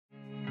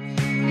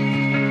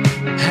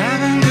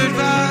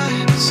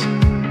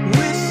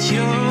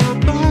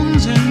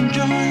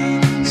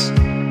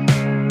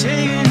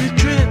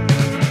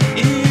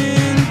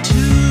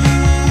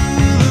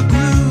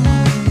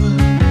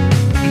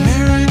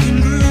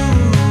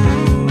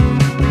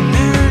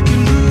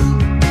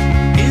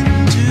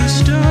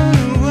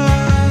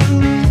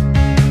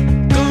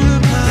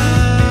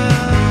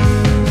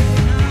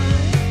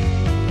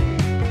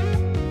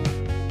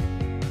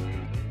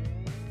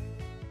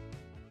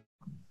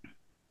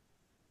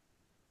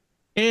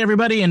Hey,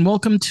 everybody, and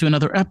welcome to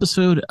another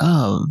episode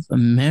of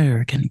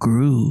American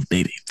Groove,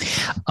 baby.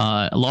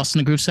 Lost in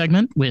the Groove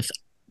segment with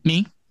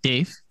me,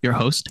 Dave, your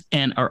host,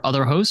 and our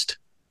other host.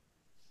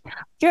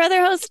 Your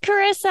other host,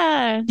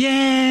 Carissa.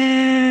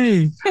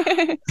 Yay!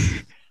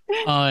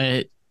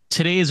 Uh,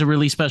 Today is a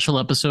really special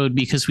episode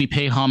because we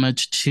pay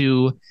homage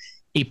to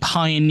a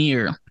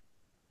pioneer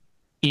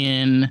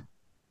in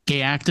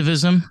gay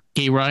activism,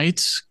 gay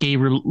rights,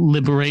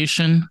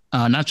 liberation,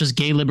 not just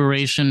gay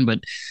liberation, but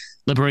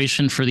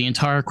liberation for the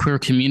entire queer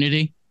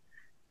community.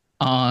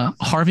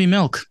 Harvey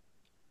Milk.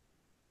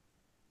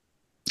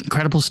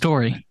 Incredible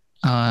story.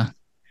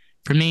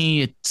 For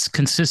me, it's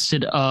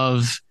consisted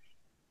of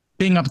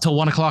being up until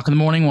 1 o'clock in the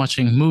morning,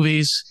 watching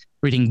movies,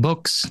 reading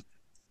books,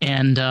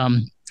 and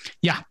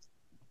yeah,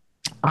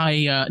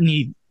 I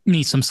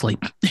need some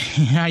sleep.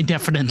 I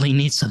definitely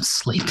need some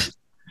sleep.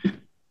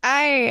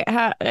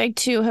 I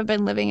too have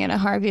been living in a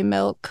Harvey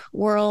Milk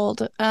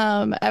world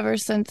ever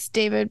since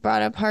David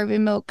brought up Harvey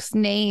Milk's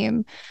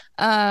name.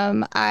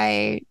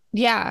 I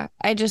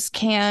just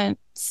can't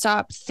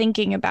stop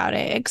thinking about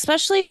it,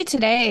 especially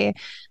today.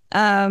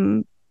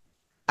 Um,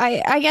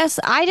 I guess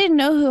I didn't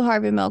know who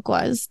Harvey Milk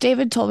was.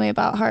 David told me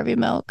about Harvey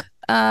Milk.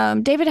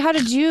 David, how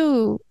did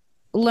you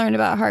learn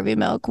about Harvey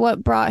Milk?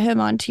 What brought him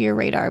onto your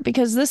radar?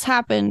 Because this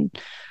happened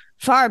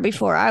far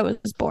before I was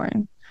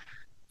born,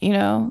 you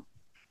know?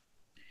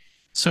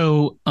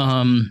 So,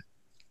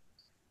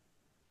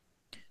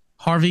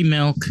 Harvey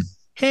Milk,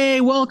 hey,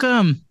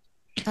 welcome.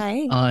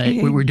 Hi.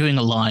 We're doing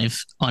a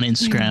live on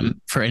Instagram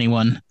for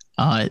anyone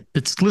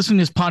that's listening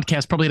to this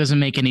podcast. Probably doesn't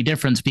make any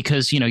difference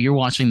because you're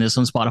watching this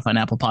on Spotify and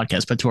Apple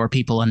Podcasts, but to our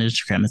people on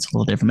Instagram, it's a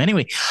little different.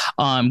 Anyway,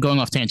 going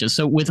off tangents.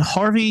 So with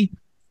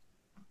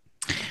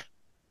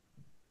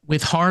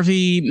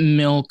Harvey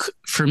Milk,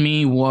 for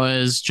me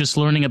was just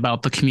learning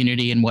about the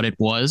community and what it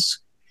was.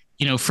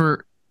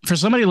 For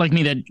somebody like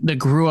me that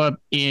grew up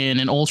in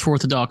an ultra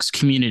orthodox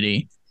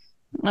community,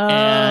 Oh,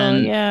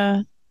 and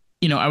yeah.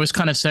 I was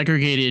kind of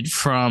segregated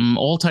from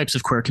all types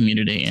of queer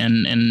community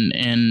and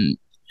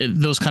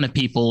those kind of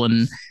people.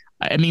 And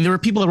I mean, there were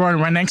people that were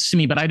right next to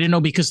me, but I didn't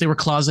know because they were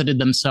closeted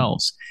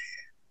themselves.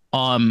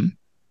 Um,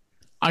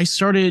 I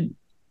started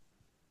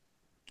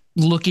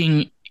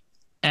looking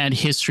at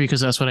history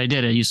because that's what I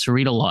did. I used to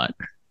read a lot,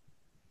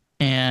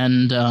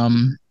 and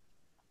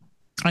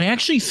I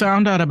actually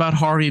found out about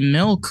Harvey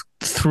Milk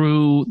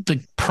through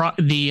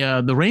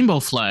the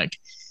rainbow flag.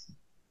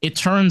 It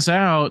turns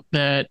out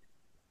that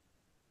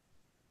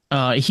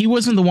he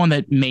wasn't the one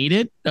that made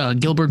it.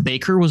 Gilbert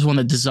Baker was one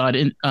that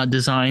designed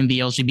the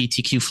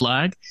LGBTQ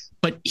flag,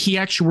 but he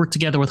actually worked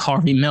together with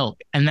Harvey Milk,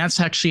 and that's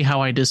actually how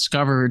I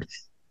discovered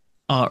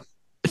uh,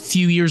 a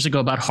few years ago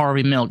about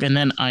Harvey Milk, and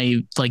then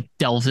I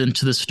delved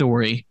into the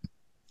story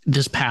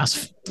this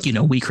past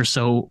week or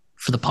so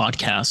for the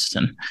podcast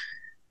and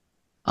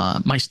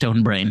my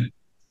stone brain.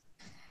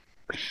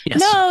 Yes.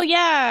 No,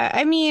 yeah.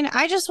 I mean,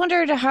 I just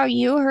wondered how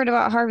you heard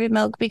about Harvey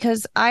Milk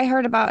because I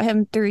heard about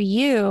him through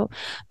you.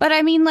 But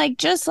I mean,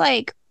 just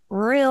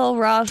real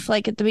rough,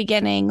 like at the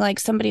beginning, like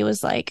somebody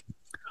was like,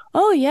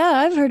 "Oh yeah,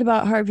 I've heard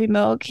about Harvey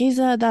Milk. He's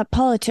that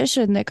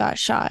politician that got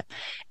shot."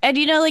 And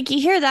you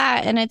hear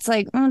that and it's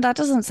like, that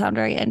doesn't sound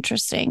very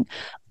interesting.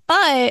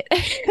 But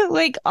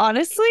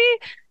honestly,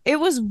 it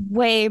was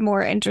way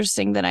more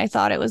interesting than I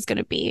thought it was going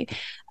to be.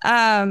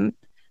 Um,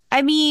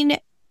 I mean,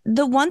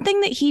 the one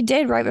thing that he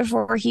did right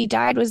before he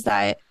died was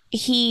that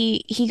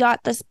he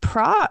got this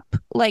prop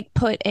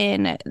put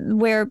in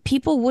where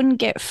people wouldn't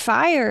get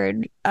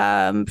fired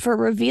for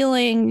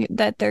revealing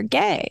that they're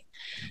gay.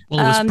 Well,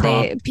 it was prop.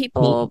 They Well,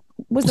 people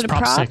it was was it a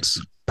prop prop?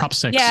 six. Prop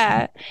six.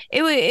 Yeah,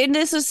 it was, and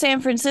this was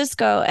San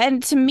Francisco,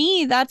 and to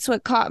me, that's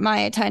what caught my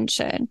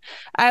attention.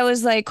 I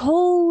was like,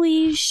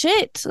 "Holy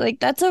shit! Like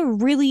that's a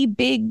really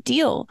big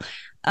deal."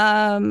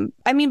 I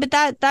mean, but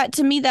that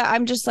to me, that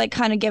I'm just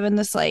kind of given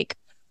this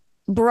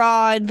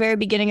broad, very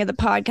beginning of the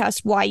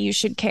podcast, why you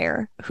should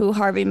care who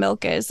Harvey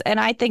Milk is, and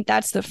I think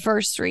that's the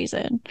first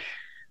reason.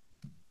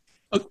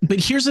 But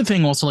here's the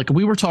thing, also,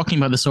 we were talking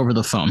about this over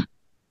the phone.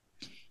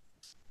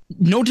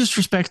 No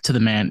disrespect to the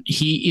man,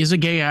 he is a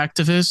gay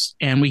activist,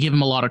 and we give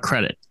him a lot of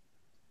credit.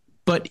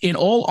 But in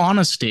all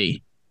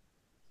honesty,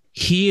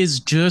 he is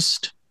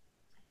just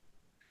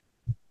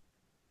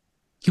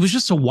he was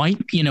just a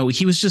white,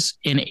 he was just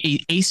an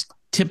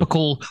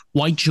atypical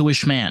white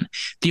Jewish man.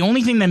 The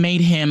only thing that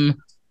made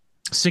him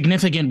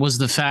significant was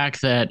the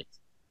fact that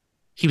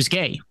he was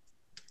gay.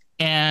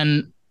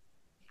 And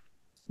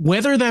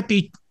whether that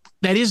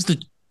is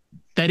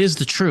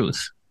the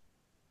truth,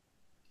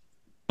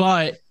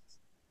 but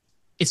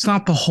it's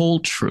not the whole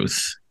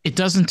truth. It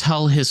doesn't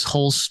tell his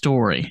whole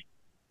story.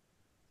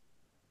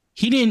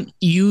 He didn't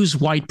use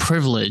white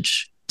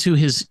privilege to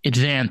his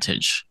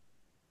advantage.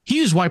 He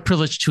used white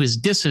privilege to his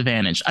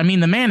disadvantage. I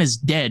mean, the man is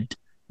dead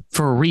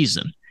for a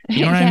reason.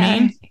 You know what I Yeah,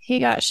 mean? he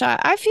got shot.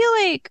 I feel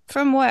like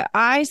from what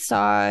I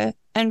saw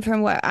and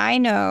from what I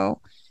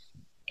know,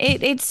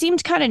 it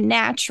seemed kind of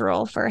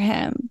natural for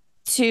him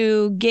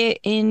to get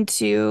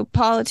into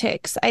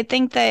politics. I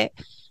think that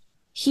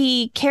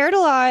he cared a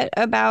lot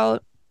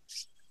about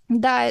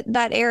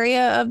that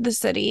area of the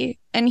city,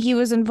 and he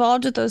was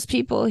involved with those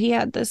people. He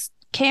had this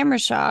camera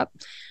shop.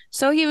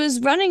 So he was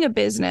running a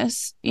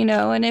business,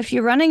 and if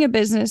you're running a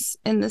business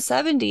in the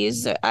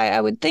 70s,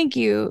 I would think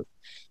you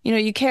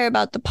care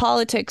about the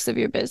politics of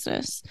your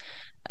business.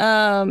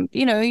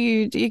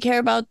 You care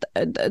about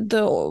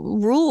the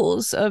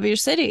rules of your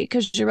city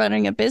because you're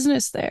running a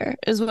business there,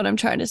 is what I'm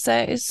trying to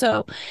say.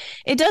 So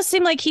it does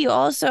seem like he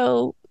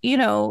also, he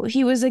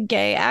was a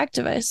gay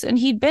activist, and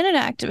he'd been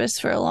an activist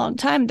for a long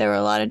time. There were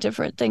a lot of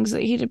different things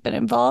that he'd been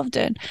involved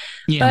in.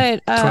 Yeah,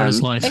 but throughout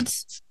his life.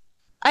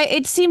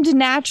 It seemed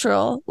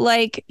natural.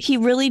 Like he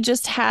really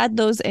just had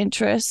those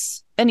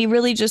interests, and he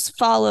really just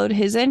followed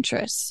his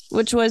interests,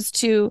 which was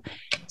to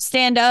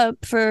stand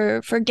up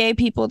for gay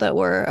people that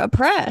were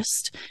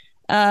oppressed.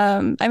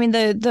 I mean,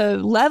 the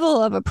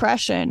level of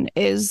oppression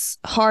is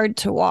hard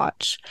to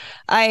watch.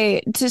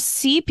 To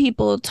see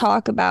people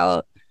talk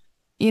about,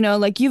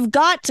 like, you've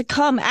got to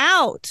come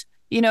out,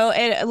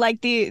 and like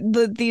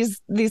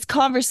these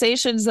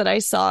conversations that I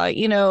saw,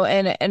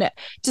 and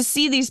to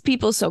see these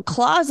people so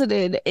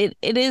closeted, it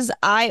is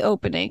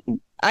eye-opening.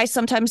 I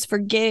sometimes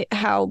forget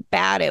how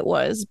bad it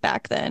was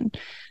back then.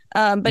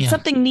 But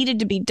something needed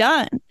to be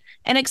done.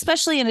 And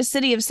especially in a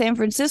city of San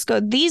Francisco,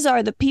 these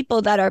are the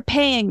people that are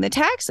paying the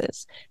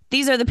taxes.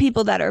 These are the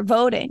people that are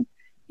voting,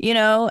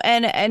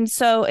 and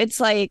so it's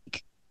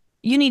like,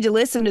 you need to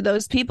listen to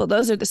those people.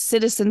 Those are the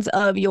citizens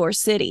of your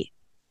city,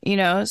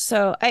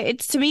 so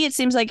to me, it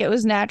seems like it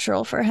was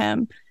natural for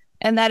him,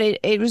 and that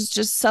it was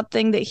just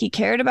something that he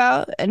cared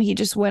about, and he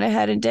just went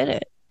ahead and did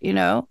it.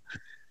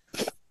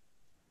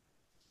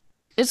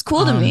 It's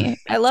cool to me.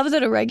 I love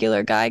that a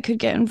regular guy could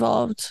get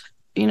involved,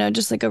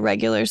 just like a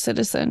regular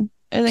citizen.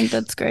 I think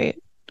that's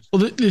great.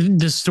 Well,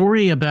 the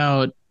story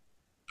about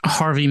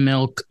Harvey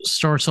Milk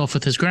starts off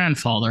with his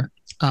grandfather.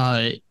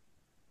 To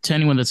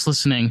anyone that's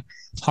listening,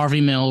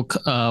 Harvey Milk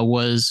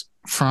was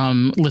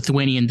from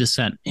Lithuanian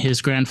descent.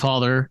 His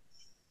grandfather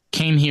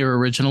came here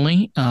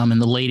originally in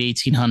the late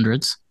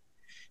 1800s.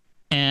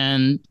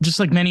 And just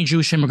like many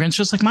Jewish immigrants,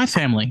 just like my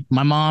family,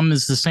 my mom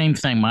is the same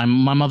thing. My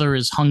mother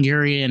is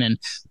Hungarian and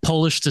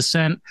Polish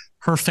descent.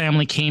 Her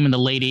family came in the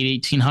late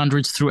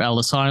 1800s through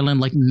Ellis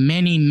Island, like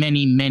many,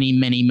 many, many,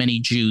 many, many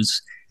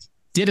Jews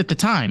did at the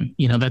time.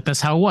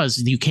 That's how it was.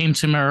 You came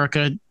to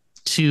America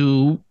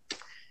to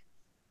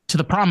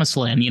the promised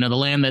land, the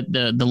land that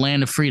the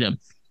land of freedom.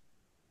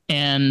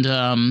 And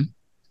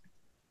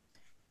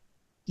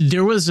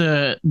there was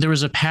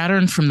a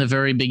pattern from the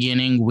very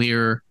beginning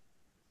where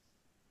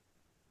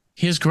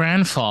his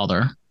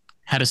grandfather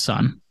had a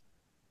son,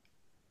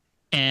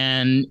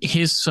 and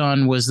his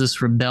son was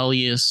this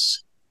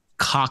rebellious,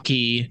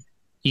 cocky,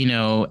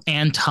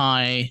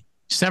 anti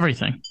just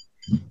everything.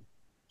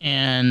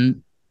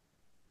 And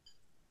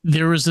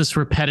there was this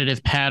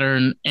repetitive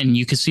pattern, and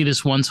you could see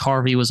this once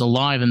Harvey was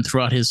alive and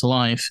throughout his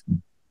life.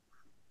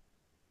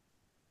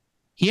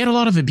 He had a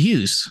lot of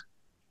abuse,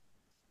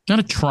 not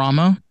a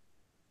trauma,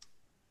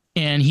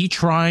 and he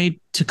tried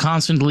to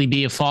constantly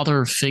be a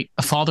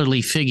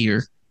fatherly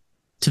figure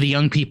to the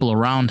young people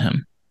around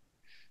him.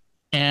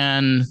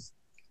 And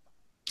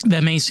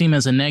that may seem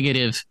as a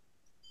negative,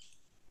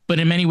 but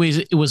in many ways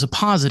it was a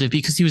positive,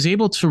 because he was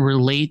able to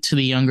relate to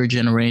the younger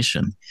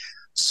generation.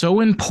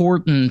 So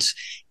important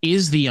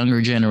is the younger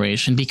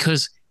generation,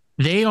 because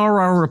they are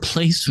our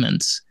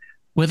replacements,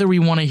 whether we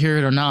want to hear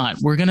it or not.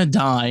 We're going to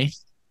die,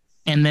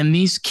 and then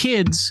these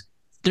kids,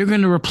 they're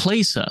going to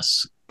replace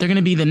us. They're going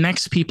to be the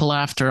next people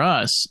after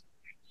us.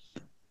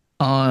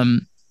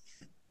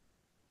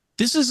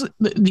 This is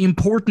the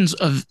importance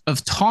of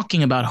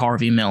talking about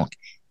Harvey Milk.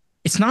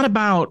 It's not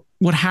about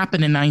what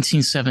happened in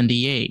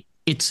 1978.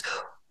 It's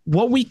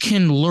what we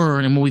can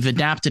learn and what we've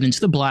adapted into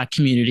the Black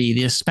community,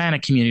 the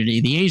Hispanic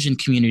community, the Asian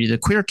community, the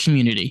queer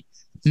community,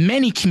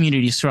 many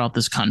communities throughout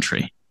this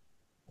country,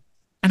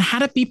 and how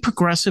to be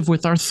progressive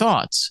with our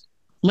thoughts.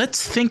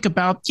 Let's think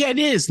about,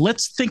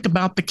 let's think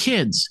about the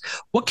kids.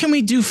 What can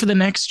we do for the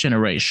next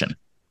generation?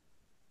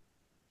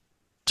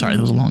 Sorry,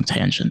 that was a long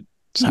tangent.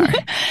 Sorry.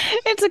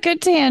 It's a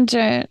good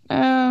tangent.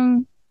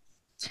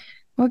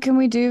 What can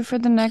we do for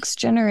the next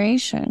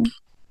generation?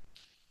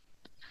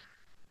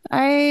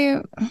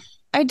 I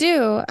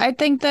do. I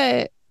think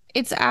that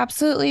it's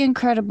absolutely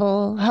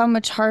incredible how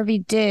much Harvey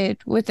did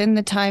within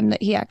the time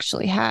that he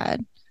actually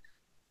had.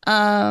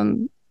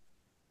 And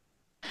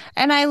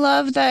I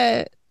love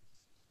that,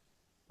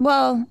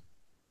 the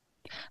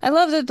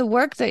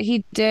work that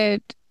he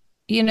did,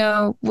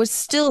 was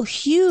still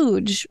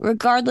huge,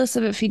 regardless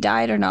of if he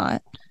died or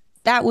not.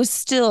 That was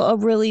still a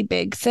really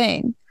big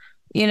thing.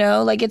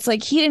 It's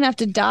like he didn't have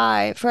to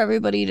die for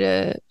everybody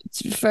to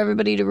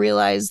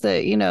realize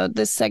that,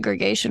 this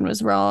segregation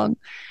was wrong.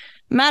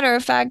 Matter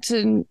of fact,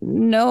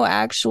 no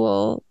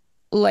actual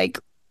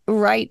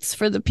rights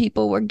for the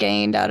people were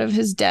gained out of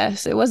his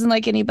death. It wasn't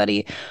like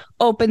anybody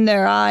opened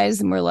their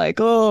eyes and were like,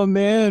 oh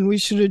man, we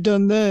should have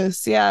done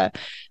this. Yeah.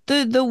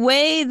 The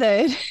way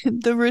that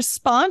the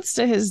response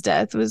to his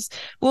death was,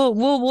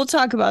 we'll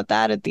talk about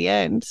that at the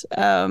end.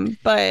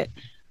 But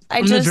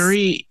I just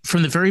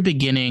From the very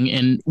beginning,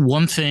 and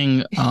one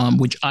thing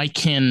which I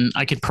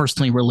could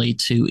personally relate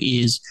to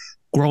is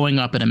growing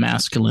up in a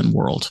masculine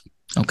world.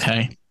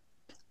 Okay,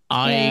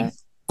 I yeah.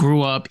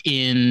 grew up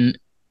in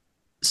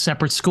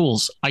separate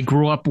schools. I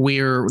grew up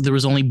where there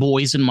was only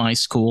boys in my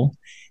school,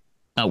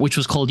 which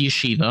was called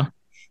yeshiva,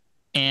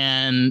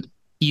 and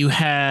you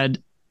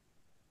had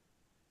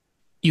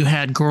you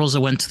had girls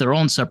that went to their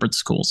own separate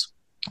schools.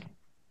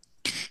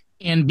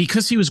 And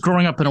because he was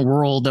growing up in a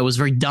world that was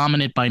very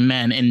dominant by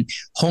men, and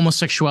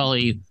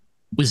homosexuality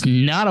was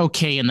not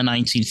okay in the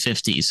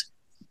 1950s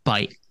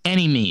by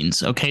any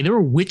means. Okay, there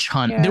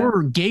Yeah.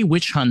 were gay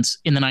witch hunts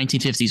in the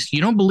 1950s.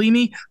 You don't believe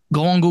me?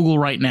 Go on Google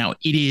right now.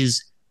 It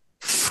is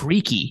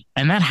freaky,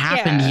 and that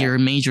happened Yeah. here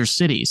in major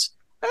cities.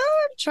 Oh,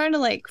 I'm trying to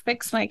like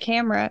fix my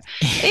camera.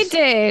 It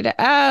did.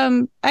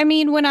 I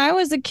mean, when I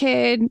was a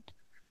kid,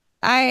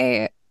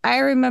 I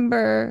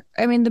remember,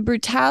 I mean, the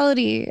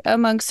brutality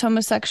amongst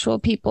homosexual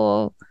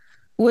people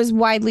was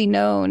widely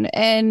known.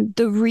 And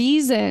the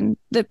reason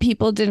that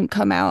people didn't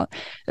come out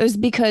was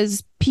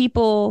because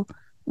people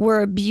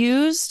were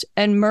abused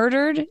and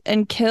murdered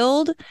and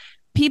killed.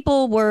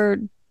 People were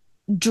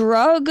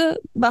drug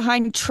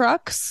behind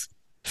trucks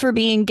for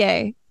being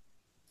gay.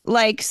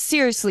 Like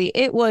seriously,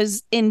 it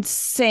was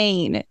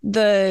insane.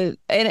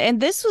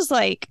 And this was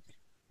like,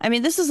 I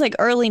mean, this is like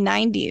early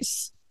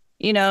 90s,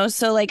 you know?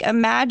 So like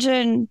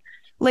imagine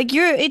like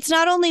it's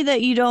not only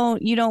that you don't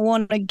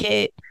want to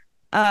get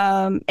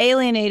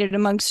alienated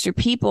amongst your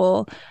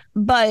people,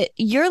 but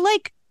you're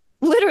like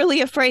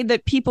literally afraid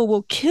that people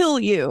will kill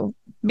you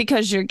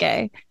because you're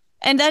gay.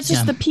 And that's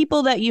just Yeah. the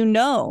people that you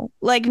know,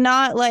 like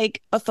not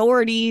like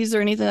authorities or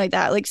anything like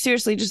that. Like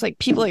seriously, just like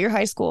people at your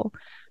high school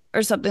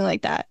or something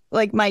like that,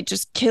 like might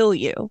just kill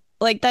you.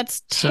 Like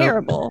that's So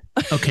terrible.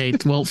 okay,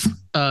 well,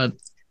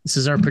 this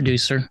is our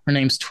producer. Her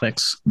name's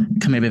Twix.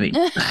 Come here, baby.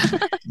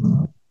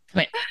 Come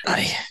here.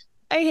 I,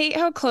 I hate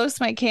how close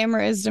my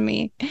camera is to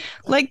me.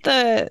 Like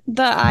the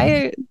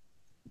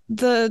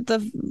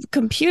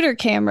computer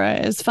camera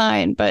is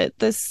fine, but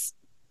this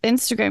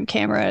Instagram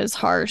camera is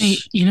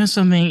harsh. you know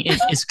something?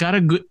 It's got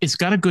a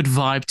good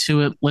vibe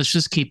to it. Let's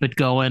just keep it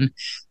going.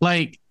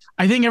 Like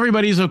I think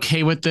everybody's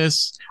okay with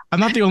this. I'm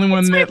not the only It's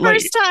one my that like.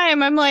 first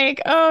time. I'm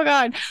like, oh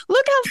god,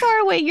 look how far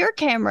away your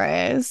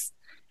camera is.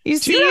 You Do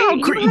see, you know how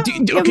you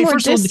have okay, more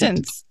first of all,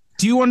 distance.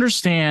 do you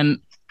understand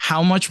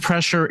how much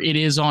pressure it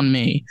is on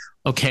me?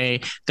 Okay,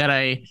 that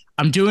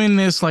I'm doing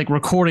this, like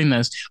recording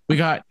this. We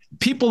got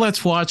people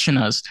that's watching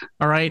us,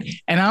 all right,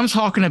 and I'm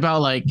talking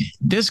about like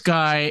this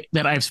guy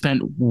that I've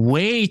spent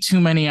way too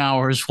many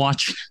hours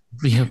watching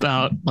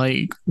about,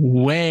 like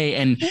way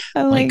and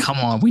I'm like, like, come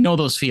on, we know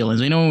those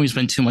feelings. We know when we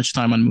spend too much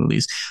time on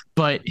movies,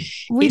 but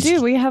we it's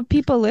do. We have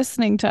people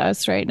listening to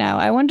us right now.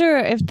 I wonder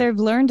if they've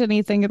learned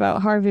anything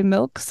about Harvey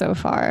Milk so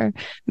far.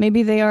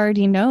 Maybe they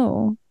already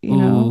know, you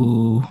know.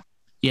 ooh,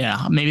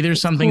 yeah, maybe there's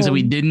It's some things that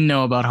we cool. didn't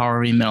know about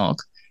Harvey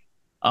Milk.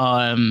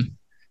 Um,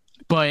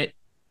 but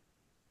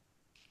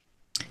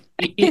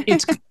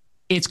it's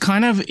it's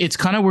kind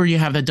of where you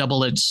have the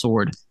double edged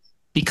sword,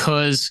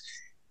 because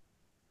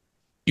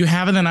you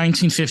have in the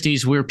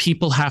 1950s where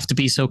people have to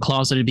be so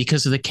closeted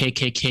because of the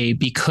KKK,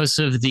 because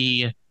of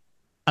the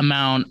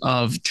amount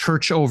of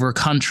church over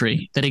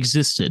country that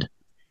existed.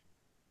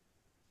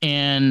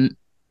 And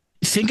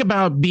think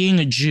about being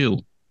a Jew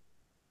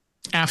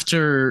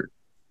after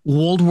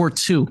World War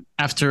II,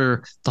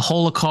 after the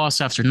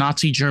Holocaust, after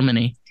Nazi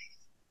Germany,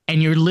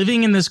 and you're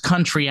living in this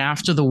country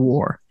after the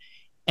war,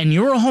 and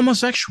you're a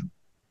homosexual.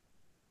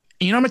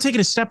 And you know, I'm going to take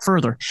it a step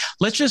further.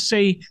 Let's just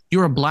say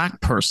you're a black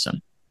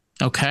person,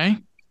 okay?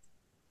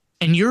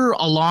 And you're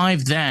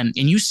alive then,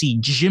 and you see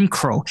Jim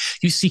Crow,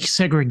 you see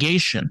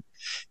segregation.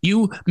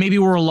 You maybe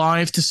were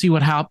alive to see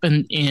what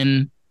happened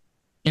in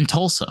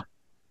Tulsa.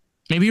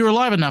 Maybe you were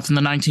alive enough in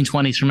the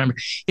 1920s to remember.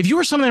 If you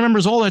were someone that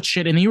remembers all that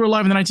shit and you were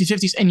alive in the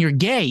 1950s and you're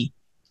gay,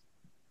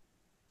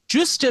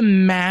 just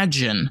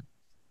imagine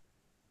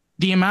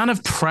the amount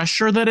of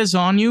pressure that is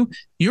on you.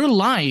 Your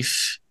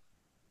life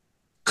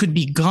could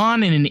be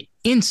gone in an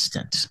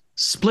instant,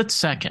 split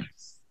second.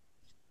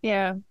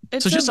 Yeah, So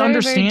it's a just very, very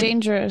understand.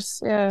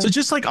 dangerous. Yeah. So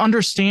just like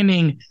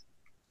understanding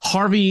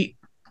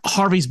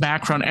Harvey's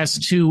background as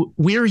to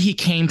where he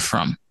came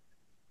from.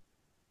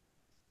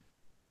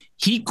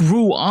 He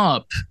grew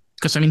up,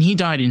 because I mean he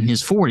died in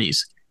his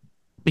 40s,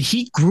 but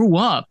he grew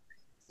up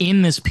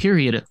in this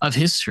period of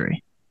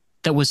history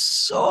that was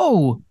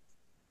so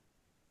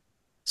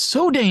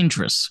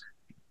dangerous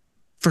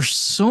for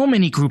so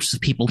many groups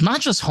of people,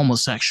 not just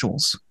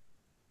homosexuals.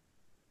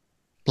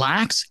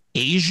 Blacks,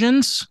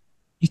 Asians.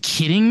 You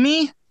kidding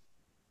me? It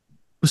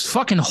was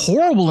fucking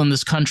horrible in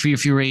this country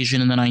if you're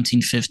Asian in the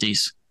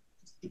 1950s.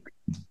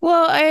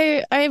 Well,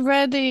 I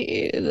read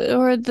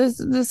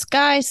this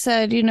guy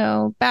said, you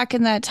know, back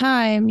in that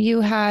time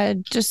you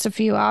had just a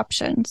few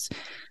options.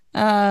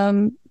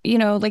 You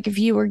know, like if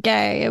you were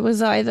gay, it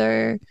was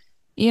either,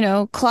 you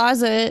know,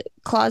 closet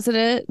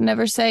it,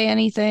 never say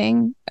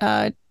anything,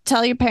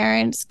 tell your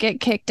parents, get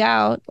kicked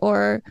out,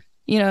 or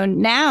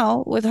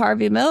now with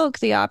Harvey Milk,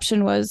 the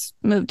option was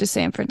move to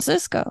San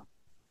Francisco.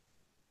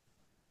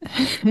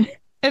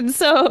 And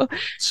so it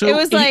So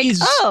was it like, is,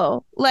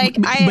 oh, like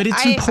but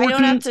it's I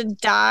don't have important. to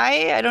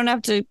die. I don't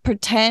have to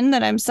pretend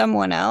that I'm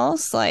someone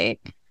else.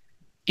 Like,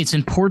 It's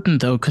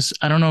important though, because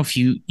I don't know if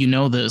you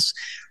know this.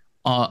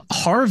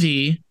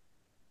 Harvey,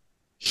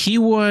 he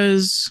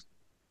was.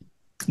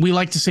 We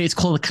like to say it's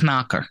called a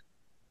knocker.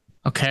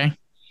 Okay,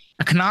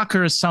 a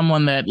knocker is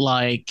someone that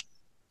like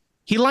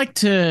he liked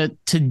to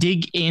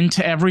dig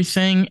into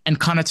everything and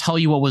kind of tell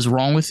you what was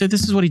wrong with it.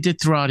 This is what he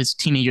did throughout his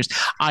teenage years.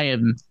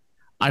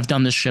 I've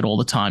done this shit all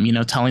the time,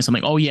 telling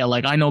something, oh yeah,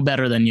 like I know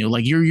better than you.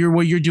 Like you're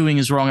what you're doing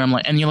is wrong. And I'm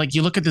like, and you're like,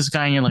 you look at this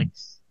guy and you're like,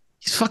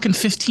 he's fucking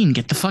 15.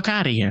 Get the fuck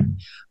out of here.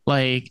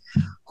 Like,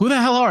 who the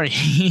hell are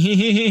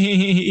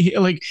you?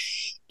 Like,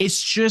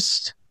 it's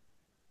just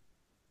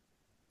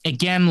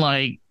again,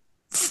 like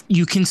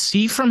you can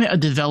see from a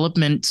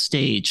development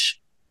stage,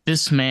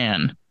 this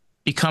man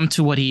become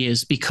to what he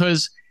is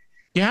because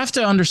you have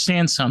to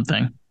understand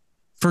something.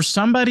 For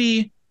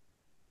somebody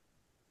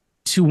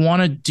to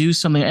want to do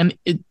something, and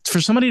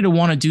for somebody to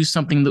want to do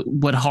something that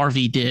what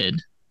Harvey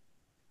did,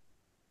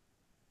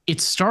 it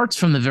starts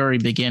from the very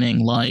beginning.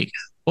 Like,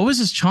 what was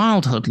his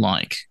childhood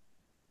like?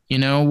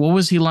 What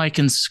was he like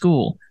in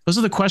school? Those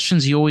are the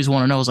questions you always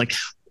want to know. Is like,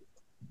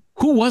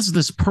 who was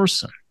this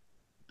person?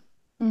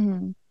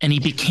 mm-hmm. And he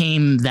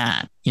became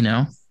that.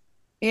 Yeah.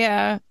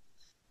 Yeah,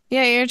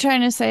 you're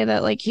trying to say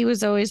that like he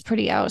was always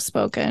pretty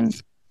outspoken.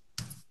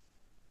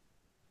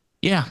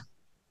 Yeah,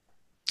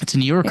 it's a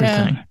New Yorker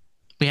thing.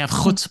 We have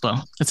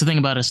chutzpah. That's the thing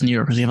about us New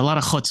Yorkers. We have a lot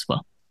of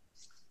chutzpah.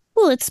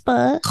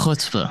 Chutzpah.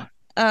 Chutzpah.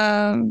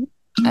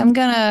 I'm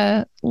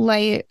gonna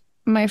light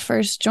my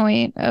first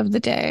joint of the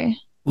day.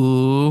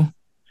 Ooh.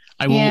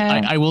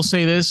 I will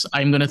say this.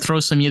 I'm gonna throw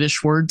some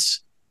Yiddish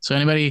words. So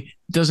anybody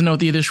doesn't know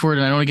the Yiddish word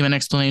and I don't want to give an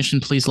explanation,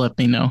 please let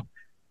me know.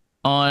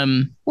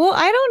 Well,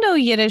 I don't know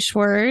Yiddish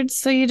words,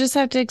 so you just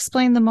have to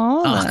explain them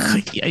all.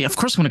 Yeah, of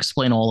course I'm going to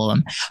explain all of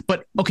them.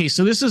 But okay,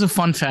 so this is a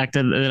fun fact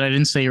that I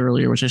didn't say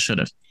earlier, which I should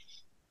have.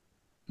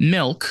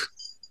 Milk,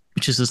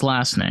 which is his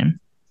last name,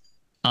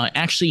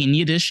 actually in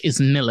Yiddish is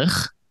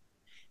Milch,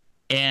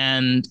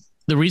 and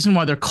the reason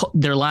why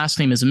their last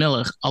name is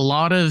Milch, a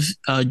lot of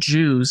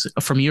Jews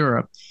from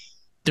Europe,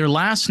 their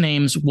last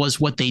names was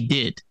what they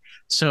did.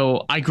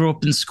 So I grew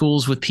up in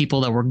schools with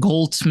people that were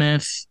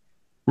Goldsmith,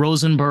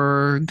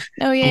 Rosenberg,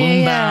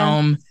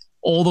 Bloombaum,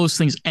 all those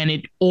things. And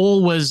it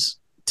all was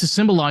to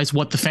symbolize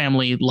what the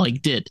family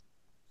like did.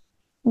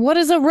 What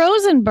does a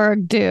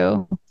Rosenberg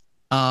do?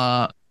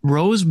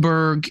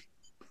 Roseburg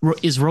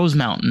is Rose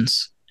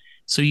Mountains.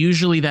 So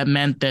usually that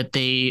meant that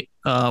they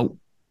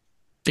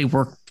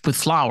worked with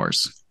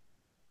flowers.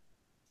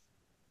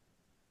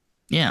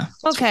 Yeah.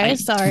 Okay,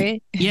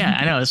 sorry. Yeah,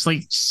 I know. It's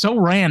like so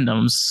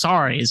random.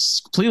 Sorry,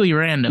 it's completely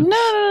random.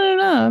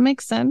 No. It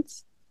makes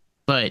sense.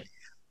 But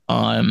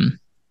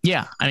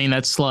yeah, I mean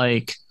that's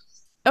like.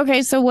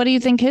 Okay, so what do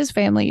you think his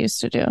family used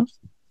to do?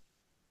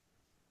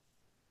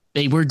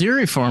 They were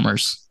dairy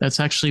farmers. That's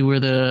actually where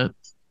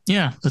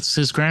that's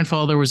his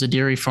grandfather was a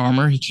dairy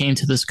farmer. He came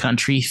to this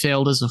country, he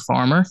failed as a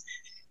farmer.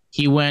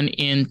 He went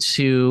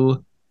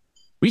into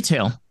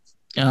retail.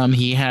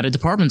 He had a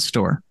department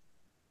store,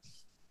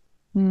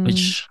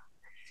 which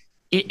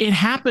it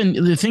happened.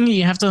 The thing that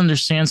you have to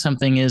understand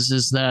something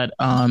is that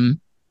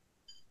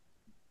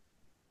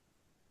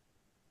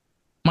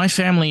my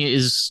family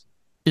is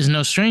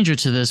no stranger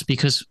to this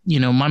because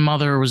my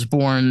mother was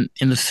born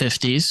in the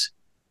 50s,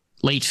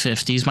 late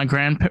 50s.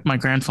 My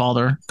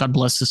grandfather, God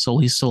bless his soul,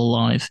 he's still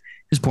alive.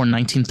 He was born in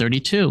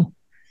 1932,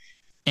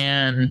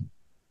 and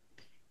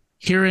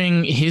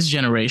hearing his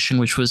generation,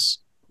 which was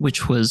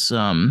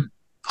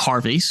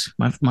Harvey's,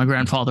 my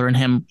grandfather and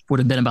him would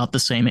have been about the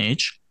same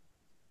age.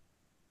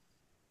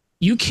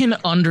 You can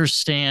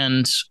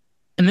understand,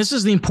 and this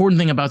is the important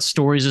thing about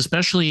stories,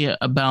 especially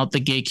about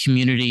the gay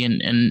community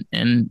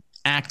and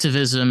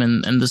activism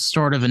and the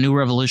start of a new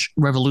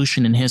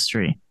revolution in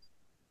history.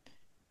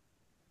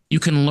 You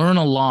can learn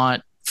a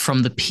lot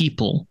from the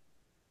people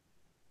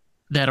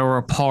that are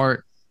a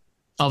part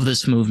of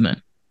this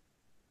movement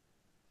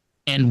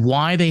and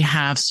why they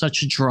have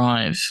such a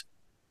drive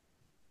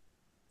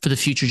for the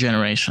future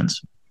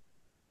generations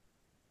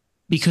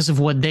because of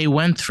what they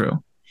went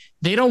through.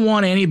 They don't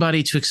want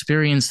anybody to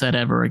experience that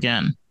ever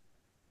again,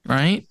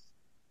 right?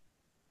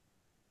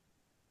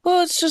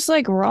 Well, it's just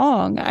like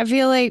wrong. I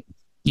feel like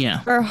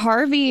for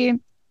Harvey,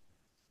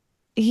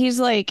 he's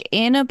like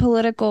in a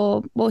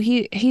political,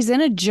 he's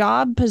in a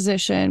job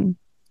position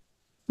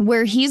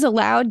where he's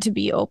allowed to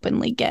be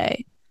openly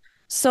gay.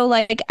 So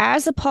like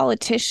as a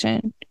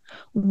politician,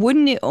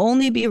 wouldn't it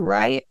only be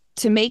right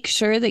to make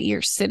sure that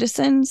your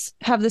citizens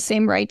have the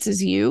same rights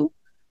as you?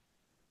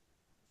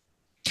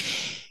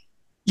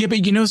 Yeah,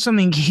 but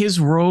something, his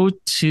road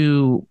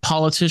to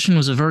politician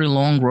was a very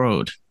long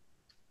road.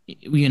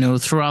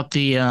 Throughout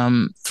the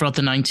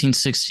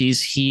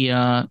 1960s,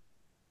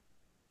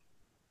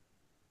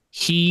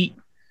 he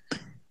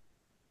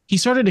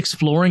started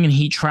exploring and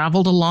he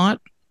traveled a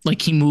lot.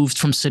 like he moved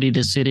from city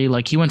to city.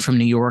 Like he went from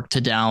New York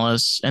to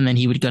Dallas, and then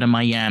he would go to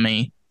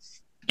Miami.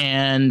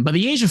 And by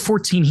the age of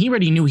 14, he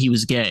already knew he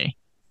was gay.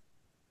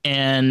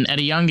 And at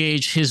a young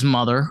age, his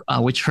mother,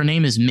 which her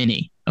name is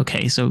Minnie.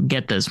 Okay, so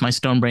get this. My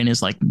stone brain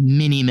is like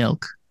Minnie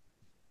Milk.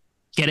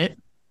 Get it?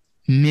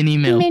 Minnie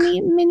Milk.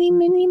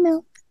 Mini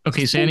milk.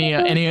 Okay, so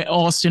any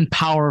Austin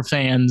Power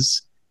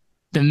fans,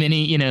 the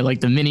mini,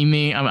 like the mini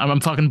me. I'm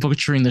fucking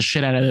butchering the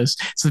shit out of this.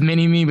 It's the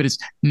mini me, but it's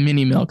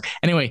Minnie Milk.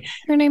 Anyway,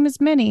 Her name is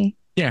Minnie.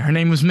 yeah, her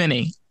name was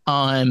Minnie.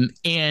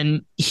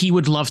 And he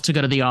would love to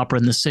go to the opera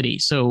in the city.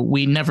 So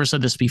we never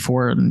said this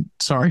before, and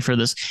sorry for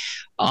this.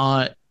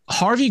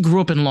 Harvey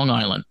grew up in Long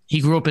Island.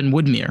 He grew up in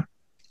Woodmere.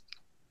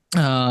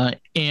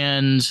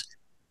 And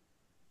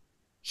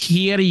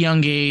he, at a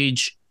young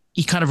age,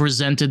 he kind of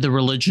resented the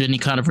religion. He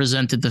kind of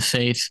resented the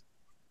faith.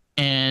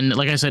 And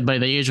like I said, by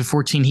the age of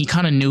 14, he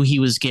kind of knew he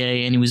was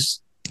gay, and he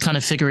was kind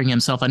of figuring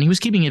himself out. And he was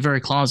keeping it very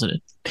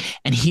closeted.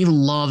 And he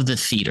loved the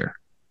theater.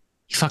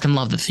 He fucking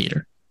loved the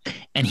theater.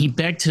 And he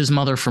begged his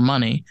mother for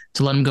money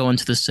to let him go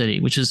into the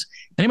city, which is,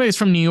 anybody that's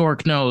from New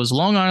York knows,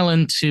 Long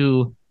Island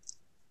to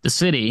the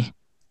city,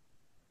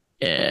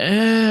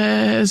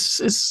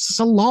 it's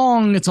a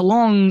long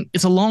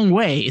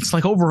way. It's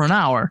like over an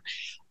hour.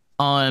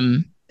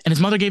 And his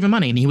mother gave him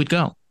money, and he would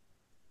go.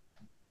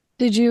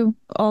 Did you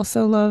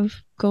also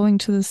love going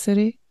to the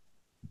city?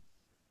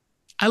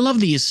 I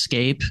love the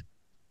escape.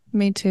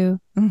 Me too.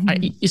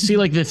 You see,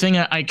 like the thing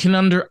I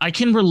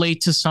can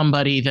relate to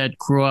somebody that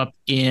grew up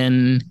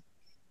in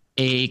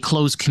a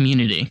closed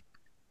community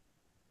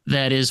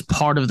that is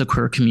part of the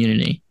queer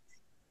community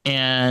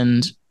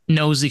and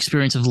knows the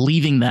experience of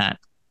leaving that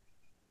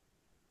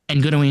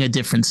and going to a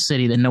different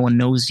city that no one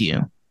knows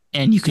you,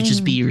 and you could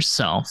just be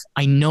yourself.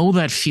 I know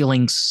that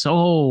feeling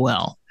so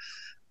well.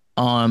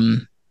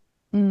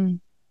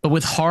 But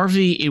with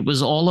Harvey, it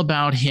was all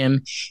about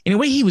him. In a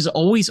way, he was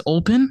always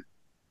open.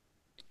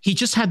 He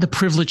just had the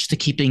privilege to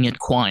keeping it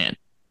quiet.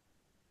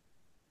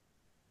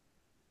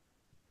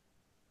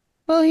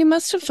 Well, he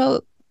must have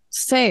felt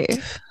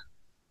safe,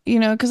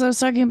 because I was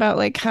talking about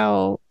like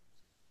how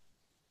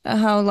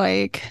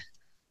like,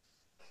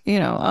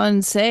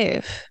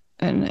 unsafe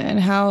and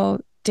how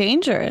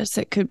dangerous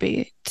it could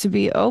be to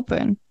be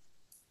open.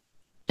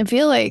 I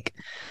feel like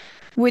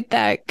with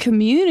that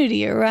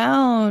community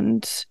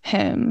around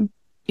him,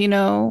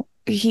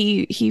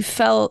 he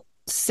felt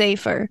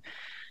safer.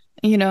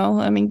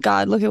 I mean,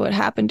 God, look at what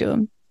happened to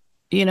him,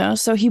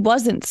 so he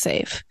wasn't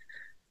safe,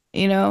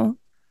 but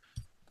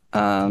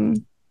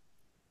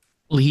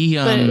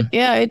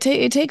yeah, it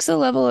takes a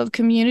level of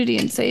community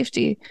and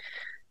safety,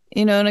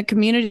 and a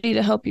community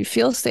to help you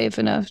feel safe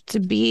enough to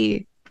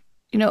be,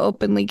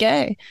 openly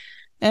gay.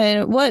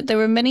 And there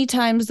were many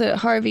times that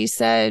Harvey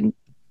said,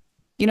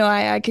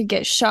 I could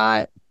get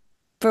shot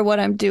for what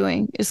I'm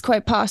doing. It's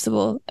quite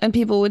possible. And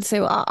people would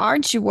say, well,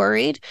 aren't you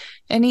worried?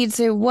 And he'd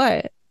say,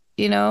 what?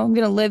 I'm going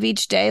to live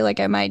each day like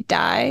I might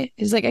die.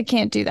 He's like, I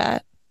can't do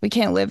that. We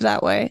can't live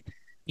that way.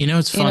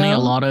 It's funny. A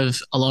lot of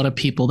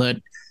people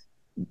that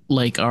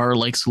like are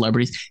like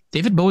celebrities.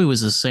 David Bowie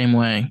was the same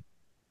way.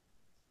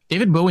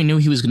 David Bowie knew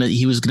he was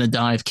gonna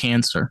die of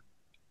cancer.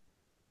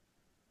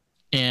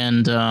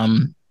 And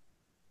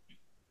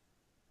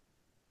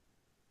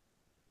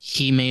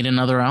he made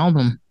another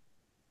album.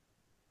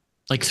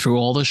 Like through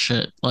all the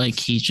shit. Like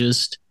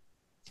he's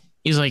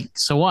like,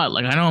 so what?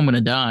 Like, I know I'm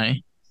gonna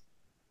die.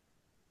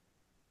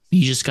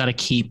 You just gotta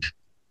keep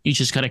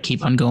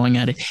on going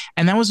at it.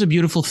 And that was a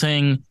beautiful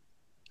thing.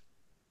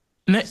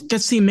 And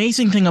that's the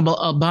amazing thing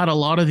about a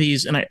lot of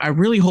these. And I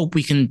really hope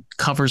we can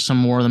cover some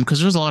more of them, because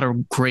there's a lot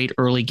of great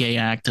early gay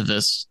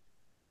activists,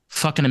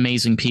 fucking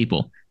amazing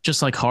people,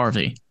 just like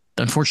Harvey.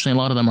 Unfortunately,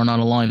 a lot of them are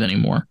not alive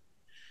anymore.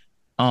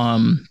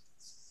 But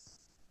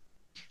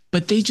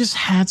they just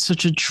had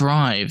such a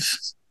drive.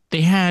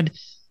 They had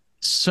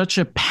such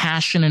a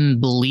passion and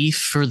belief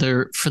for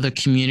the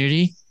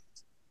community.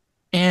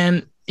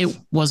 And it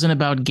wasn't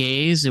about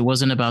gays. It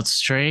wasn't about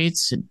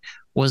straights. It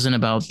wasn't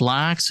about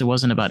blacks. It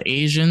wasn't about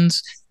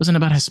Asians. It wasn't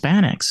about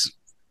Hispanics.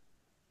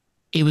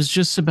 It was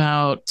just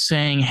about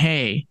saying,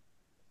 hey,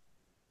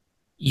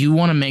 you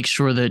want to make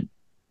sure that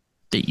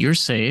you're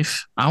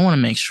safe. I want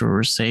to make sure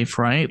we're safe,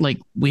 right? Like,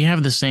 we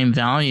have the same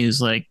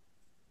values. Like,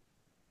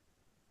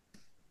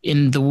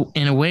 in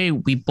a way,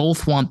 we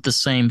both want the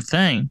same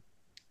thing.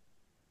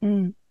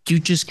 You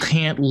just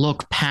can't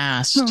look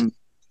past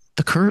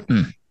the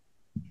curtain.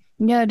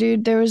 Yeah,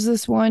 dude, there was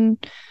this one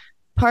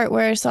part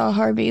where I saw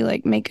Harvey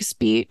like make a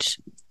speech,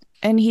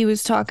 and he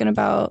was talking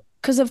about,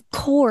 because of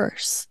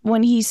course,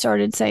 when he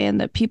started saying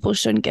that people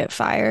shouldn't get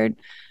fired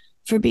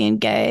for being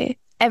gay,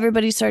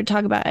 everybody started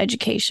talking about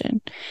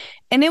education.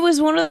 And it was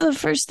one of the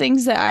first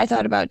things that I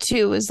thought about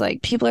too, was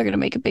like, people are going to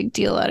make a big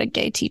deal out of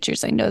gay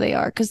teachers. I know they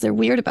are, because they're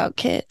weird about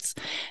kids.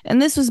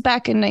 And this was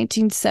back in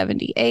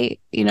 1978,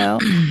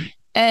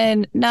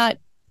 and not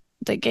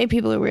that gay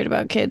people are weird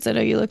about kids. I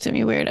know you looked at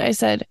me weird. I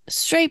said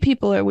straight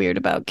people are weird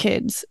about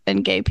kids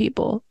and gay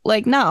people.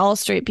 Like, not all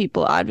straight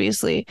people,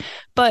 obviously,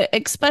 but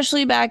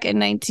especially back in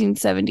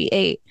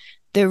 1978,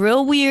 they're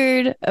real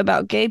weird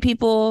about gay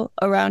people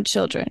around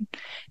children.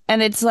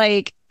 And it's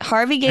like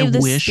Harvey gave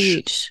this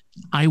speech.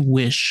 I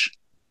wish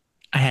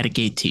I had a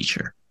gay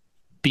teacher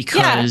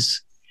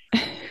because,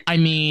 Yeah. I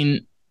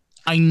mean,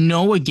 I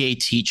know a gay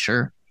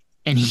teacher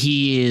and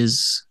he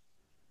is,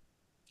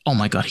 oh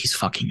my God, he's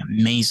fucking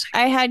amazing.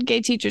 I had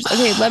gay teachers.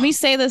 Okay, let me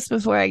say this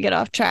before I get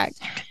off track.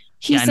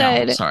 He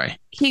said, sorry.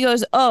 He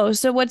goes, oh,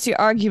 so what's your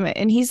argument?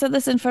 And he said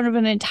this in front of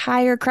an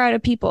entire crowd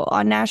of people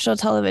on national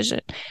television.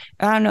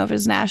 I don't know if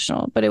it's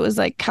national, but it was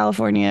like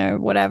California or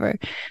whatever.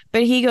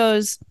 But he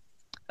goes,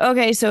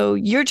 okay, so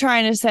you're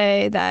trying to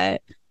say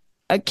that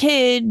a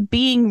kid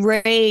being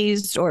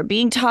raised or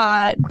being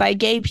taught by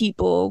gay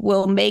people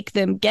will make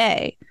them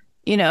gay,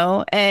 you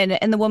know?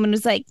 And the woman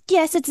was like,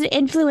 yes, it's an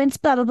influence,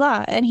 blah, blah,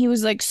 blah. And he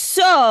was like,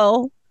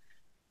 so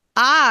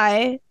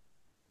I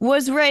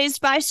was raised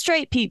by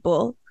straight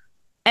people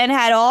and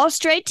had all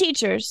straight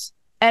teachers,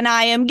 and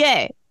I am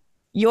gay.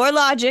 Your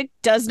logic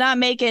does not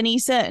make any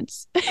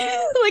sense.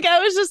 Like, I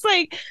was just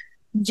like,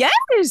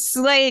 yes.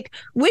 Like,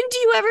 when do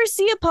you ever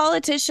see a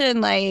politician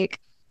like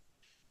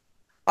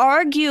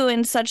argue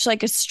in such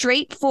like a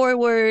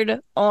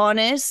straightforward,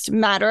 honest,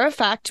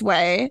 matter-of-fact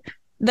way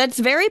that's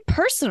very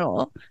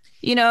personal?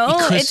 You know,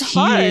 because it's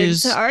hard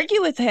to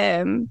argue with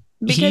him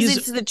because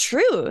it's the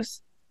truth.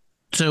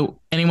 So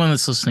anyone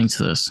that's listening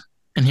to this,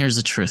 and here's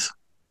the truth.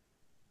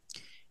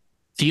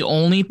 The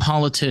only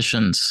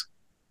politicians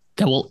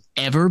that will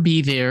ever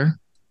be there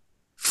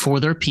for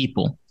their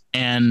people,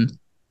 and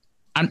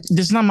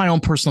this is not my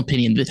own personal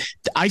opinion.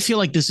 I feel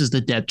like this is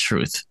the dead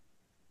truth.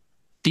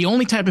 The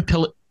only type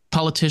of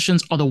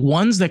politicians are the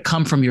ones that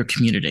come from your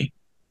community.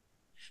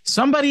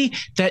 Somebody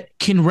that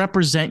can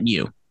represent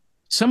you.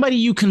 Somebody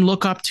you can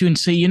look up to and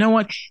say, you know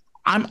what?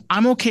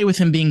 I'm okay with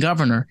him being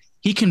governor.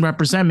 He can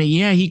represent me.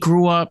 Yeah, he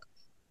grew up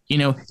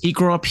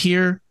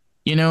here.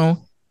 You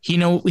know, he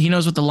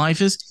knows what the life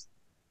is.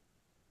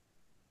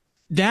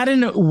 That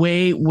in a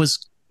way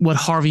was what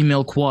Harvey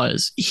Milk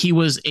was. He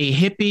was a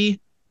hippie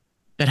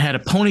that had a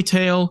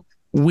ponytail,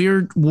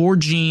 weird, wore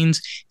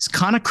jeans. It's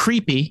kind of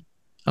creepy.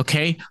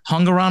 Okay.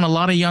 Hung around a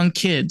lot of young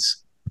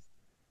kids,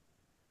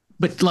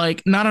 but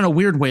like not in a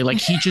weird way. Like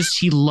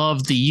he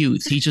loved the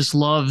youth. He just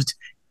loved,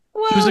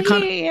 well, he was the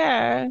kind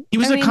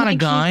of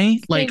guy.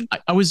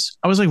 I was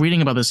like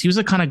reading about this. He was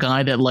the kind of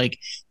guy that like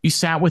you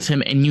sat with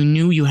him and you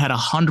knew you had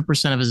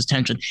 100% of his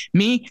attention.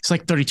 Me, it's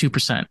like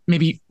 32%,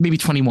 maybe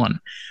 21.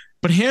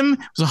 But him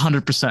was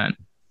 100%.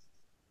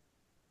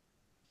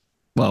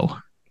 Whoa.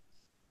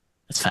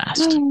 That's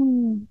fast.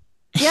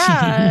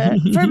 Yeah.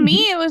 For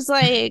me, it was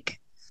like,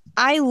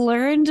 I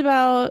learned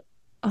about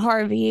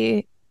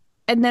Harvey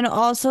and then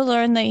also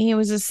learned that he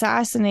was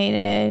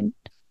assassinated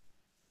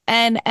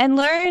and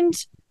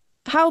learned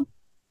how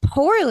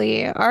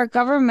poorly our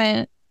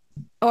government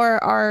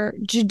or our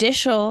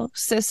judicial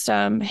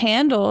system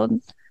handled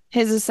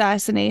his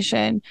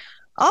assassination.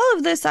 All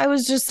of this, I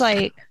was just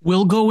like...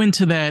 We'll go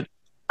into that.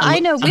 I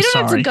know we don't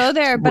have to go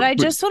there, but I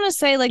just want to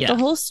say, like, the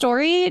whole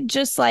story,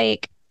 just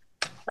like,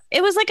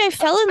 it was like I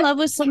fell in love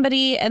with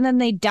somebody and then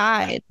they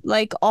died,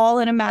 like, all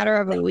in a matter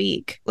of a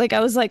week. Like, I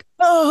was like,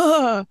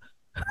 oh,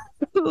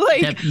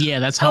 like,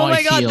 that's how I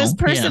feel. Oh my God, this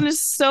person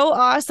is so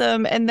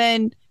awesome. And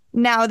then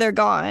now they're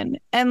gone.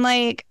 And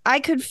like,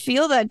 I could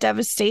feel that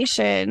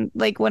devastation,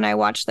 like, when I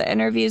watched the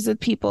interviews with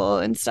people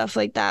and stuff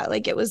like that.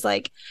 Like, it was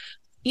like,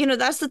 you know,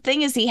 that's the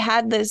thing, is he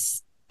had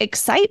this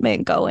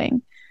excitement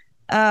going.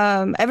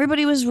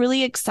 Everybody was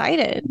really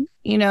excited,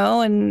 you know,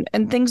 and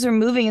things are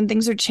moving and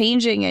things are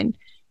changing,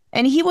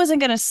 and he wasn't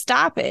going to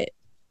stop it,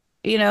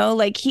 you know,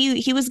 like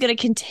he was going to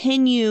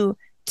continue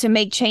to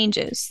make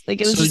changes.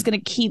 Like, it was just going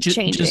to keep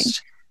changing.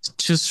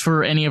 Just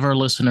for any of our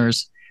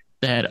listeners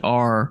that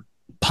are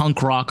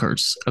punk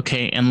rockers,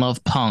 okay, and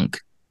love punk,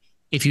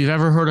 if you've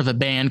ever heard of a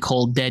band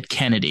called Dead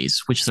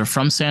Kennedys, which they're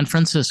from San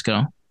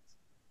Francisco,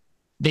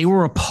 they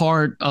were a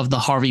part of the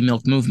Harvey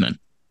Milk movement,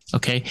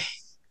 okay?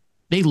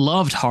 They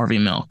loved Harvey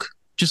Milk,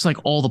 just like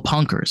all the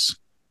punkers.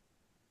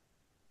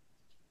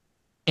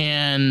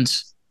 And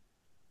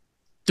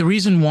the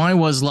reason why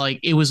was like,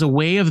 it was a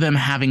way of them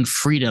having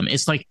freedom.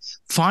 It's like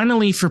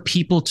finally for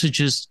people to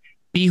just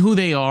be who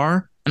they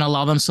are and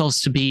allow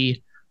themselves to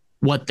be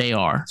what they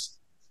are.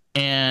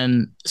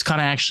 And it's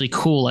kind of actually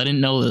cool. I didn't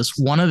know this.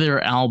 One of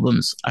their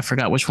albums, I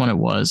forgot which one it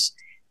was,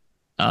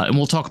 and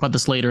we'll talk about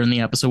this later in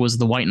the episode, was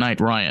the White Night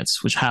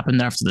Riots, which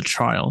happened after the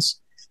trials,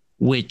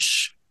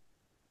 which...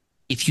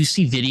 if you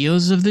see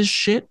videos of this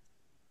shit,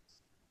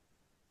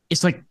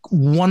 it's like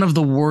one of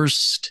the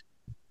worst.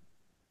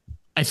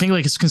 I think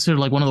like it's considered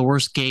like one of the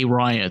worst gay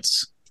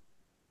riots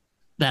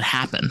that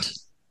happened.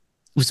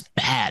 It was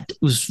bad.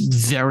 It was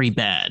very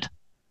bad.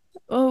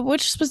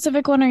 Which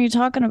specific one are you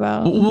talking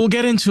about? We'll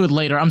get into it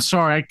later. I'm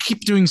sorry. I keep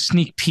doing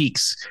sneak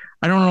peeks.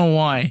 I don't know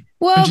why.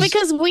 Well,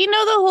 because we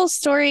know the whole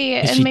story,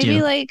 yes, and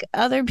maybe like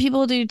other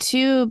people do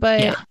too,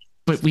 but... Yeah,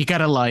 but we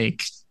gotta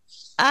like...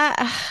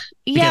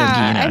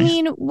 yeah, I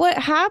mean, what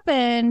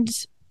happened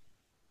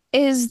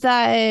is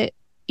that,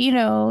 you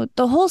know,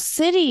 the whole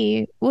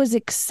city was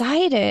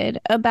excited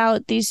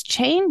about these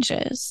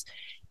changes.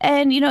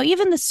 And, you know,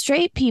 even the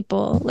straight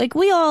people, like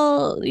we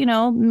all, you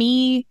know,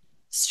 me,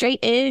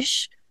 straight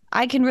ish,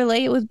 I can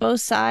relate with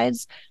both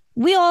sides.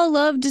 We all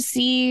love to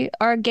see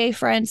our gay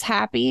friends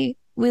happy.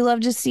 We love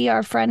to see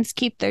our friends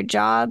keep their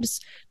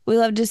jobs. We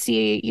love to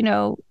see, you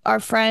know, our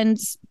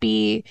friends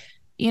be,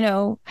 you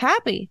know,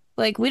 happy.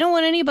 Like we don't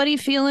want anybody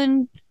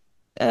feeling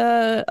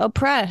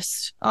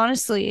oppressed,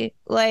 honestly.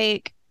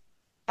 Like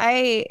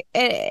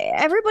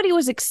everybody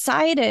was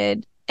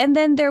excited, and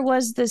then there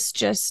was this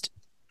just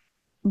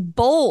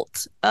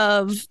bolt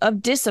of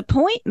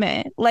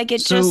disappointment. Like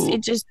So,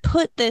 it just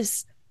put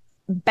this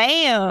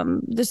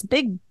bam, this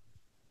big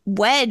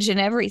wedge in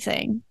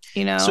everything,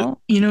 you so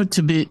know? you know,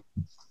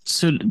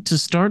 to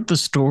start the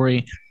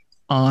story,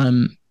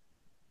 um,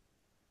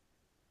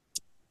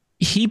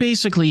 he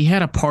basically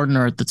had a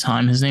partner at the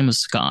time. His name was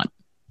Scott,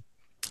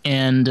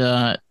 and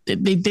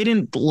they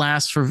didn't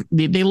last for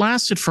they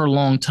lasted for a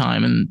long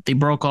time, and they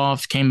broke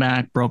off, came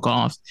back, broke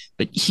off,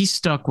 but he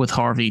stuck with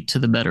Harvey to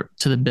the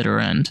bitter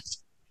end.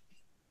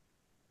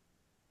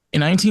 In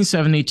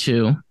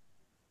 1972,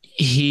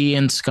 he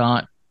and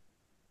Scott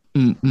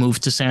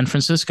moved to San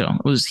Francisco.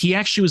 He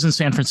actually was in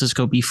San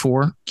Francisco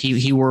before.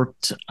 He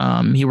worked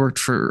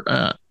for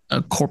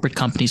a corporate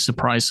company,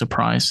 surprise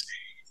surprise,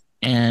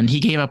 and he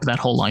gave up that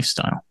whole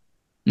lifestyle.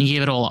 He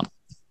gave it all up,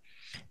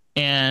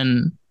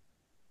 and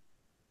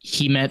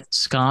he met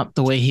Scott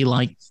the way he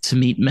liked to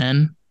meet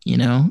men. You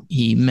know,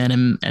 he met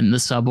him in the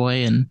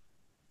subway, and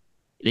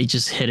they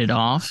just hit it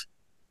off.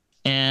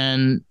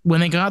 And when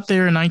they got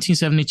there in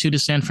 1972 to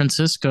San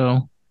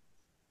Francisco,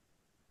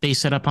 they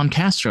set up on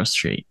Castro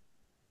Street,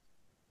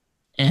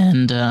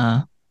 and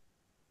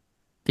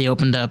they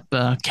opened up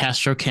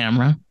Castro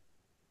Camera,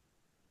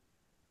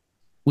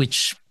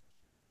 which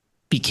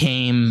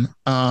became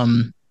a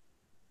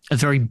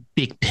very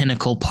big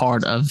pinnacle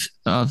part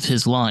of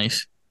his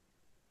life.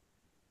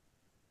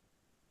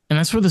 And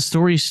that's where the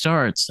story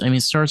starts. I mean,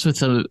 it starts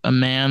with a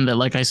man that,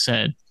 like I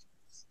said,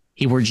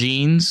 he wore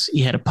jeans,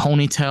 he had a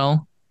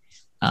ponytail,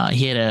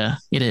 he had a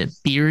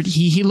beard.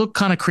 He looked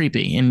kind of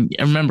creepy, and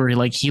I remember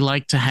he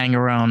liked to hang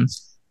around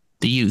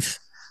the youth.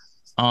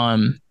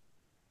 Um,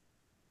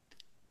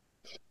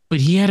 but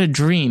he had a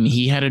dream.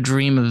 He had a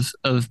dream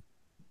of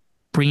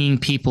bringing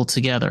people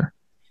together,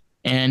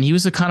 and he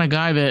was the kind of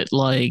guy that,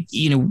 like,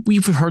 you know,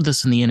 we've heard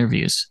this in the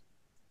interviews.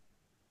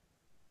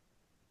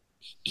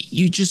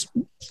 You just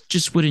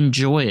would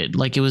enjoy it.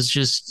 Like, it was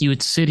just, you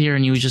would sit here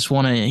and you would just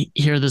want to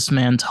hear this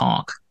man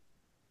talk.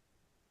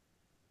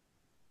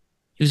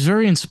 He was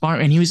very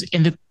inspiring,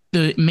 and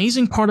the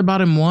amazing part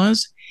about him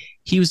was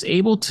he was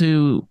able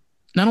to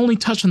not only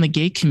touch on the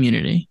gay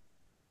community,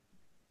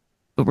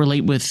 but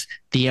relate with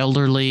the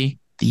elderly,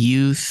 the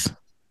youth,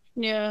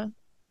 Yeah.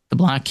 the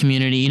black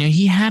community. You know,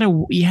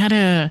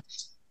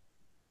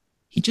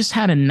 he just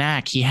had a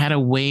knack. He had a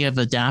way of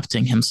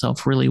adapting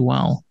himself really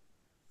well.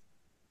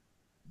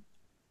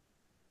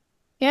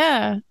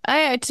 Yeah.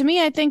 To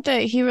me, I think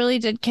that he really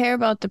did care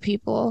about the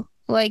people.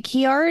 Like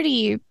he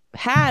already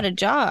had a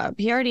job.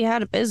 He already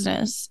had a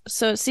business.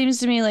 So it seems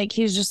to me like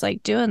he's just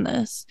like doing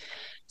this.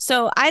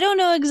 So I don't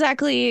know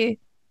exactly.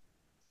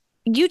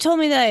 You told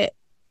me that,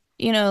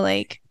 you know,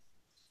 like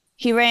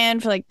he ran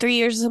for like 3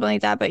 years or something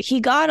like that, but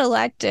he got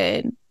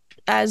elected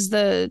as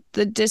the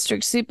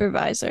district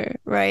supervisor,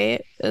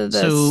 right?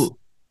 So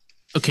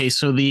okay,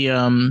 so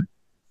I'm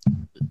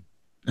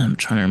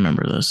trying to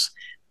remember this.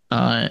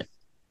 Uh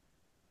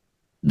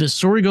the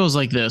story goes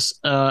like this.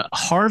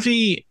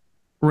 Harvey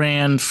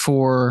ran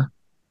for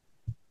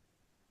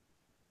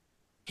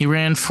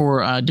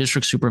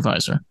district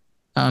supervisor.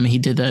 He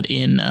did that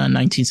in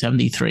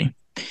 1973.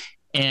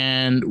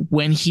 And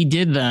when he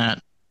did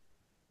that,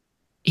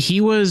 he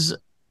was,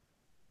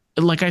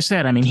 like I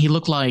said, I mean, he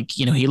looked like,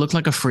 you know, he looked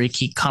like a freak.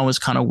 He was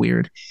kind of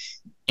weird.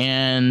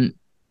 And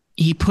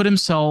he put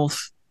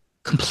himself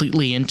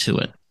completely into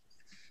it.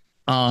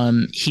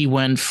 He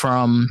went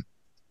from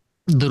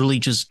literally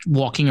just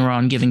walking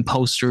around giving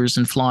posters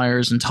and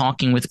flyers and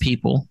talking with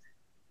people.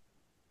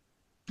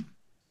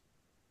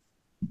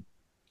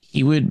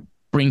 He would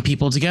bring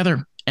people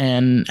together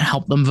and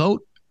help them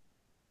vote.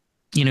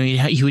 You know,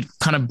 he would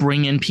kind of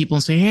bring in people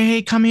and say,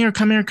 hey, come here,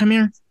 come here, come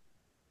here,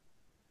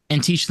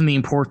 and teach them the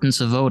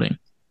importance of voting.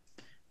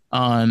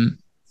 I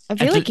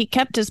feel like he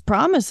kept his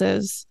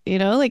promises, you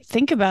know, like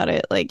think about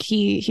it. Like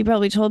he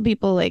probably told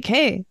people like,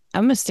 hey,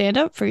 I'm gonna stand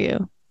up for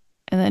you.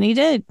 And then he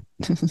did.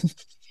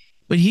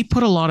 But he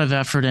put a lot of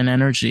effort and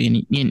energy,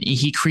 and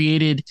he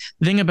created,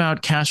 the thing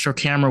about Castro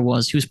Camera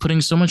was he was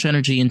putting so much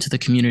energy into the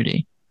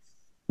community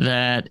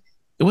that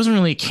it wasn't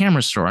really a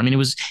camera store. I mean, it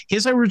was,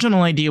 his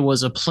original idea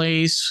was a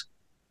place.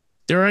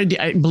 Their idea,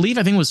 I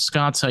think it was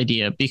Scott's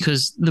idea,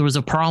 because there was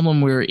a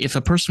problem where if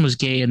a person was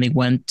gay and they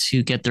went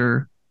to get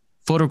their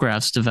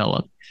photographs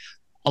developed,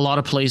 a lot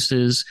of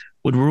places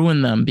would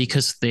ruin them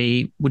because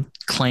they would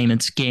claim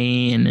it's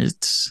gay and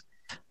it's,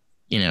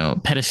 you know,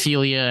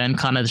 pedophilia and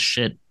kind of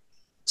shit.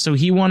 So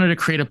he wanted to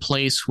create a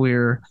place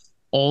where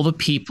all the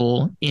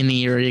people in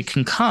the area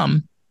can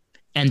come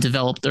and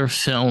develop their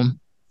film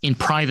in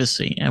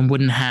privacy and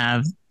wouldn't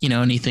have, you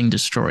know, anything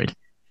destroyed.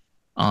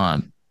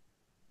 Um,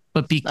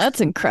 but That's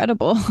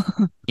incredible.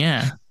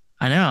 yeah,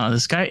 I know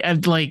this guy.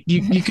 Like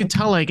you could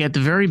tell, like at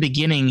the very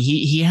beginning,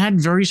 he had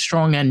very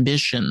strong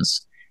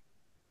ambitions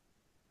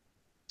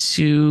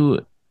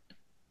to.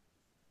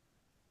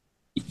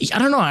 I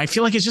don't know. I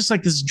feel like it's just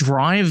like this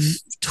drive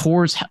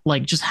towards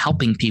like just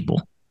helping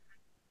people.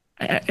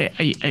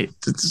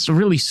 It's a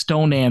really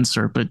stone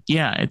answer, but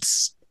yeah,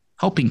 it's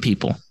helping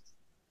people.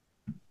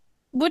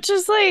 Which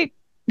is like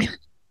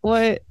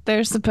what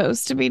they're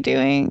supposed to be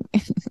doing.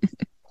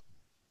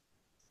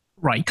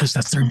 Right, because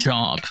that's their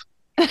job.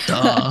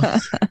 Duh.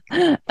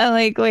 I'm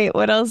like, wait,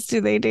 what else do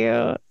they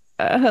do?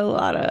 A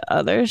lot of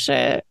other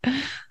shit.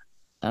 I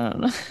don't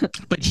know.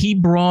 But he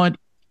brought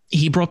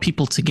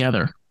people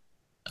together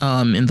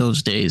in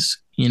those days,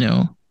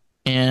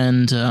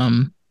 and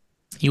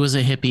he was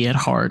a hippie at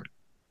heart,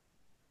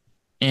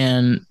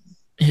 and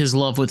his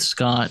love with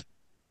Scott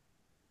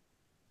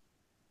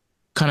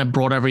kind of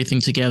brought everything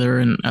together.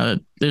 And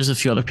there's a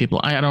few other people.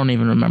 I don't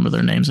even remember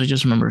their names. I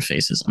just remember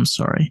faces. I'm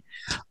sorry.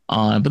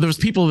 But there was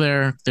people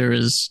there. There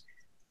is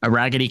a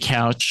raggedy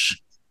couch,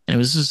 and it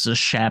was just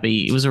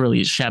it was a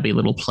really shabby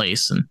little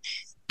place. And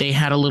they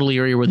had a little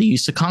area where they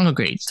used to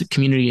congregate, the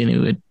community, and they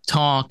would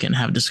talk and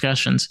have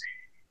discussions.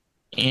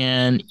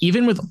 And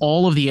even with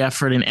all of the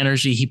effort and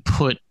energy he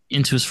put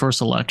into his first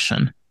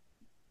election,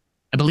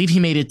 I believe he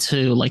made it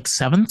to like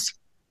seventh,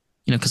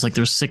 because like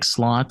there's 6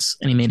 slots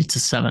and he made it to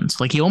seventh.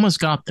 Like he almost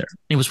got there.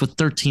 It was with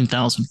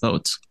 13,000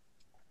 votes.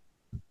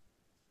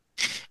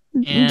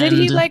 Did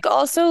he And like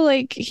also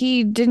like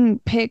he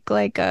didn't pick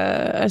like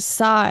a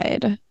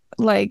side?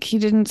 Like he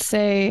didn't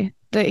say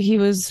that he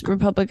was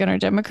Republican or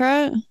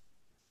Democrat?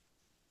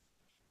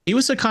 he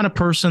was the kind of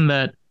person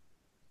that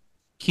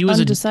he was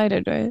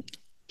Undecided, right?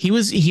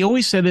 he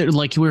always said that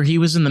like where he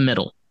was in the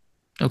middle.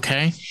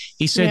 Okay.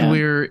 He said Yeah.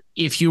 where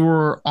if you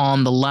were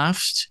on the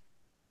left,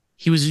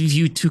 he was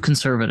viewed too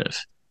conservative.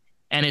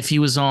 And if he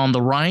was on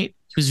the right,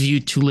 he was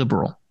viewed too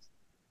liberal.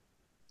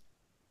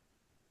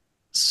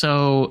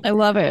 So I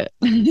love it.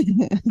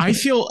 I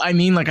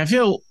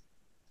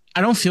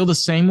don't feel the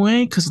same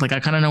way because like I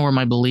kind of know where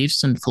my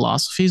beliefs and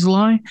philosophies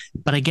lie,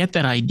 but I get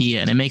that idea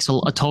and it makes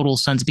a total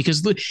sense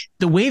because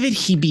the way that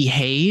he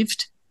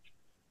behaved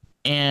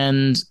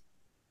and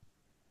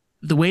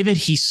the way that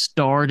he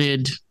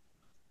started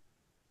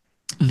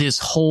this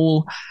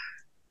whole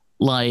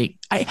like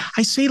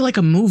I say like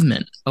a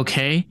movement,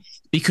 okay?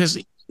 Because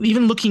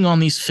even looking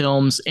on these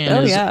films and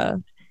Oh yeah.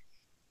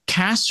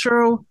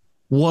 Castro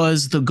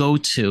was the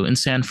go-to in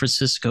San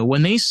Francisco.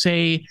 When they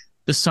say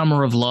the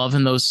summer of love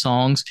in those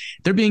songs,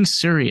 they're being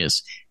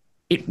serious.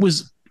 It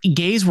was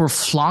gays were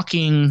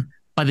flocking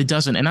by the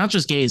dozen, and not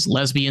just gays,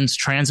 lesbians,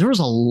 trans. There was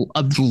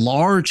a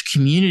large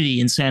community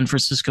in San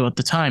Francisco at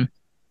the time.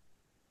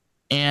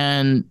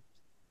 And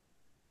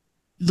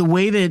the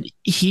way that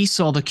he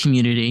saw the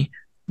community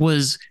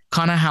was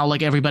kind of how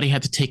like everybody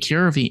had to take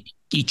care of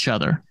each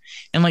other.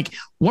 And like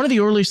one of the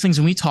earliest things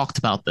when we talked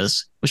about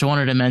this, which I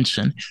wanted to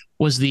mention,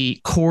 was the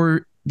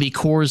Coors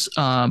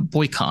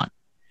boycott.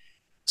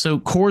 So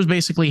Coors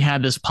basically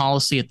had this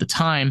policy at the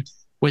time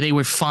where they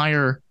would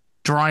fire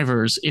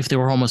drivers if they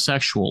were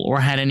homosexual or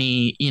had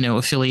any,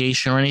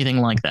 affiliation or anything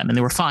like that, and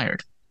they were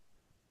fired.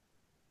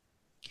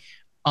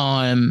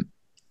 And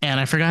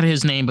I forgot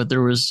his name, but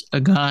there was a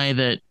guy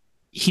that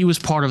he was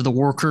part of the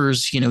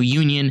workers,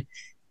 union,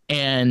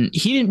 and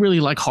he didn't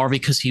really like Harvey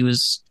because he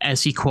was,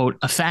 as he quote,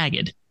 a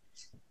faggot.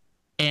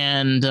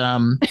 And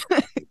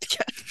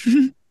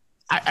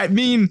I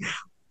mean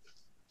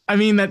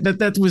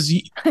that was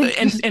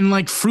and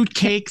like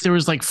fruitcake. There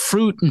was like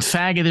fruit and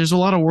faggot. There's a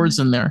lot of words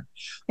in there.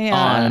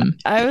 Yeah.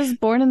 I was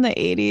born in the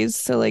 80s,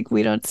 so like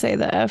we don't say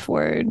the F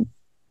word.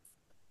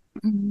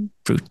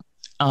 Fruit.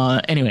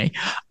 Anyway,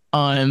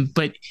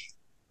 but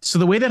so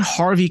the way that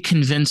Harvey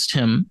convinced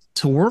him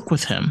to work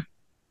with him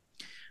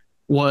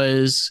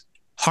was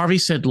Harvey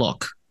said,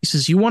 look, he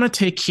says, you want to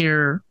take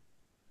care,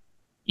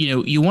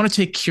 you want to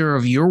take care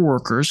of your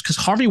workers, because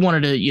Harvey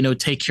wanted to,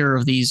 take care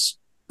of these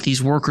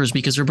workers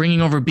because they're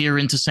bringing over beer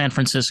into San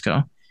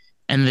Francisco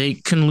and they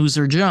can lose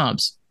their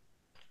jobs.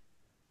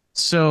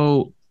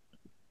 So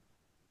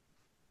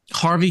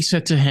Harvey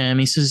said to him,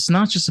 he says, it's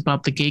not just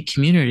about the gay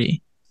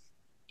community.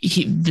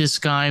 This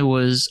guy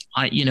was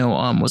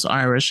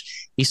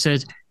Irish. He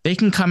said, they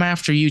can come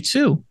after you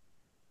too.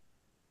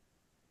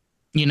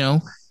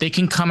 They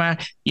can come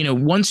at,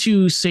 once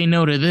you say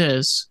no to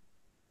this,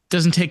 it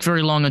doesn't take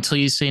very long until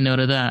you say no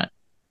to that.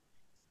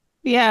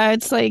 Yeah,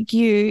 it's like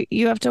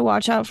you have to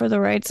watch out for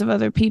the rights of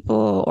other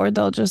people or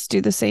they'll just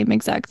do the same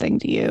exact thing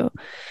to you.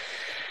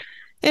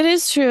 It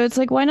is true. It's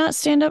like, why not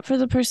stand up for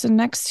the person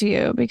next to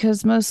you?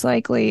 Because most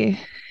likely,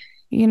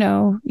 you're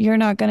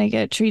not going to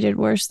get treated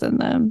worse than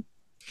them.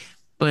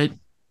 But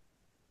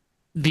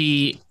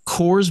the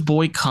Coors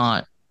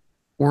boycott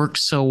worked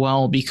so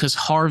well because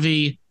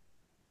Harvey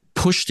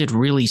pushed it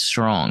really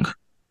strong.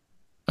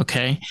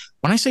 Okay.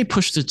 When I say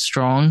pushed it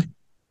strong,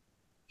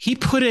 he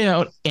put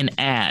out an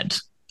ad.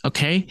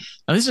 Okay.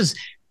 Now this is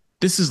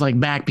this is like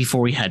back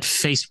before we had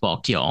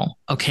Facebook, y'all.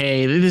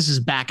 Okay, this is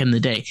back in the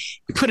day.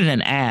 We put in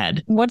an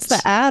ad. What's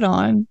the ad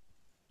on?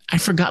 I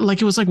forgot,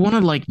 like it was like one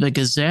of like the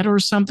Gazette or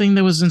something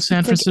that was in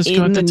San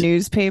Francisco in the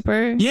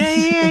newspaper.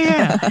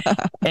 Yeah.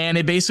 And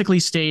it basically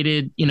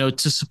stated,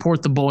 to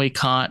support the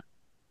boycott,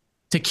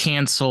 to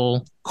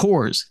cancel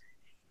Coors.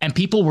 And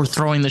people were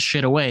throwing the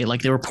shit away.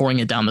 Like they were pouring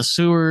it down the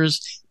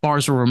sewers.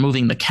 Bars were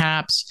removing the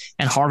caps.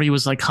 And Harvey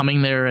was like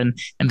coming there and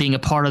being a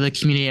part of the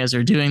community as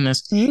they're doing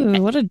this.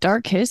 Ooh, what a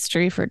dark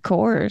history for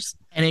Coors.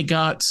 And it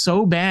got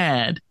so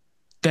bad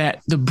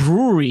that the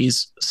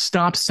breweries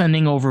stopped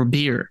sending over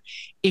beer.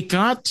 It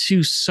got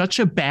to such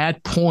a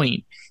bad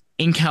point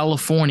in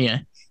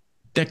California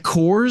that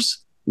Coors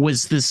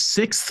was the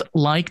 6th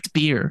liked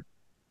beer.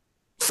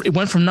 It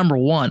went from number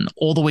 1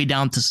 all the way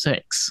down to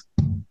 6.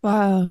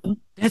 Wow.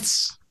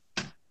 That's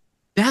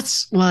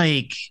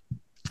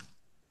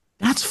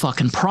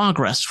fucking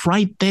progress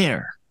right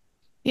there.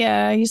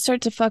 Yeah, you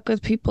start to fuck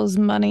with people's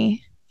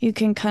money. You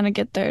can kind of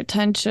get their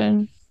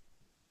attention.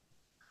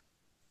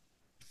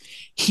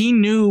 He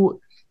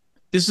knew,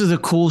 this is the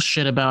cool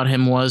shit about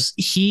him, was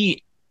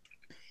he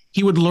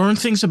would learn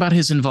things about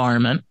his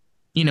environment,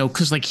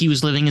 because like he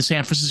was living in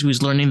San Francisco, he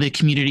was learning the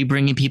community,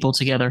 bringing people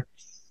together.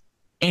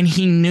 And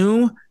he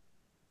knew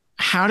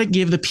how to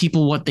give the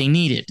people what they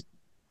needed.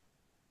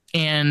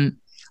 And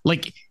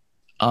like,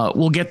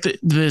 we'll get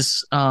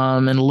this in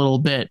a little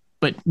bit,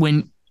 but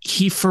when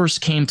he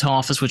first came to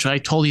office, which I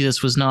told you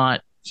this was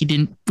not,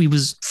 he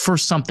was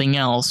first something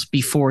else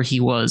before he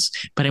was,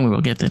 but anyway,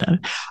 we'll get to that.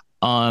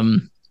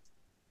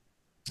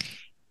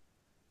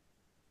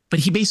 But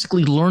he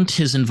basically learned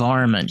his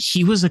environment.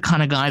 He was the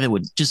kind of guy that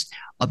would just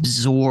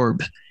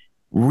absorb,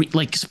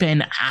 like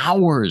spend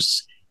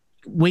hours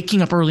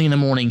waking up early in the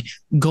morning,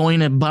 going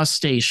to bus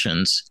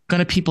stations, going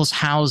to people's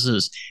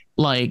houses,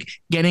 like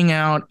getting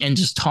out and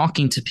just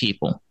talking to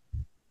people.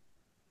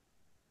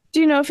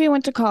 Do you know if he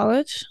went to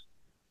college?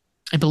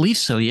 I believe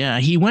so. Yeah.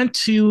 He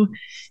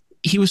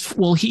was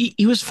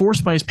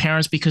forced by his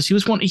parents because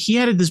he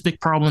had this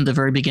big problem at the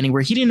very beginning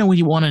where he didn't know what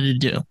he wanted to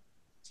do.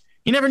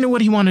 He never knew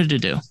what he wanted to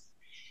do.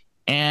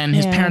 And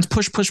his parents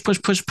push. That's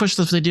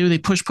what they do. They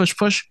push.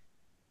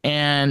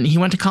 And he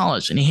went to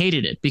college and he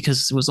hated it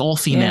because it was all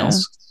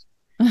females.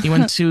 Yeah. He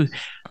went to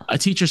a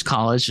teacher's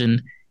college,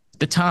 and at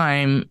the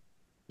time,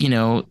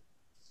 a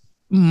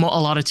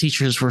lot of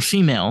teachers were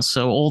females.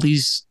 So all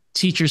these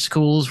teacher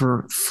schools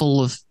were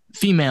full of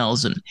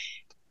females, and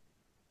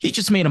he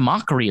just made a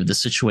mockery of the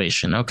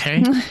situation.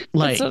 Okay.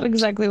 Like, that's not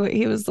exactly what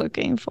he was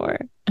looking for.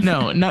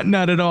 No,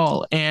 not at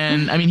all.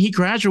 And I mean, he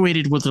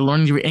graduated with a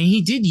learning degree, and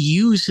he did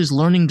use his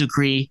learning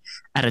degree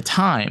at a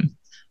time.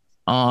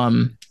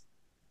 But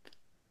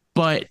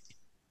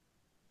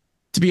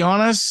to be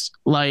honest,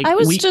 like I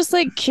was just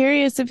like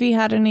curious if he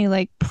had any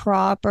like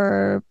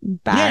proper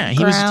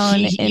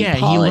background in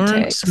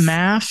politics. He learned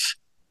math.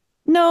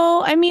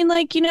 No, I mean,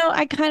 like,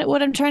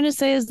 what I'm trying to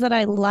say is that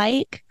I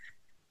like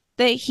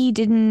that he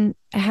didn't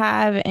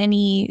have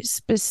any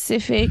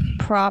specific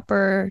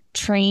proper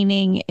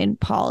training in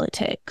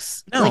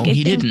politics. No, like,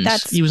 he didn't.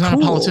 He was not a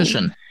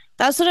politician.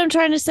 That's what I'm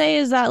trying to say,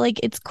 is that like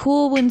it's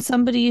cool when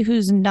somebody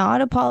who's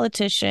not a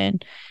politician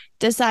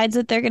decides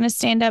that they're going to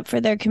stand up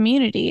for their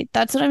community.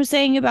 That's what I'm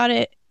saying about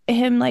it.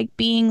 Him like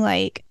being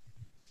like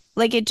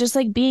it just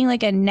like being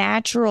like a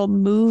natural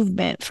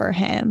movement for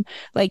him.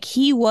 Like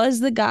he was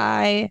the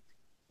guy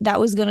that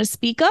was going to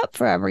speak up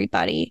for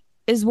everybody,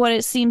 is what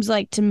it seems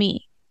like to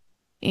me.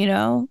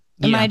 Am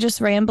I just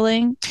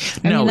rambling?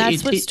 I mean,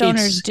 that's what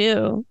stoners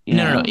do.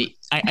 No.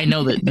 I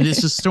know that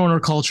this is stoner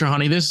culture,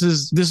 honey. This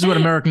is what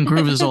American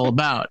Groove is all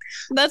about.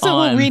 That's what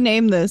we'll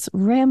rename this: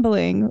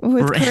 Rambling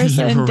with Chris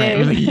and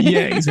Dave.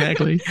 Yeah,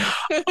 exactly.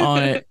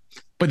 But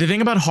the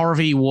thing about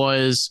Harvey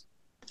was,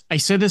 I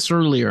said this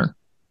earlier,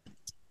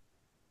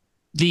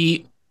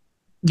 the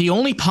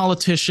only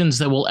politicians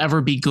that will ever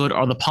be good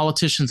are the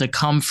politicians that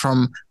come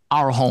from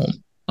our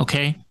home.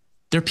 Okay,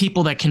 they're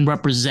people that can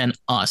represent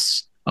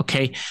us.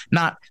 Okay,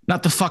 not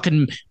the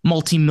fucking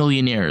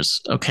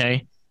multimillionaires.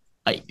 Okay,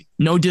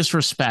 no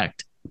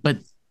disrespect, but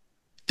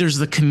there's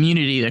the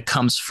community that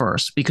comes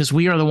first, because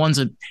we are the ones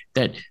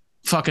that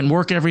fucking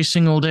work every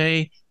single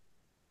day,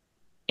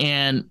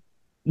 and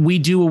we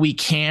do what we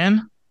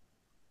can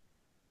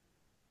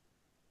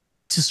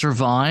to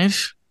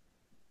survive,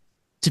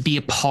 to be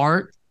a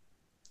part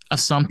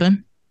of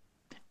something.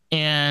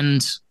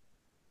 And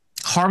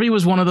Harvey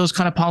was one of those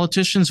kind of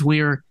politicians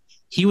where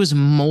he was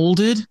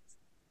molded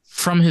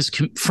from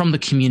the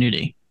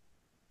community.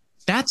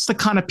 That's the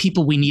kind of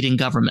people we need in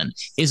government,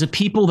 is a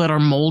people that are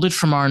molded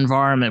from our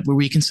environment, where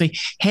we can say,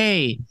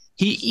 hey,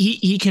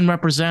 he can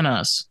represent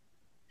us.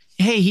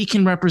 Hey, he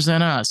can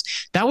represent us.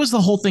 That was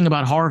the whole thing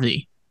about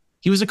Harvey.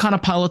 He was a kind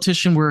of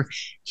politician where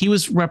he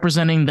was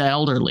representing the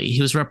elderly.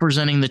 He was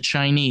representing the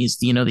Chinese,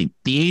 the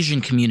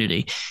Asian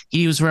community.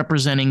 He was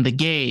representing the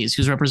gays.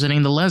 He was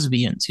representing the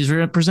lesbians. He was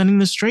representing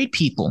the straight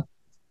people.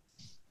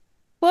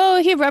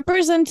 Well, he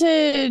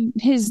represented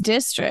his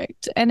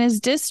district, and his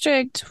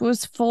district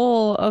was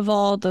full of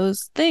all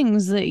those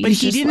things that But you he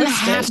just didn't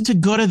have listed. to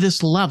go to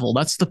this level.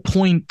 That's the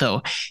point,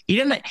 though. He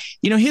didn't,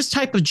 his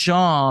type of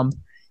job,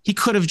 he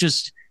could have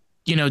just,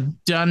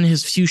 done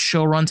his few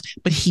show runs,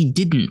 but he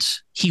didn't.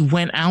 He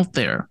went out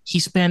there. He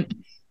spent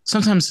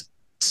sometimes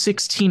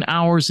 16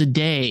 hours a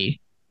day.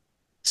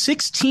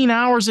 16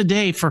 hours a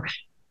day for,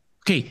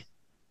 okay,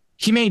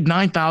 he made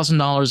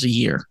 $9,000 a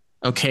year.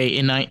 Okay,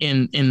 in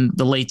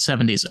the late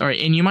 70s. All right,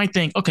 and you might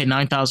think, okay,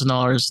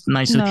 $9,000,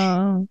 nice.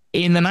 No,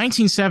 In the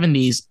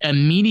 1970s, a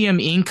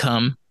medium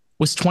income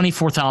was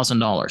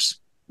 $24,000.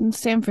 in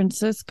San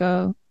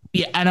Francisco.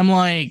 Yeah, and I'm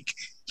like,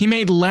 he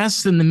made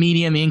less than the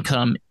medium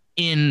income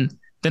in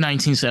the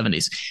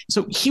 1970s.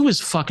 So he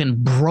was fucking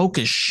broke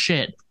as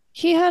shit.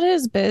 He had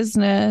his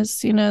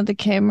business, the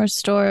camera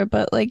store,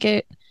 but like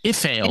It it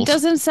failed.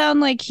 doesn't sound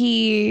like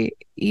he,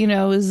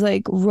 is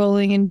like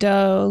rolling in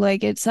dough.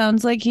 Like it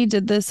sounds like he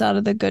did this out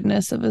of the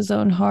goodness of his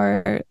own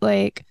heart.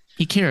 Like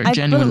He cared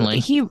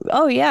genuinely.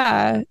 oh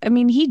yeah. I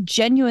mean, he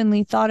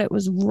genuinely thought it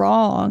was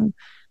wrong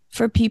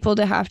for people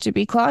to have to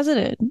be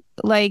closeted.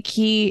 Like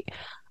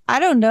I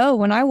don't know,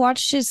 when I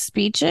watched his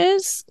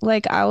speeches,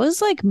 like I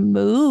was like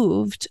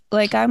moved.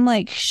 Like I'm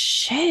like,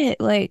 shit,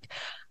 like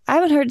I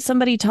haven't heard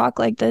somebody talk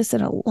like this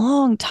in a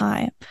long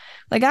time.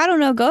 Like, I don't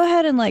know, go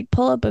ahead and like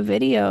pull up a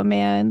video,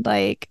 man.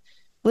 Like,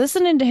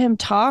 listening to him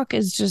talk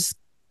is just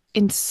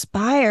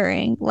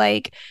inspiring.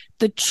 Like,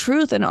 the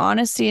truth and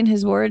honesty in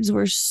his words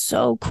were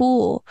so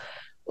cool.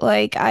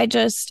 Like, I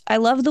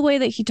love the way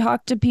that he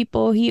talked to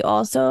people. He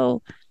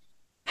also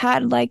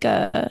had like,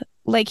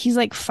 he's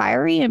like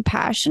fiery and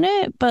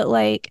passionate, but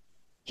like,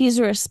 he's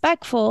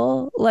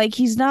respectful. Like,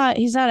 he's not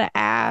an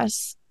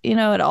ass,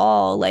 at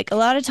all. Like a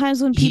lot of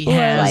times when He people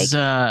are like,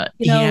 has,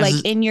 he has,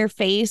 like in your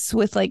face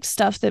with like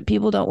stuff that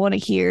people don't want to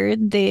hear,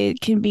 they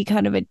can be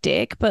kind of a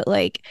dick, but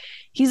like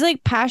he's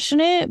like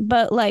passionate,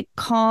 but like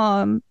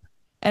calm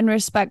and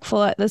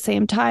respectful at the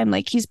same time.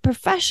 Like he's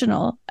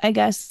professional, I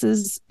guess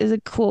is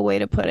a cool way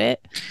to put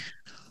it.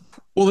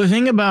 well, the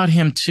thing about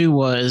him too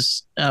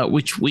was,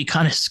 which we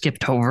kind of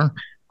skipped over,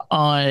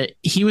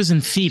 he was in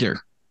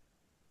theater.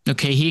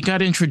 Okay, he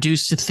got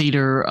introduced to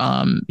theater.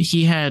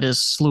 He had a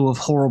slew of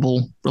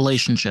horrible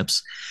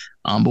relationships,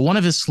 but one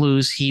of his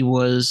slews, he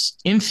was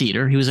in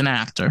theater. He was an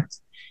actor,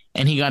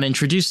 and he got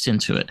introduced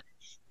into it.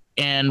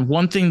 And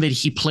one thing that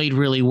he played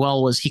really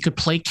well was he could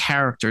play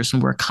characters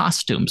and wear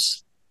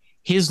costumes.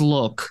 His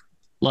look,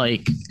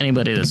 like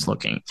anybody that's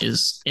looking,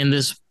 is in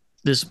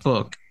this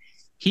book.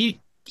 He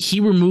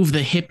removed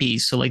the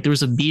hippies, so like there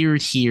was a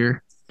beard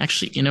here.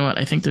 Actually, you know what?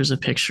 I think there's a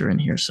picture in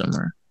here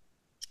somewhere.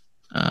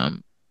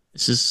 Um,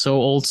 this is so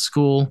old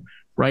school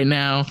right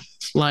now.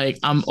 Like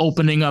I'm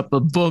opening up a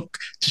book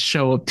to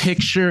show a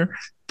picture.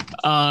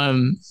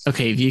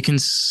 Okay, if you can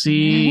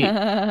see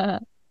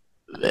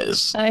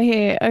this. I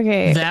hear.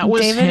 Okay, That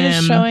was David is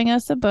him. showing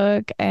us a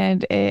book,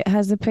 and it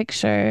has a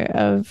picture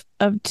of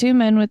two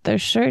men with their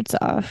shirts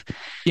off.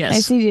 Yes. I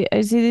see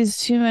these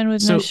two men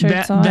with So no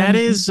shirts on. that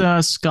is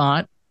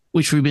Scott,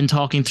 which we've been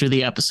talking through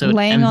the episode,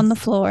 laying on the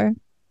floor.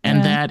 and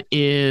Yeah. that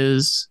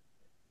is,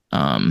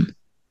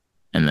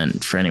 and then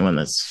for anyone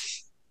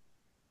that's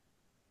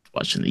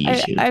watching the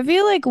YouTube, I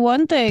feel like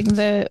one thing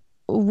that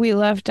we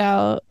left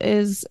out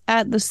is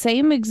at the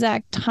same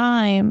exact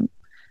time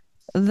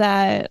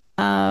that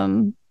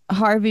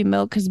Harvey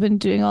Milk has been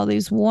doing all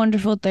these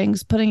wonderful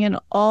things, putting in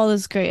all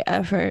this great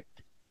effort.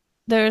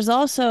 There's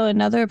also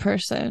another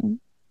person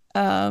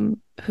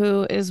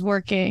who is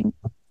working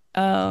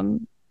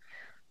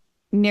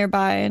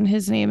nearby, and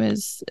his name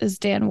is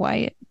Dan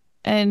White,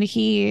 and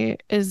he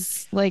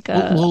is like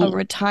a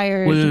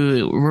retired.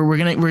 we're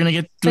gonna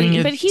get doing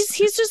it. But he's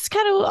just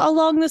kind of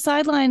along the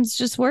sidelines,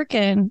 just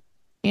working,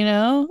 and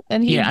Yeah, I we're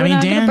mean, not going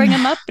to Dan- bring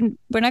him up, and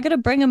we're not going to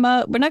bring him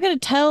up. We're not going to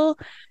tell,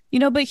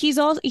 but he's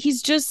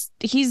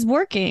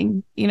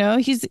working,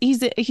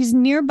 he's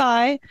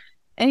nearby,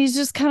 and he's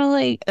just kind of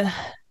like,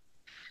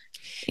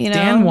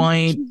 Dan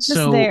White. just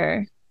So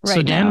there right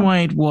so Dan now.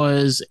 White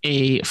was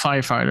a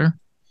firefighter.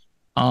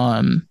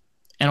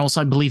 And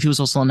also I believe he was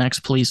also an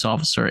ex-police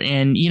officer.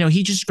 And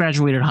he just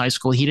graduated high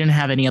school. He didn't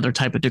have any other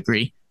type of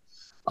degree.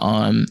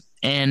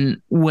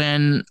 And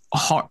when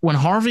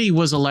Harvey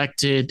was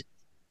elected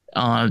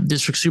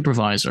district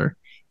supervisor,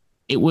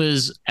 it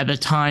was at the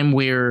time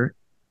where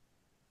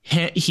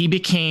he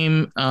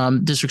became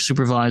district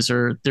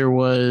supervisor. There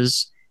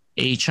was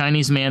a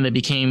Chinese man that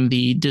became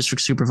the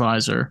district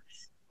supervisor.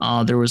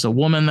 There was a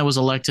woman that was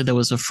elected that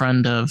was a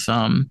friend of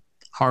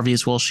Harvey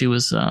as well. She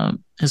was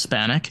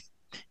Hispanic.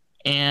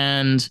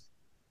 And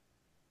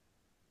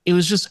it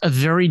was just a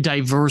very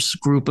diverse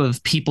group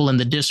of people in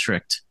the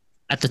district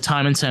at the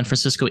time in San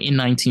Francisco in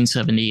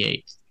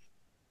 1978.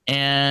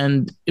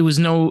 And it was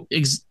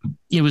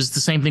the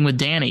same thing with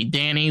Danny.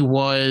 Danny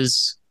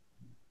was,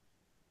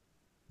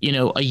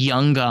 a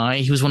young guy.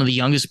 He was one of the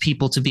youngest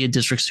people to be a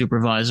district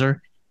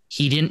supervisor.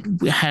 He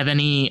didn't have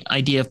any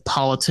idea of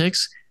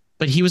politics,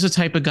 but he was the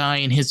type of guy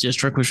in his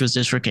district, which was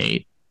District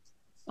 8.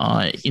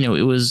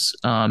 It was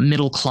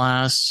middle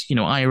class,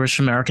 Irish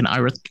American,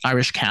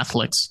 Irish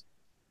Catholics,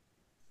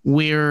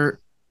 where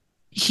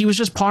he was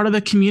just part of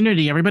the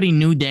community. Everybody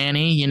knew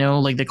Danny,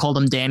 like they called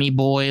him Danny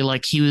Boy,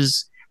 like he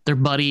was their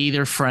buddy,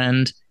 their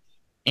friend,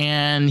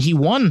 and he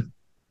won.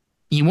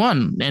 He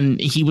won, and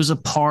he was a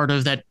part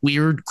of that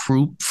weird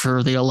group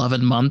for the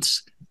 11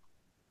 months.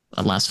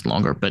 It lasted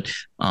longer, but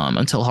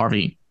until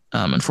Harvey,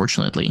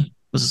 unfortunately,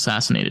 was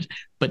assassinated.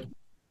 But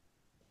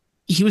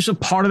he was a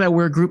part of that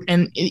weird group,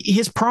 and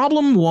his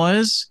problem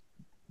was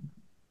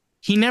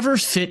he never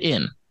fit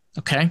in.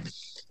 Okay,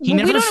 we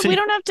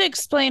don't have to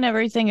explain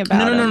everything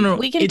about him. No.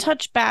 We can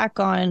touch back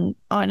on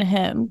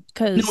him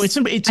because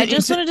I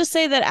just wanted to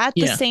say that at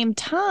the same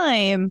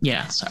time,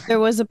 there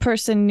was a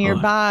person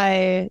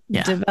nearby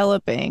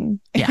developing.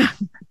 Yeah.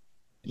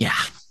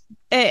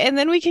 And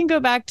then we can go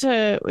back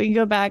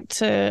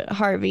to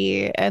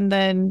Harvey, and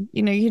then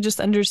you just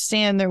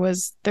understand there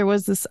was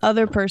this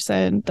other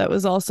person that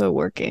was also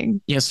working.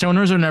 Yeah,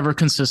 stoners are never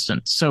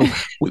consistent, so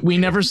we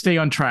never stay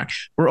on track.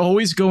 We're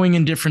always going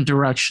in different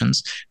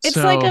directions. It's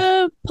like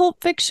a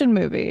Pulp Fiction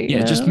movie.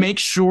 Yeah, just make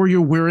sure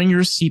you're wearing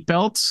your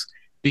seatbelts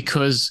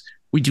because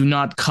we do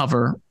not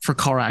cover for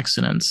car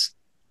accidents.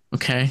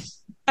 Okay.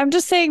 I'm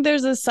just saying,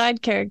 there's a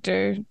side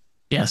character.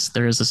 Yes,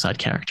 there is a side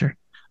character.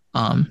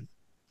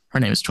 Her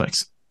name is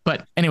Twix.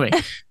 But anyway.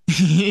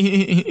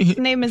 His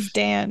name is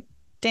Dan.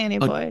 Danny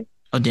Boy.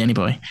 Oh, Danny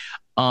Boy.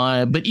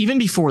 But even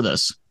before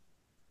this.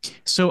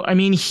 So, I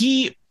mean,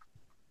 he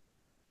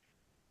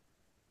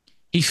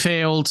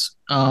failed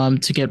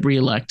to get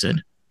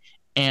reelected.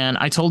 And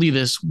I told you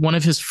this, one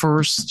of his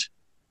first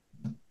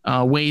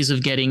ways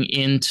of getting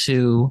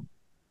into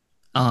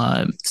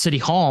City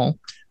Hall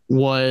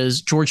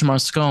was George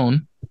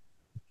Moscone.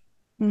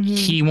 Mm-hmm.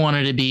 He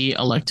wanted to be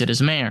elected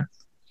as mayor.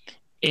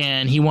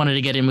 And he wanted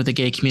to get in with the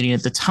gay community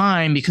at the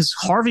time because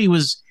Harvey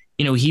was,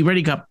 he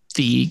already got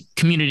the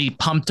community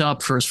pumped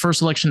up for his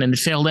first election and it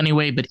failed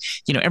anyway. But,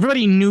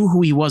 everybody knew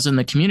who he was in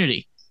the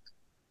community.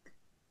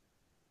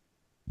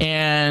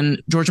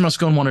 And George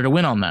Moscone wanted to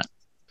win on that.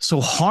 So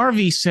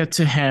Harvey said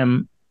to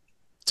him,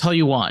 tell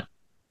you what,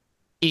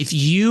 if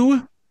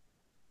you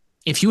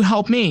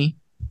help me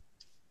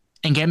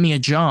and get me a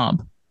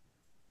job,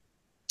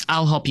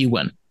 I'll help you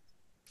win.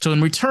 So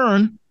in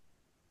return,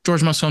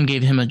 George Moscone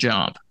gave him a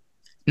job.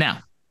 Now,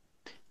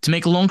 to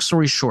make a long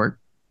story short,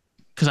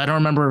 because I don't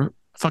remember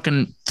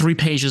fucking 3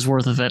 pages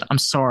worth of it. I'm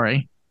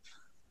sorry.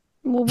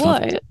 Well,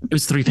 what? It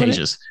was 3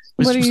 pages.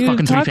 What are you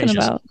talking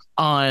about?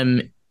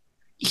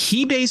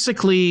 He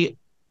basically,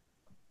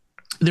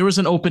 there was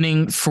an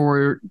opening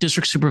for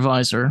district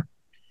supervisor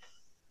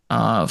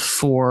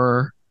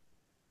for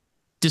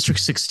District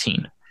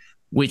 16,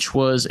 which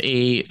was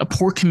a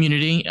poor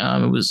community.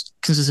 It was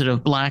consisted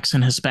of blacks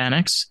and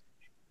Hispanics,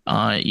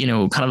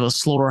 kind of a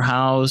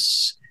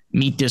slaughterhouse,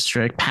 meat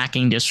district,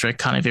 packing district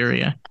kind of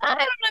area. I don't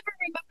ever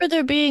remember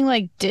there being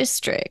like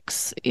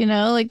districts,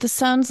 like this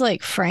sounds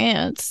like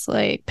France,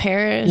 like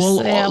Paris.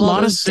 Well, a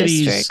lot of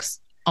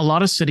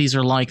cities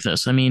are like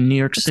this. I mean, New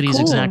York City is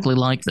exactly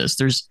like this.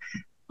 There's,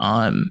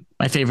 my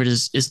favorite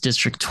is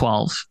District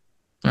 12.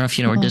 I don't know if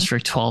you know where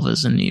District 12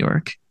 is in New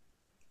York.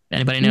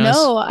 Anybody knows?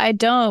 No, I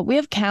don't. We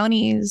have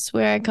counties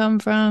where I come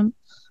from.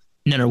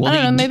 No. Well, I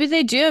don't know. Maybe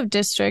they do have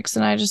districts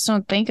and I just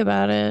don't think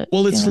about it.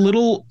 Well, it's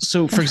little.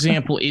 So, for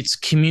example, it's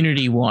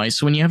community wise.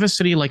 So when you have a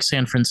city like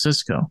San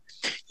Francisco,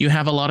 you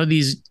have a lot of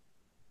these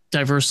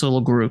diverse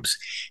little groups.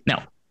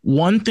 Now,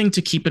 one thing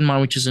to keep in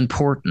mind, which is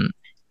important,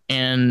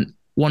 and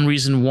one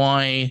reason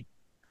why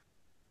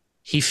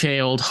he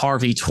failed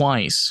Harvey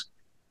twice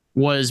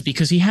was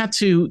because he had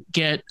to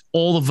get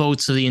all the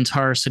votes of the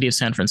entire city of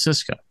San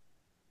Francisco.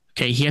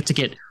 Okay. He had to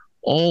get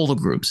all the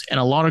groups,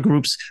 and a lot of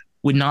groups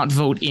would not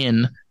vote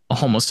in a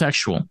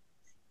homosexual.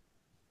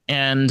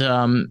 And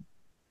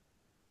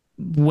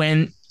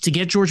when to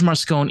get George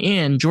Moscone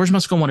in, George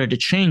Moscone wanted to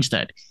change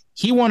that.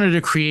 He wanted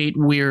to create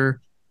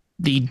where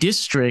the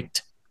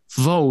district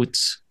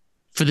votes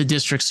for the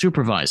district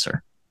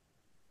supervisor.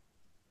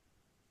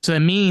 So that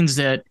means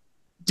that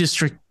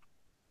District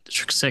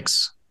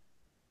 6,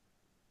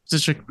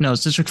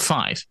 District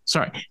 5.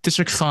 Sorry,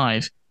 District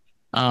 5,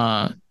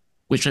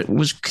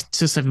 which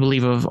consists, I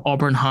believe, of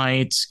Auburn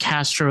Heights,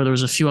 Castro. There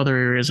was a few other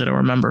areas that I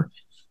remember.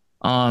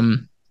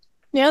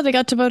 Yeah, they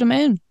got to vote him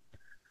in.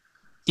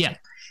 Yeah.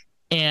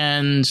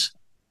 And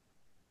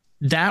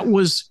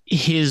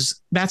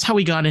that's how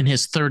he got in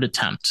his third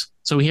attempt.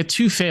 So he had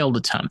 2 failed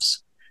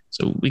attempts.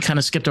 So we kind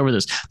of skipped over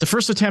this. The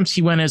first attempt,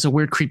 he went as a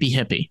weird, creepy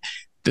hippie.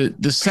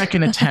 The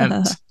second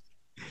attempt,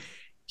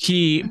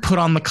 he put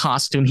on the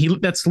costume.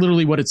 That's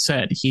literally what it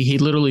said. He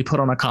literally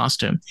put on a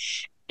costume.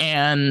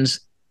 And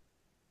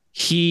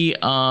he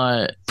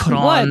put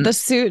on the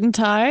suit and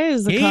tie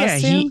is the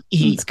costume.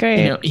 It's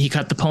great. He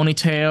cut the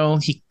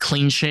ponytail. He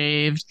clean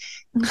shaved.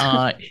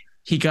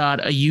 He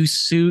got a used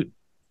suit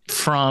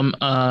from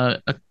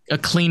a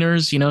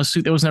cleaner's,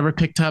 suit that was never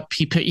picked up.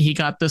 He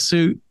got the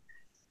suit.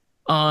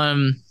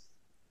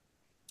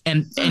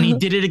 And he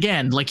did it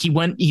again. Like he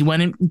went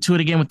into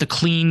it again with the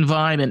clean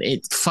vibe, and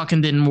it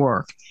fucking didn't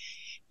work.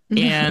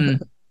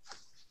 And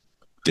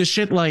The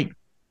shit like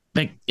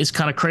that is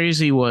kind of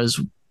crazy was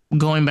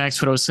going back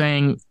to what I was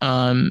saying.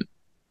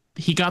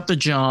 He got the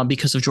job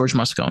because of George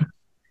Moscone.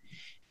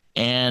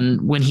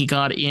 And when he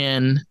got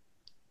in,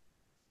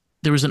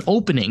 there was an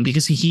opening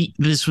because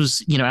this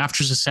was,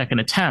 after the second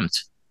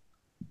attempt.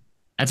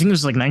 I think it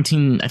was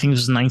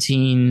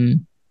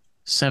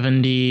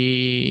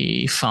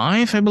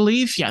 1975, I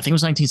believe. Yeah, I think it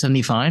was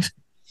 1975.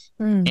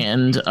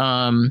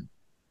 And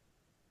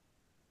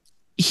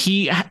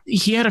he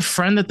had a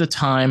friend at the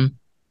time.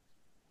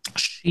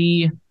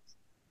 She,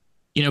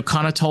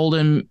 kind of told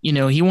him,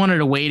 he wanted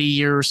to wait a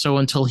year or so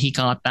until he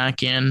got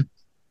back in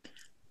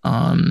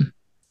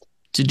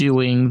to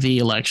doing the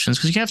elections,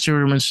 because you have to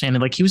understand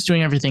it, like, he was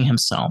doing everything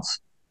himself.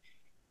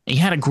 He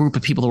had a group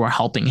of people who were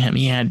helping him.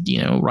 He had,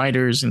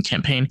 writers and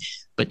campaign,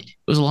 but it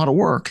was a lot of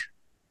work.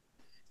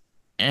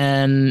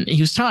 And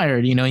he was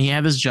tired. He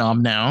had this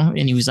job now,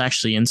 and he was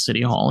actually in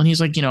City Hall. And he's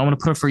like, I'm going to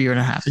put it for a year and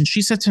a half. And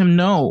she said to him,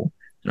 no,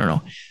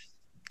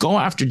 go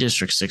after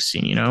District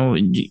 16.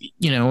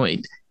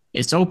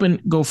 It's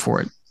open. Go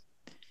for it.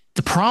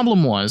 The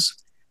problem was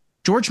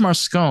George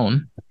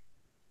Moscone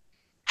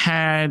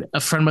had a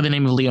friend by the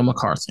name of Leo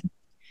McCarthy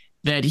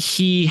that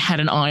he had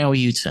an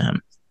IOU to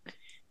him,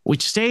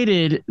 which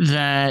stated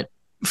that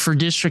for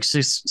District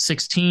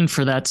 16,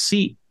 for that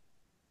seat,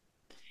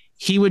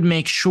 he would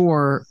make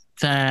sure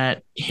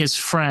that his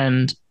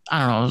friend,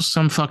 I don't know,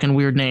 some fucking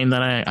weird name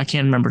that I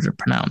can't remember to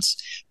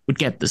pronounce, would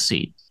get the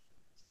seat.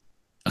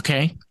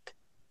 Okay?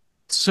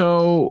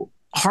 So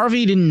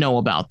Harvey didn't know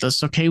about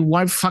this. Okay?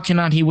 Why fucking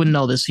not? He wouldn't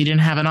know this. He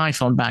didn't have an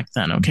iPhone back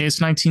then. Okay?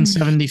 It's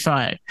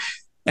 1975.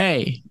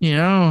 Hey,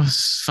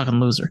 fucking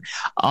loser.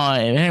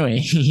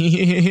 Anyway,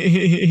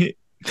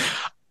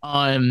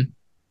 all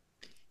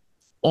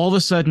of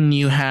a sudden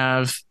you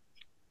have,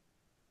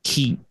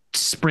 he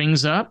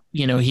springs up,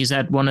 he's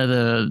at one of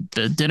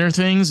the dinner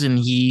things, and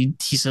he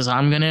says,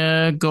 I'm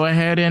gonna go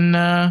ahead and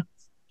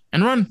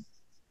run.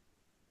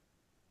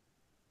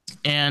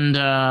 And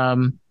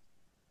the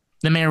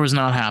mayor was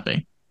not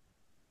happy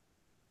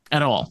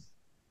at all,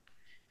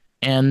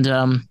 and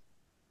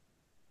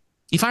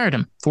he fired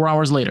him 4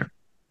 hours later.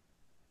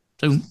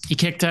 So he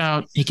kicked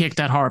out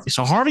Harvey.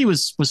 So Harvey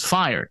was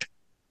fired.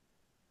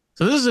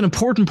 So this is an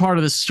important part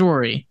of the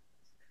story,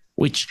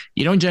 which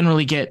you don't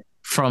generally get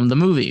from the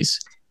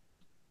movies.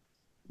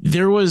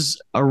 There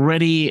was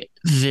already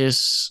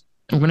this.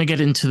 We're going to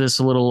get into this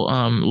a little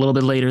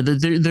bit later.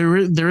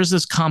 There is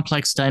this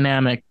complex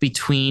dynamic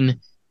between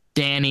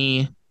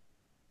Danny,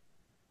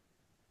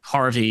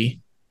 Harvey,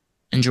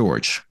 and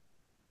George.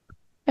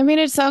 I mean,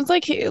 it sounds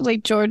like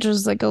George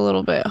was like a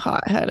little bit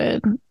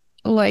hot-headed,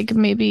 like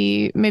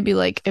maybe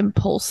like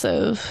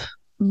impulsive,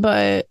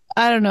 but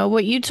I don't know.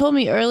 What you told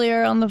me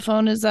earlier on the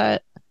phone is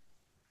that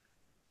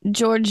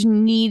George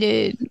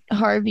needed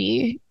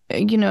Harvey,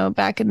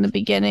 back in the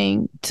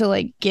beginning to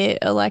like get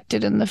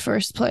elected in the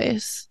first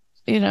place,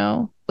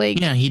 like,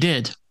 yeah, he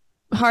did.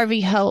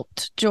 Harvey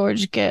helped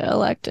George get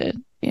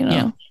elected,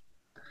 Yeah.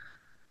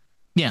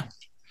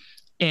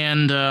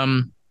 And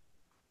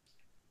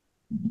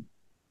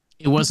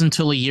it wasn't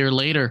until a year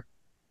later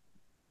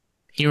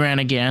he ran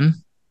again.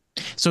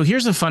 So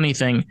here's a funny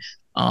thing.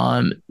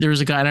 There was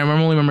a guy, and I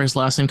only remember his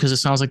last name because it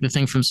sounds like the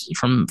thing from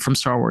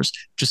Star Wars,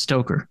 just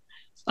Stoker.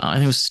 I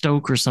think it was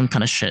Stoke or some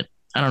kind of shit.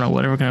 I don't know,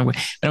 whatever kind of way.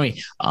 Anyway,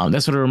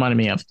 that's what it reminded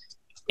me of.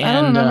 And, I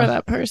don't remember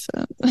that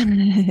person.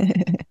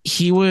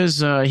 he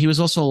was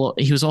also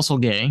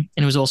gay, and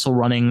he was also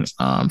running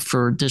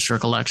for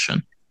district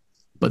election.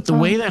 But the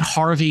way that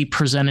Harvey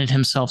presented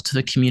himself to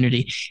the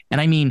community, and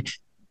I mean,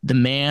 the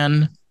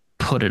man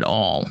put it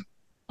all.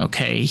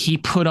 Okay, he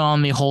put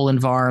on the whole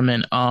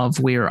environment of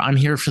where I'm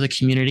here for the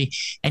community,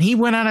 and he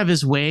went out of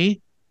his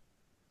way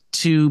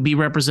to be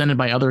represented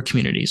by other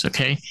communities.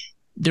 Okay,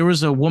 there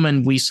was a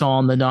woman we saw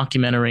in the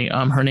documentary.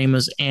 Her name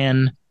was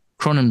Anne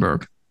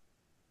Cronenberg.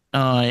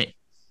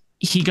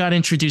 He got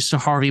introduced to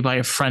Harvey by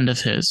a friend of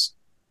his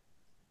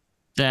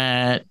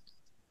that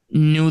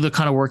knew the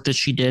kind of work that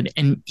she did,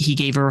 and he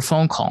gave her a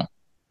phone call,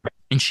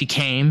 and she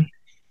came,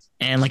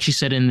 and like she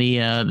said in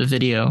the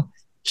video,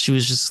 she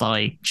was just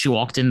like, she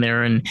walked in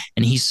there, and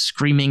he's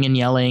screaming and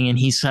yelling, and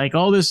he's like,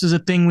 oh, this is a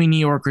thing we New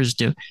Yorkers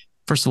do.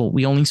 First of all,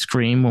 we only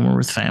scream when we're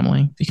with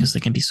family because they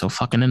can be so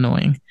fucking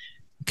annoying.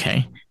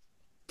 Okay,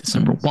 that's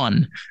number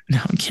one. No,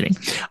 I'm kidding.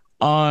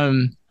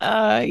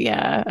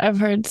 Yeah, I've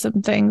heard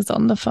some things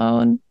on the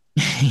phone.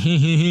 It's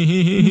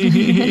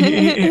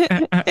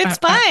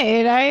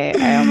fine.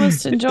 I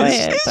almost enjoy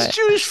it. It's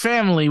Jewish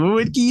family.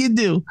 What can you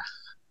do?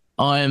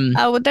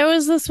 There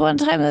was this one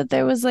time that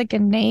there was like a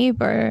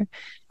neighbor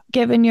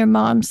giving your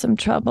mom some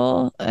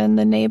trouble, and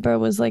the neighbor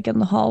was like in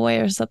the hallway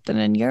or something,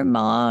 and your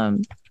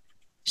mom,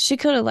 she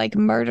could have like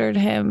murdered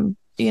him,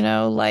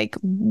 like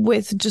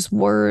with just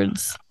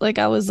words. Like,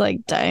 I was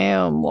like,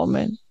 damn,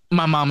 woman.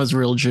 My mom is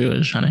real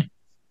Jewish, honey.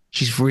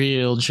 She's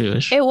real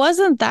Jewish. It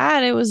wasn't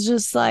that. It was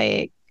just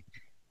like,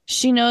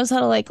 she knows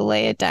how to like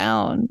lay it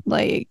down,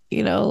 like,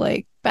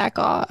 like back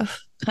off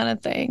kind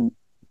of thing.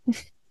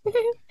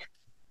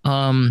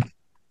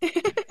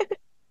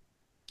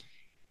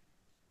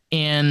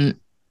 And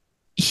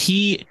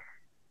he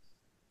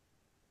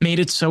made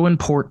it so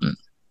important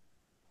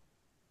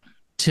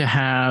to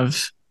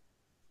have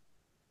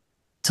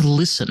to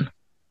listen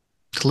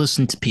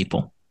to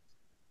people.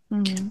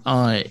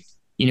 Mhm.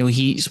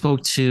 He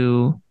spoke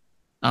to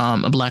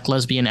a black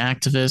lesbian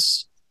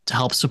activist to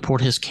help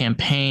support his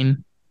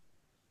campaign.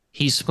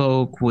 He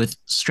spoke with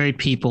straight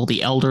people,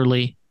 the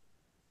elderly.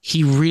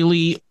 He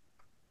really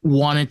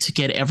wanted to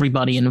get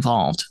everybody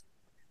involved.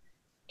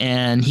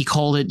 And he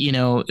called it,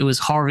 it was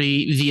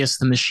Harvey vs.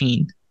 the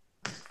machine.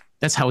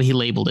 That's how he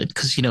labeled it.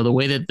 Because, the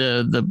way that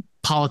the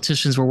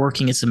politicians were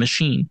working, it's a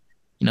machine.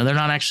 They're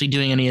not actually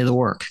doing any of the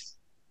work.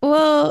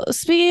 Well,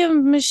 speaking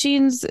of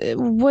machines,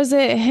 was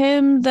it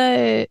him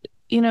that,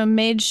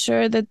 made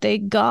sure that they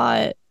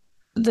got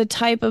the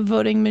type of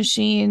voting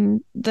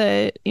machine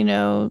that,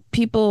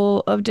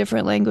 people of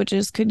different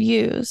languages could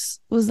use?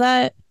 Yeah, Was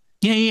that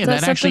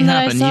that actually something that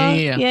I happened.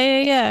 Yeah, saw?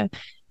 yeah, yeah. Yeah.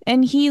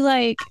 And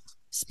he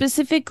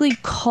specifically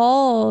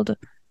called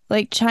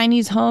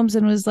Chinese homes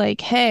and was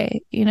like,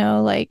 "Hey,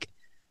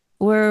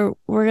 we're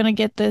gonna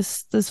get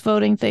this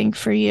voting thing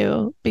for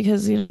you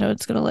because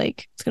it's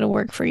gonna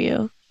work for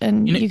you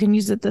and You know, you can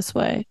use it this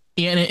way."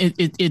 Yeah, and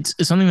it's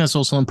something that's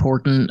also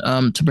important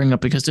to bring up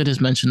because it is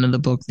mentioned in the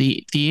book.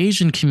 The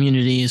Asian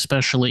community,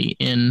 especially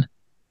in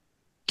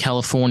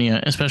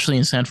California, especially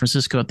in San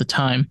Francisco at the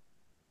time,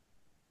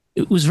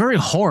 it was very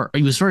hard.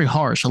 It was very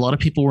harsh. A lot of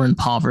people were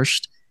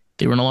impoverished.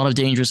 They were in a lot of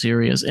dangerous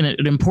areas, and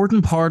an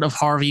important part of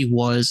Harvey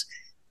was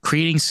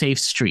creating safe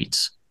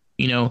streets.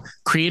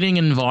 Creating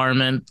an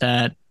environment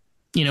that,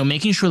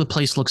 making sure the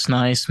place looks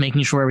nice,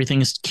 making sure everything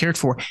is cared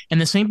for,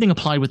 and the same thing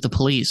applied with the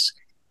police.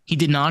 He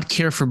did not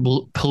care for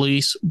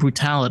police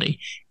brutality,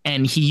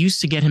 and he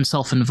used to get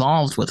himself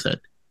involved with it.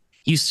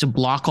 He used to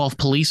block off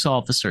police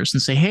officers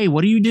and say, "Hey,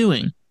 what are you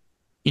doing?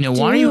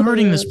 Why are you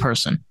hurting this Dude.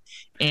 person?"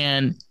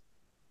 And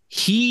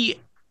he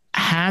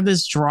had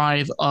this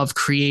drive of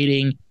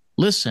creating,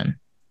 listen,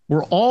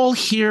 we're all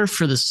here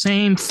for the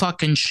same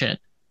fucking shit.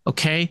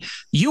 Okay.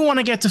 You want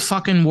to get to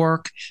fucking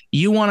work.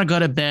 You want to go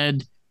to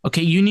bed.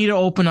 Okay. You need to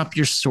open up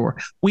your store.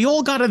 We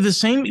all got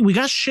we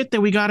got shit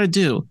that we got to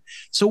do.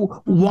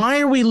 So why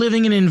are we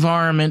living in an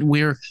environment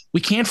where we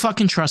can't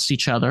fucking trust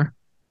each other?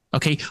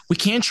 Okay. We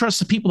can't trust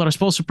the people that are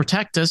supposed to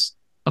protect us.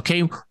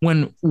 Okay.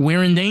 When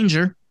we're in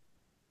danger.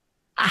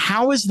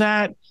 How is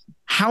that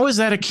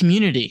a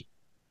community?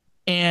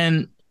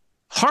 And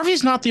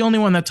Harvey's not the only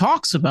one that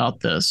talks about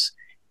this.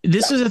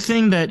 This is a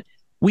thing that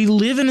we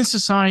live in a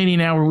society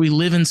now where we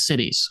live in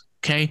cities,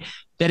 okay?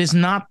 That is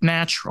not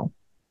natural.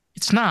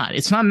 It's not.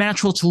 It's not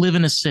natural to live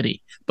in a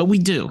city, but we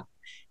do.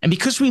 And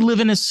because we live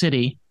in a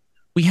city,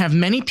 we have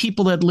many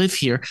people that live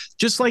here,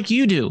 just like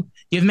you do.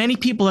 You have many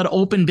people that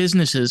open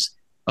businesses,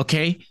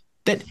 okay,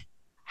 that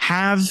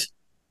have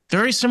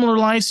very similar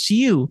lives to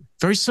you,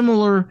 very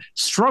similar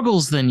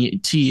struggles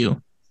to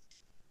you.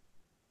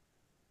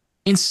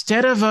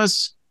 Instead of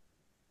us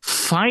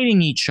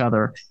fighting each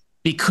other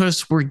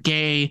because we're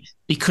gay,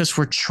 because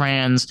we're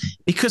trans,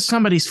 because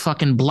somebody's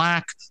fucking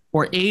black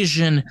or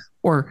Asian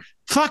or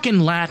fucking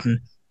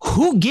Latin,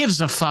 who gives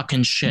a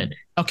fucking shit?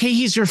 Okay,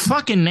 he's your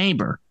fucking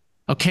neighbor.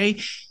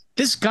 Okay,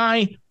 this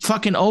guy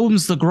fucking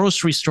owns the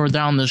grocery store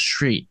down the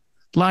street.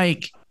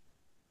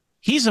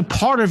 He's a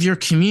part of your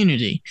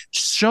community.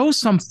 Show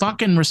some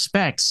fucking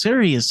respect,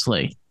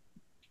 seriously.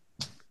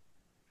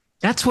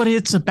 That's what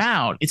it's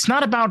about. It's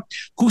not about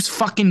who's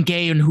fucking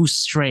gay and who's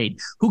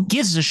straight. Who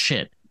gives a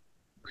shit?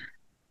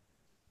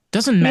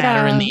 Doesn't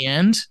matter in the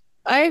end.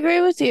 I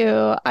agree with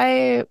you.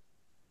 I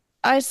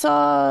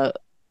saw,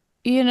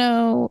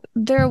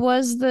 there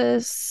was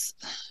this,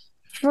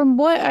 from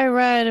what I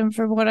read and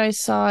from what I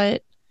saw,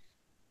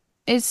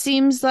 it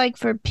seems like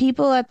for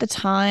people at the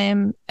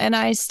time, and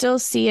I still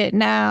see it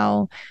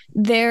now,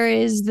 there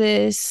is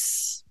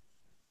this,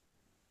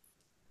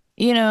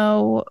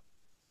 the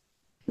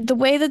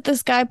way that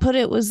this guy put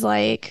it was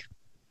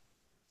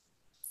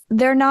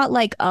they're not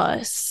like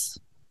us,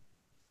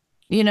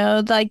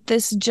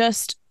 this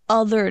just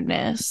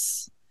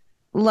otherness,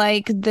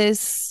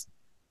 this,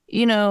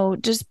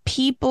 just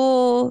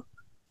people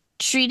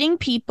treating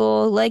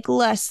people like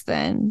less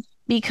than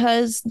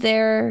because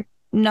they're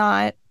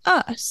not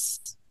us.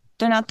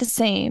 They're not the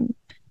same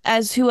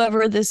as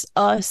whoever this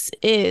us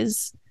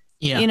is,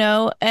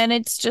 and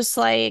it's just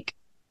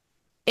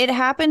it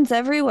happens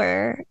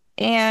everywhere.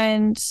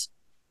 And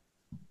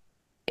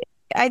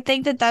I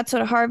think that that's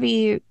what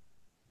Harvey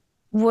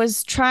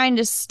was trying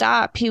to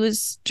stop. He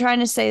was trying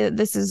to say that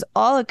this is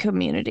all a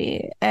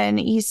community and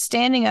he's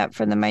standing up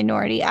for the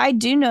minority. I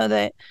do know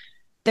that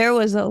there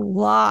was a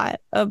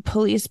lot of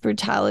police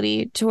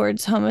brutality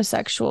towards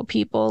homosexual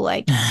people.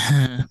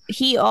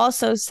 He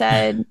also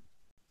said,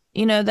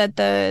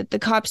 that the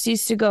cops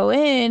used to go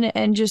in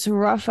and just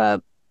rough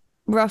up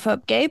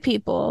gay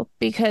people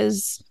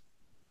because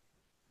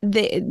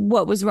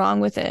what was wrong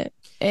with it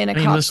in a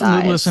cop's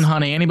eyes. Listen,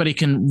 honey, anybody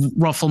can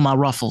ruffle my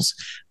ruffles.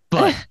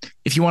 But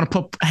if you want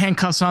to put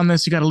handcuffs on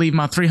this, you got to leave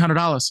my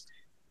 $300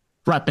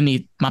 right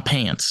beneath my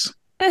pants.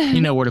 You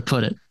know where to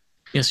put it.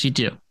 Yes, you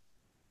do.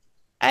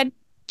 I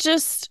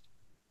just,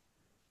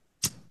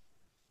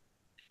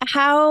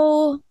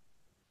 how,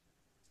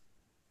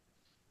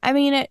 I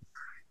mean,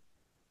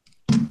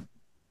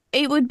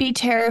 it would be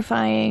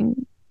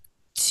terrifying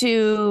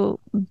to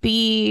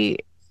be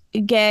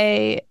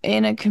gay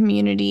in a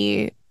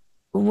community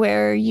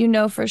where you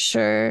know for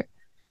sure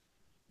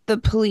the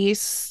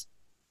police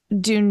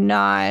do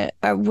not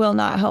will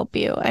not help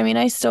you. I mean,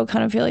 I still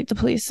kind of feel like the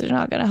police are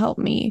not going to help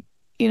me,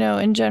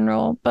 in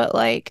general, but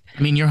like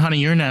I mean, you're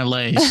in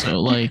LA, so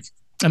like,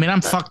 I mean,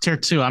 I'm fucked here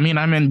too. I mean,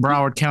 I'm in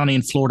Broward County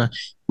in Florida.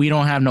 We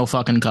don't have no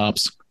fucking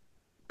cops.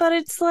 but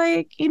it's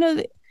like,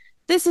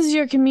 this is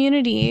your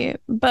community,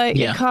 but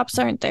your Yeah. cops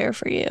aren't there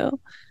for you.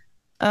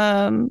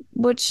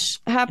 Which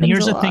And happens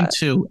here's a the thing lot.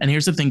 too. And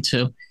here's the thing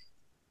too.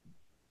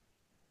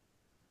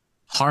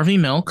 Harvey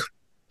Milk,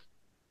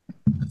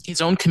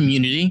 his own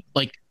community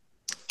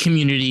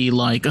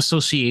like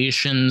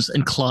associations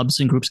and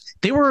clubs and groups,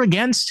 they were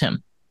against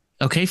him.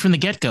 Okay, from the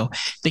get-go.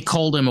 They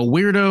called him a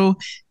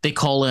weirdo. They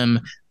call him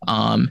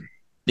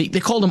they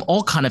called him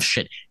all kind of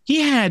shit.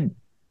 He had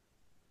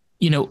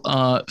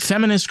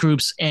feminist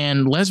groups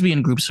and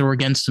lesbian groups that were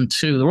against him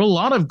too. There were a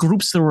lot of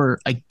groups that were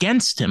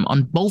against him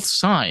on both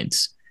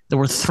sides that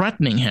were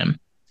threatening him.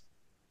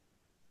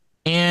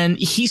 And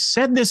he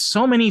said this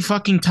so many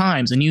fucking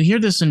times, and you hear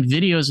this in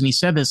videos, and he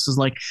said this is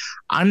like,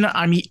 I'm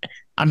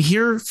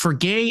here for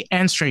gay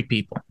and straight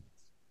people.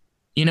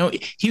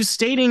 He was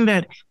stating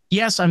that,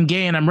 yes, I'm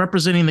gay and I'm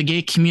representing the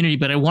gay community,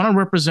 but I want to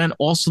represent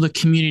also the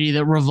community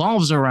that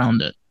revolves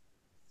around it.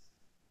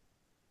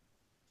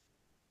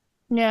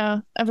 Yeah,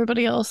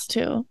 everybody else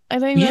too. I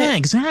think Yeah,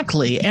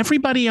 exactly.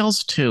 Everybody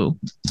else too.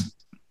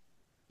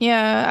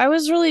 yeah, I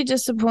was really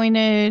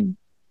disappointed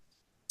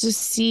to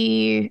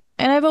see,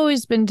 and I've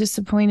always been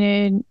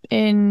disappointed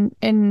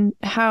in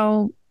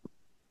how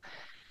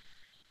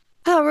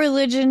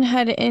religion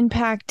had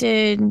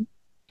impacted,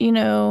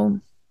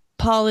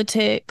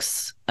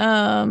 politics.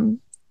 I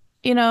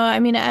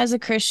mean, as a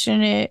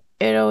Christian, it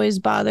always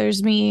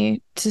bothers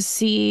me to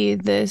see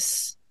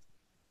this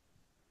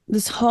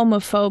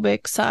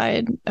homophobic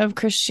side of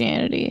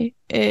Christianity.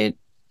 It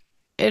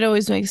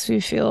always makes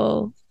me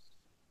feel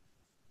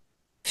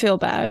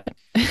bad.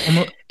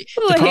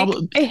 Like,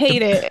 problem, I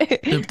hate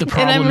it. the And I'm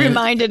problem is,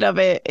 reminded of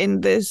it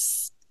in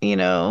this,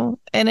 and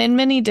in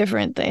many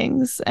different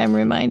things, I'm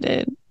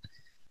reminded.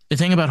 the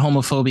thing about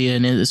homophobia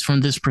and is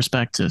from this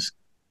perspective.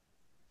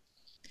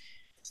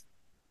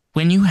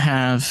 When you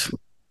have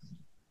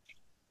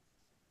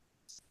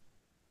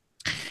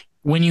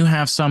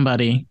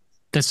somebody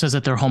that says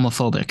that they're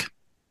homophobic,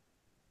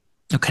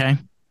 okay?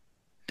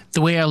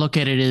 The way I look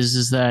at it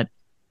is that,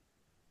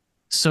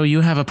 so you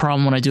have a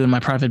problem what I do in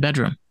my private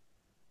bedroom.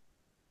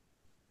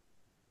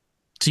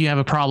 So you have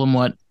a problem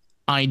what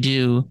I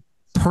do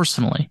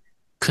personally,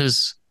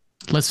 because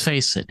let's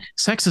face it,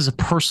 sex is a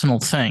personal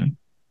thing.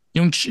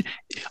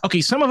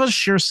 Okay, some of us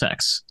share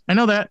sex. I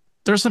know that.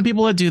 There are some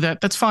people that do that.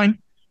 That's fine.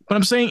 But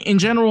I'm saying in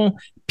general,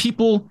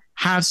 people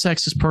have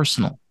sex as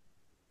personal.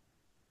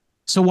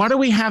 So why do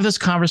we have this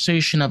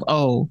conversation of,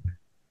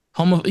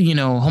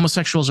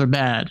 homosexuals are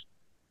bad?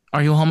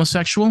 Are you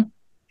homosexual?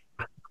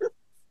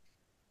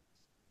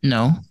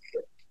 No.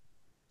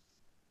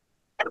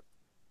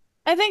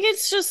 I think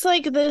it's just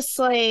like this,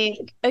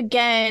 like,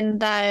 again,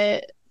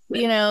 that,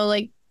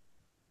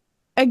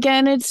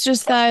 again, it's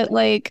just that,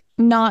 like,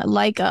 not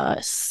like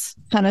us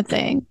kind of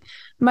thing.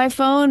 My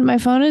phone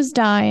is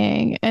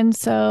dying, and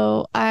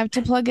so I have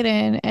to plug it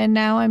in, and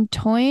now I'm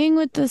toying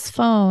with this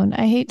phone.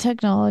 I hate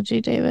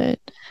technology, David.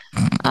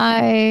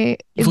 Well,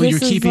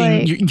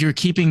 you're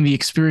keeping the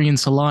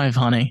experience alive,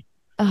 honey.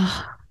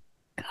 Oh,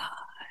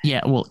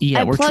 yeah, well,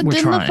 yeah, we're plugged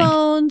in trying. the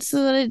phone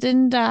so that it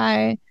didn't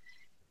die.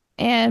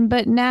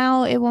 But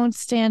now it won't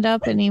stand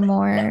up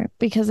anymore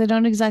because I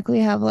don't exactly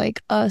have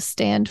like a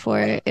stand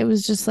for it. It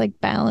was just like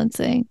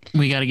balancing.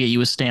 We got to get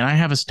you a stand. I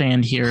have a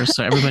stand here,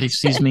 so everybody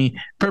sees me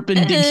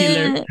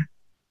perpendicular.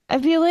 I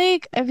feel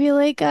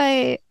like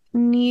I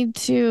need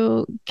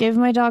to give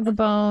my dog a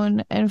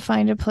bone and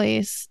find a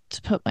place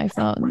to put my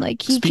phone.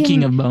 Like,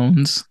 Speaking of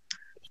bones,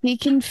 he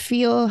can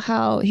feel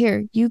how.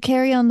 Here, you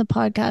carry on the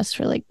podcast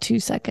for like 2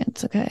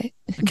 seconds, okay?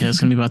 Okay, it's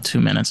gonna be about 2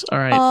 minutes. All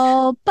right.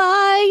 All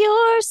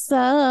by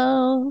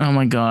yourself. Oh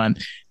my god.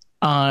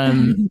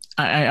 I'm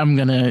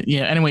gonna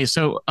Anyway,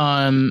 so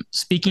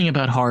speaking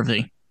about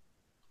Harvey,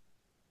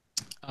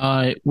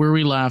 where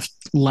we last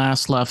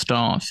left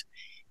off,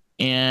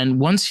 and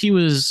once he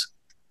was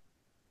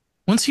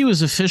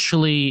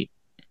officially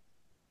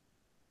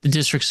the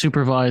district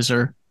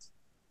supervisor,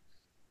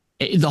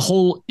 the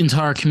whole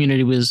entire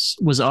community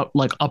was up,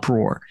 like,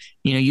 uproar.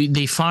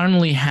 They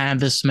finally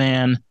had this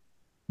man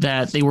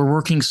that they were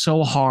working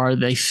so hard,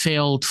 they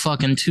failed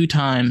fucking 2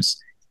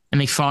 times, and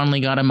they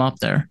finally got him up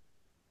there.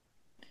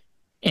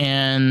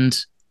 And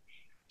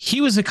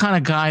he was the kind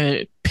of guy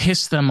that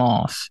pissed them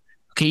off.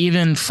 Okay,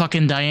 even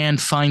fucking Dianne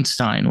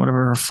Feinstein,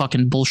 whatever her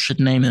fucking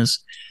bullshit name is,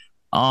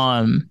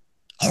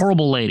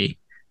 horrible lady.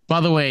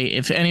 By the way,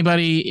 if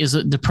anybody is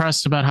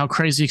depressed about how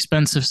crazy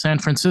expensive San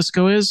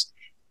Francisco is,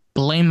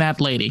 blame that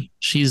lady.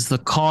 She's the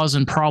cause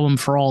and problem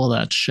for all of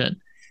that shit.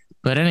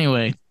 But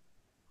anyway,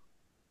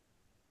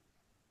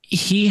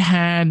 he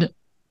had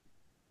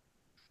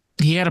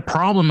a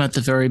problem at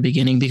the very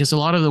beginning because a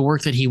lot of the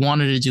work that he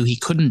wanted to do he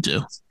couldn't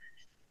do,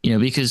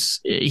 because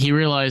he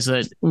realized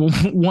that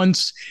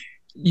once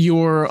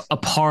you're a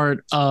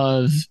part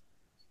of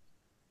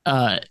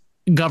uh,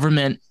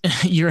 government,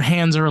 your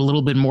hands are a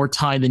little bit more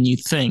tied than you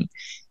think.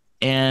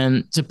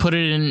 And to put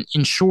it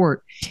in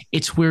short,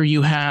 it's where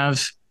you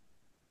have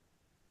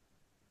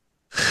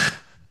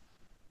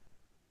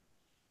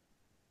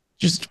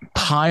just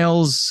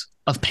piles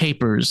of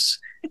papers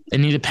that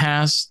need to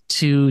pass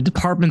to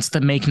departments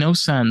that make no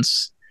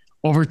sense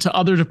over to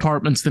other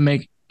departments that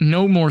make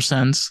no more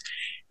sense,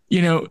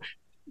 you know,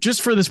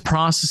 just for this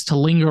process to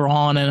linger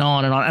on and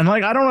on and on. And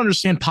like, I don't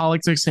understand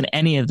politics and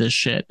any of this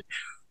shit,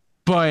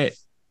 but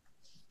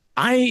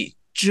I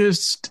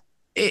just,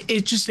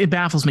 it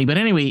baffles me. But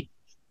anyway,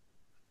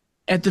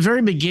 at the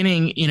very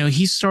beginning,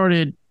 he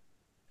started,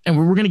 and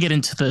we're going to get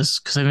into this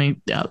because I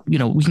think,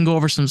 we can go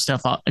over some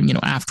stuff,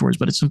 afterwards,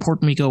 but it's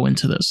important we go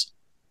into this.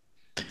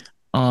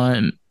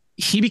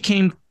 He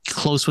became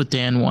close with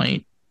Dan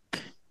White.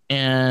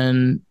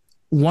 And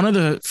one of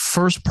the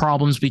first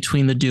problems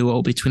between the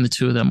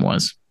two of them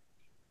was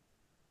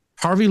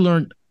Harvey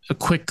learned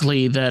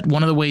quickly that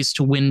one of the ways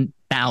to win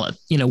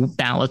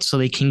ballots so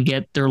they can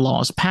get their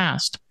laws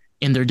passed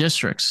in their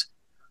districts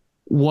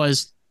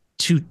was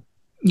to,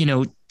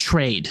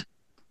 trade.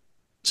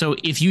 So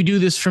if you do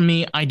this for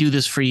me, I do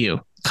this for you.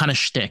 Kind of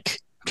shtick.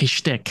 Okay,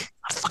 shtick.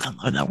 I fucking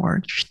love that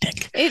word,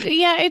 shtick.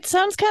 It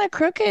sounds kind of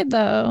crooked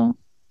though.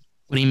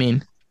 What do you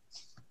mean?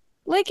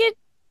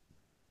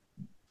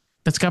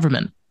 That's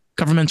government.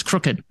 Government's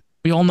crooked.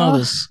 We all know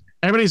this.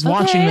 Everybody's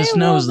watching this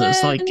knows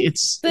this. Like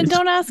Then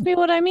don't ask me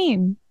what I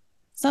mean.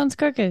 Sounds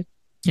crooked.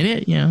 It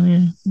is,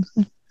 yeah.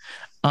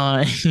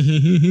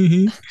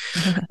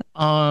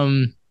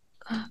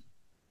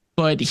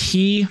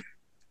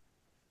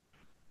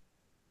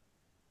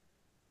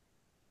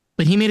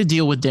 But he made a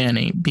deal with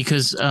Danny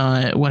because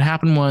what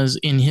happened was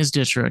in his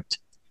district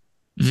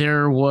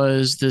there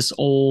was this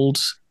old,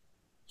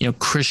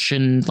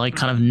 Christian like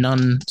kind of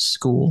nun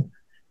school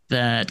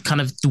that kind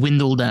of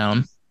dwindled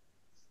down,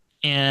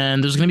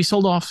 and it was going to be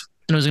sold off,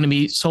 and it was going to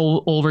be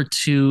sold over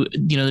to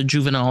the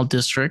juvenile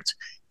district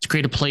to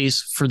create a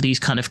place for these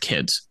kind of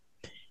kids.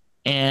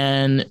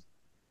 And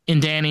in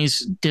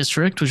Danny's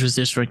district, which was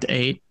District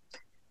 8,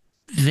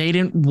 they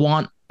didn't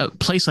want a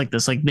place like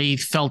this. Like they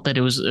felt that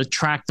it was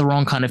attract the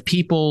wrong kind of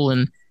people.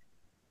 And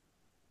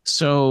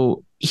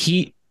so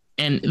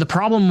the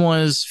problem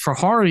was for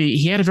Harvey,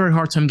 he had a very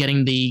hard time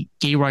getting the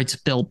gay rights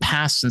bill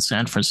passed in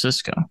San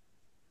Francisco.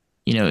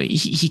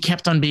 He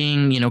kept on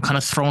being, kind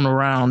of thrown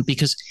around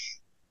because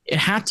it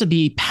had to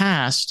be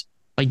passed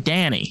by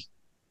Danny.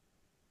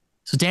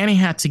 So Danny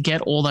had to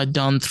get all that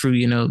done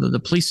through,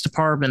 the police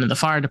department and the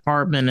fire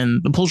department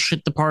and the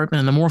bullshit department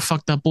and the more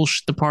fucked up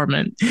bullshit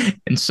department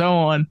and so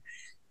on.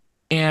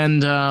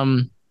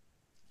 And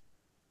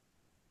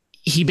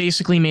he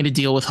basically made a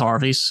deal with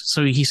Harvey's.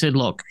 So he said,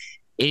 look,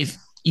 if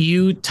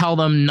you tell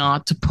them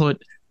not to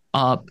put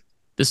up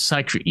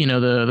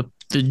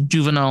the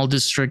juvenile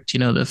district,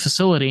 the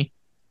facility,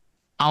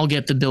 I'll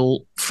get the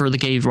bill for the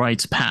gay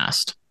rights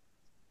passed.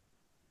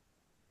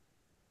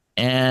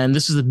 And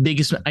this is the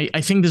biggest,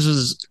 I think this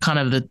was kind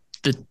of the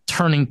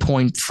turning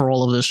point for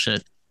all of this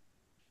shit.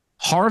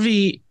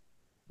 Harvey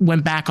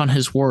went back on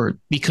his word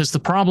because the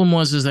problem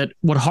is that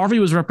what Harvey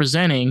was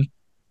representing,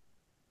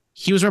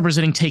 he was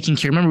representing taking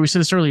care. Remember, we said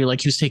this earlier, like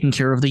he was taking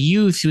care of the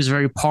youth. He was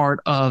very part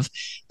of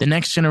the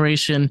next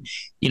generation.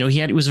 He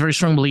was a very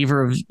strong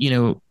believer of,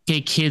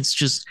 gay kids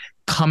just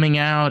coming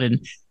out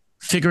and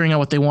figuring out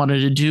what they wanted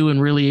to do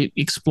and really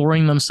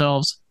exploring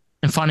themselves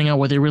and finding out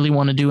what they really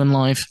want to do in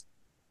life.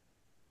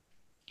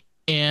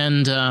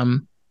 And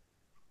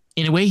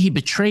in a way, he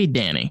betrayed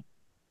Danny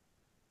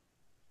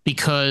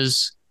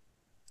because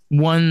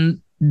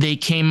when they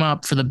came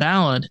up for the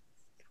ballot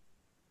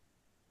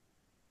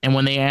and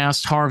when they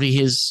asked Harvey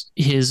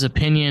his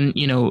opinion,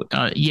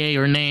 yay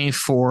or nay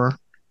for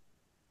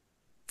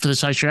the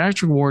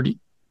Psychiatric Ward,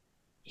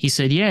 he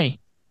said yay.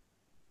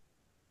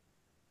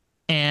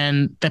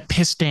 And that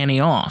pissed Danny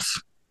off.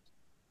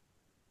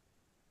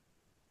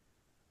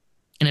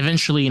 And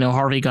eventually,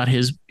 Harvey got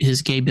his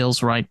gay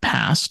bills right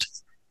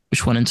passed,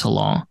 which went into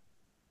law.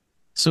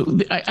 So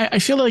I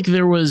feel like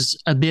there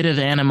was a bit of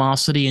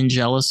animosity and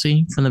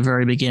jealousy from the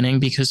very beginning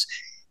because,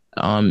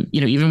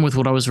 even with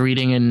what I was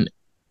reading, and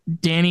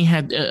Danny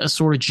had a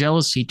sort of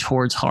jealousy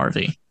towards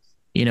Harvey.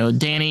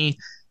 Danny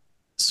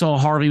saw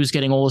Harvey was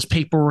getting all his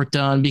paperwork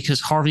done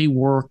because Harvey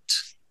worked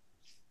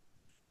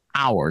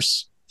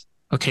hours.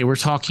 Okay, we're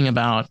talking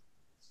about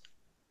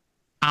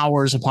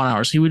hours upon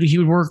hours. He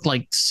would work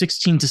like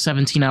 16 to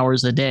 17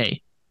 hours a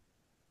day.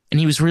 And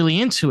he was really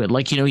into it.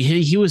 Like,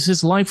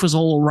 his life was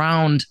all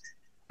around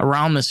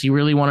this. He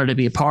really wanted to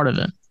be a part of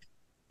it.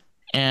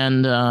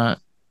 And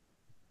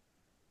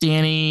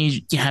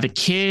Danny had a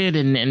kid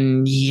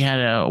and he had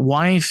a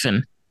wife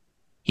and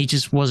he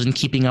just wasn't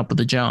keeping up with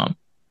the job.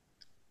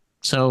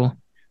 So,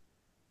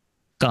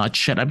 God,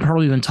 shit, I've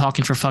probably been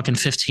talking for fucking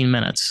 15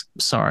 minutes.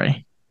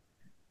 Sorry.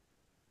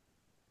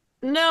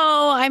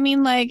 No, I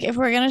mean, like, if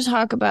we're gonna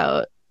talk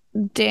about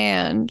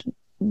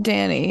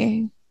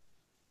Danny,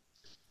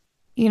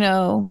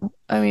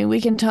 I mean,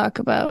 we can talk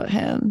about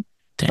him,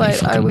 Danny but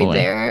are fucking we boy.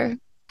 there?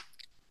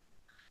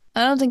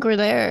 I don't think we're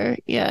there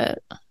yet.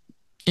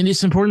 And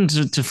it's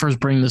important to first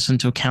bring this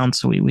into account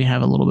so we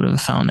have a little bit of a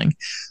founding.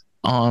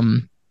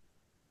 Um,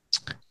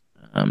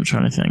 I'm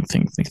trying to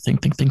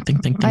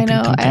I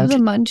know I have the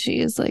think.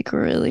 munchies like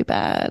really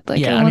bad. Like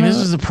I Yeah, I want mean, to.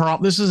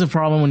 this is a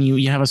problem when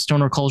you have a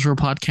stoner cultural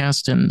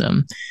podcast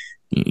and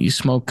you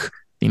smoke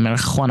the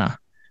marijuana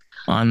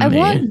I on the.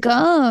 want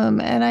gum,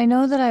 and I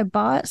know that I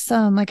bought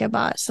some. Like I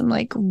bought some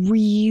like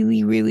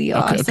really really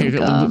awesome Okay,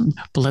 gum.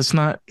 but let's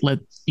not let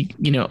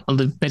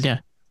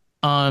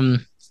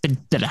um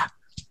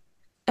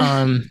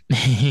um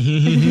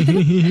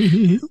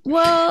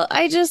Well,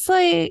 I just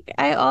like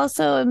I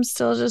also am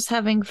still just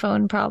having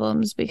phone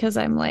problems because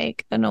I'm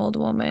like an old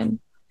woman.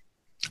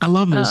 I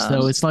love this Um,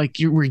 though. It's like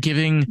we're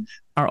giving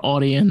our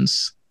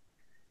audience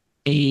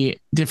a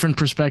different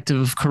perspective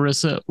of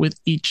Carissa with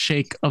each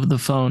shake of the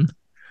phone.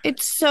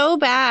 it's so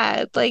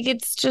bad. Like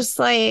it's just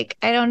like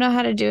I don't know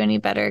how to do any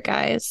better,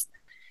 guys.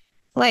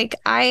 Like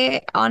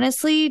I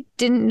honestly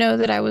didn't know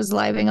that I was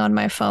living on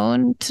my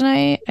phone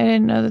tonight. I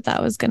didn't know that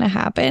that was going to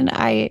happen.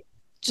 I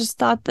just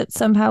thought that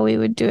somehow we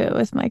would do it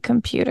with my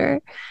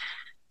computer.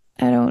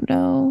 I don't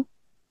know.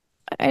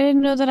 I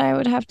didn't know that I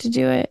would have to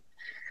do it.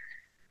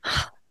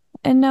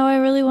 And now I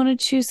really want to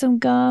chew some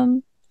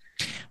gum.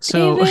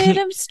 So David,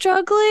 I'm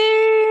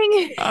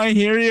struggling. I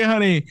hear you,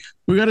 honey.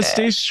 We got to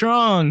stay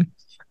strong.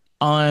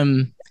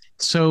 Um,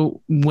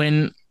 so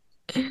when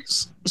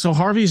so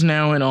Harvey's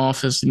now in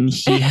office and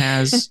he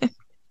has.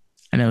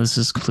 I know this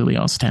is completely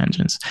off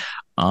tangents.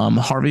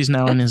 Harvey's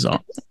now in his.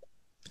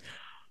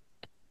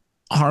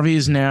 Harvey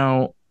is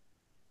now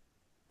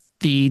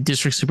the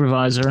district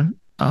supervisor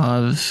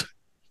of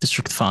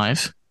District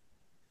 5.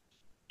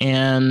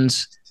 And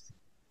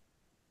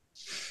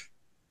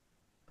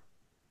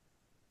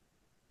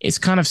it's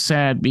kind of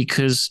sad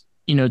because,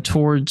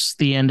 towards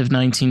the end of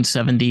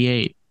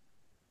 1978,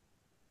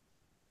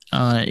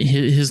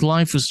 his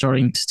life was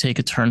starting to take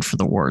a turn for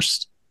the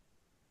worst.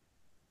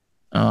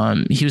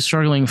 He was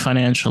struggling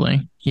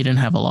financially. He didn't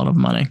have a lot of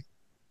money.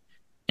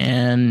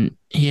 And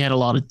he had a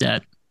lot of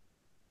debt.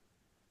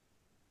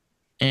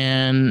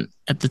 And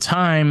at the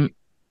time,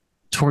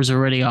 towards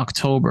already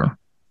October,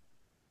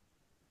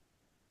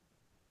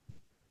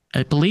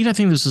 I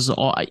think this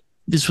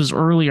was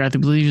earlier. I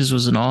believe this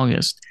was in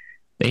August.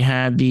 They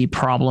had the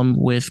problem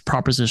with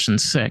Proposition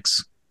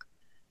 6.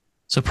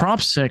 So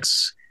Prop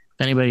 6,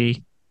 if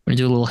anybody, we're going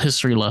to do a little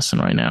history lesson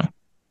right now.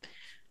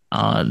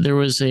 There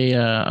was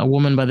a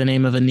woman by the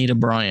name of Anita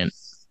Bryant.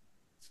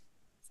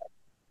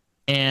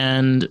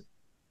 And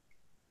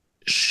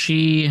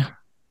she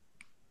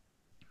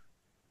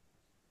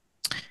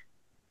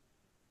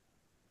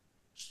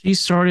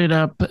started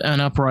up an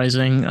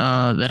uprising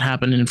that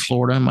happened in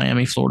Florida,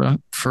 Miami, Florida,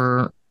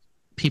 for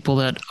people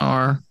that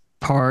are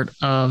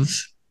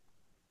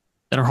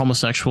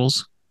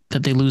homosexuals,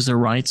 that they lose their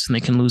rights and they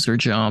can lose their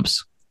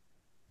jobs.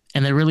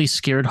 And they really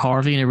scared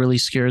Harvey, and it really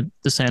scared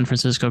the San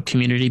Francisco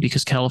community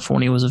because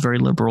California was a very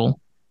liberal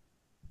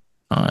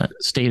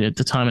state at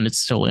the time, and it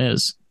still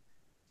is.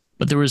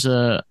 But there was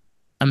a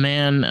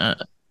man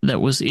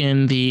that was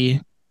in the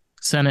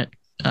Senate.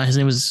 His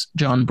name was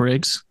John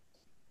Briggs.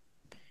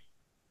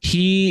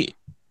 He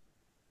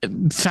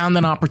found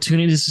an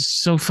opportunity. This is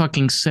so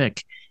fucking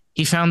sick.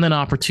 He found an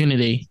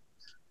opportunity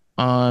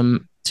to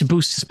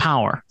boost his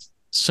power.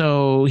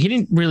 So he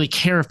didn't really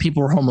care if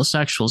people were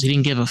homosexuals. He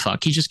didn't give a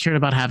fuck. He just cared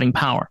about having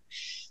power.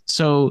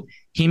 So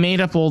he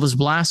made up all this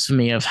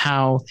blasphemy of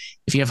how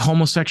if you have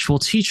homosexual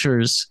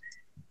teachers,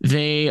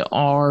 they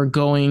are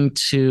going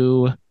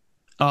to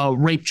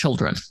rape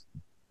children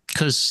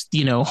because,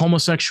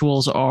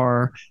 homosexuals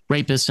are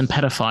rapists and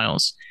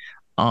pedophiles.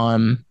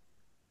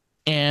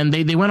 And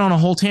they went on a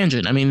whole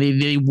tangent. I mean,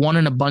 they won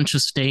in a bunch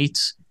of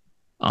states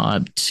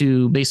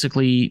to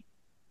basically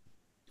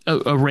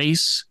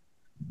erase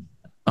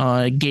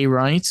gay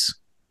rights.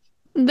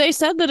 They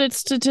said that it's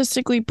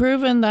statistically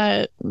proven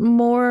that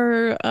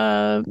more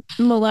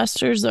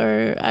molesters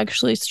are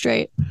actually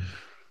straight.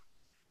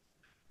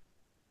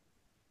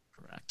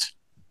 Correct.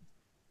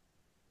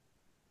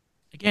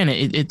 Again,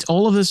 it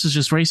all of this is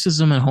just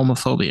racism and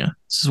homophobia.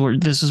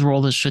 This is where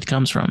all this shit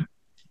comes from.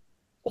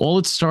 All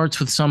it starts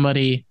with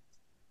somebody.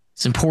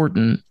 It's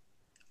important.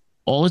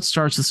 All it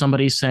starts with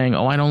somebody saying,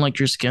 "Oh, I don't like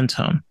your skin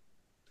tone.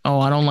 Oh,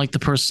 I don't like the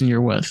person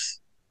you're with.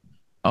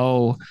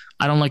 Oh,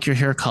 I don't like your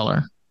hair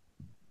color.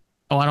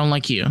 Oh, I don't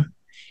like you."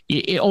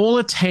 All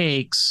it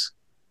takes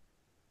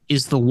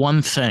is the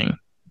one thing.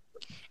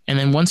 And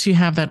then once you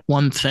have that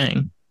one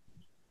thing,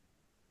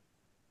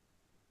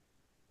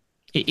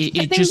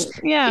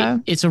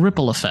 it's a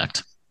ripple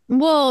effect.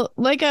 Well,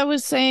 like I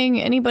was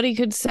saying, anybody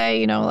could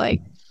say,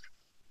 like,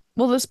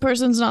 well, this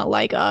person's not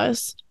like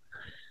us.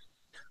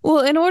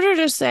 Well, in order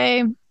to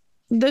say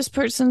this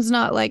person's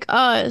not like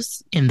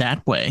us in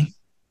that way,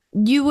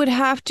 you would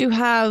have to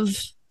have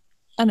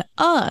an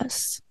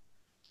us.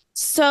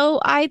 So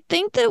I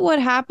think that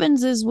what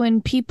happens is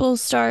when people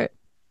start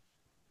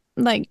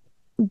like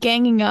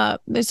ganging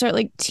up, they start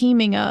like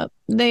teaming up.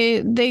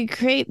 They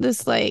create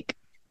this like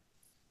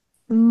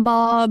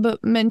mob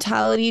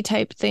mentality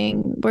type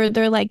thing where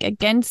they're like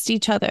against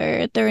each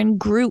other. They're in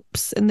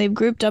groups and they've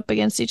grouped up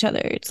against each other.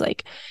 It's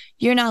like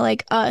you're not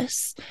like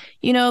us,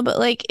 but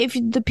like if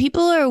the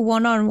people are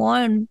one on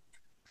one,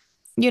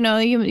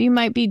 you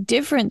might be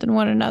different than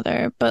one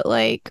another, but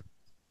like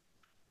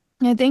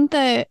I think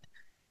that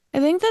I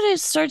think that it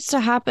starts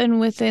to happen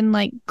within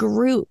like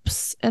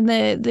groups and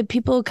the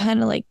people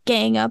kind of like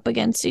gang up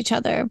against each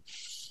other.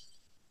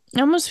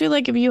 I almost feel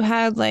like if you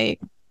had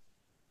like,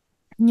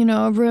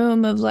 a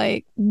room of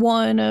like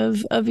one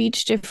of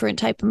each different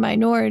type of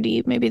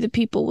minority, maybe the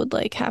people would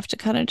like have to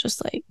kind of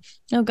just like,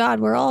 oh God,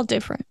 we're all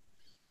different.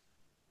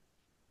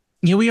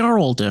 Yeah, we are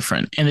all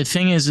different. And the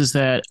thing is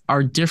that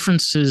our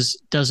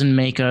differences doesn't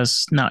make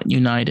us not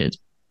united.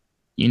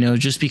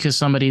 Just because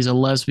somebody's a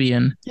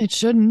lesbian It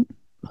shouldn't.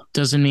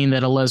 doesn't mean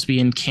that a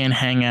lesbian can't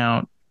hang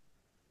out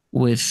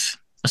with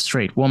a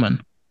straight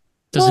woman.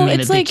 Doesn't Well, mean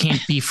that it's they like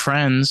can't be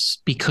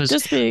friends because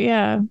just be,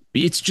 yeah.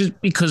 it's just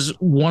because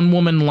one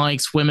woman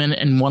likes women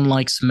and one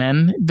likes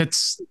men.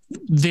 That's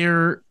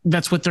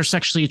what they're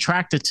sexually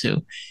attracted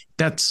to.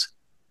 That's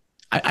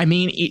I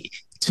mean,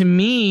 to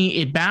me,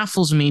 it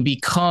baffles me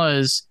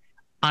because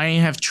I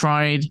have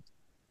tried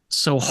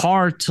so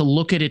hard to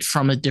look at it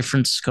from a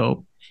different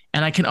scope.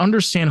 And I can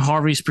understand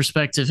Harvey's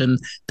perspective and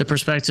the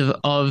perspective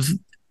of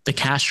the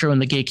Castro and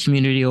the gay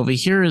community over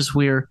here is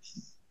where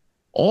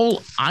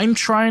all I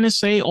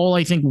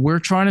think we're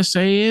trying to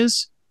say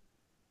is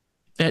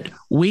that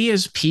we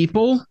as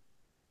people,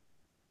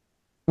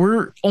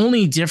 we're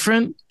only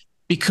different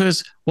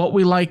because what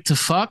we like to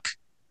fuck,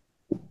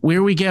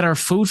 where we get our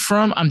food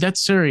from, I'm dead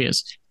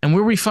serious, and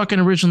where we fucking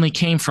originally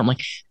came from.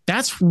 Like,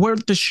 that's where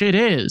the shit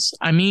is.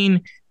 I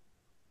mean,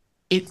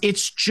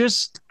 it's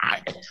just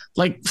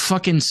like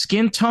fucking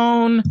skin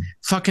tone,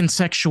 fucking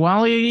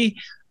sexuality,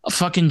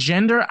 fucking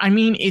gender. I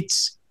mean,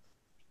 it's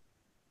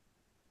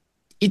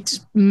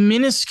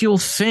minuscule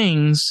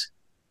things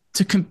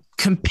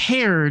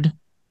compared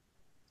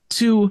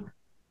to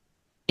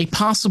a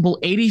possible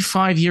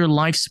 85-year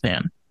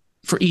lifespan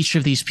for each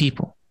of these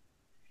people.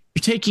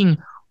 You're taking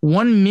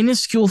one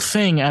minuscule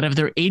thing out of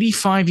their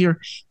 85-year.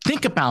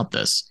 Think about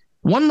this.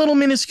 One little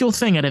minuscule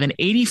thing out of an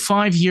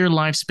 85-year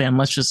lifespan,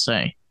 let's just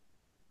say.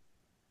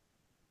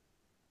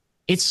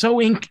 It's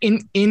so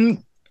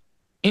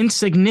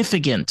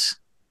insignificant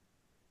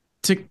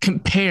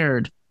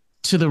compared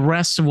to the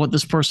rest of what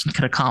this person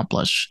could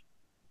accomplish.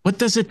 What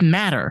does it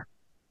matter?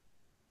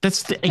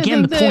 That's the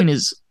point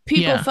is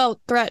people felt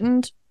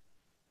threatened.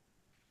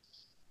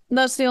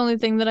 That's the only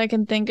thing that I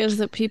can think is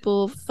that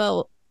people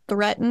felt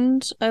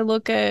threatened. I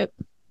look at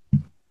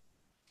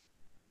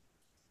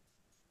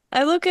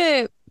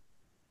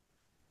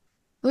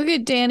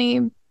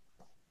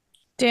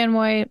Dan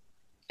White,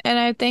 and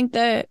I think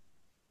that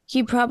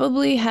he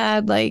probably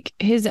had like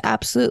his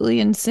absolutely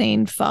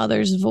insane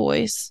father's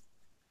voice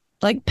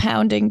like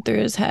pounding through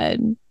his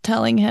head,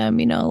 telling him,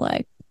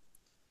 like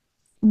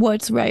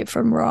what's right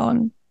from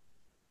wrong.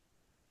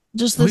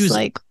 Just this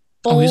like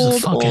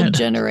old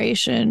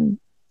generation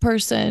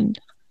person,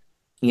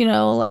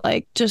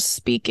 like just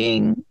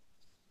speaking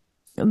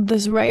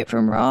this right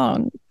from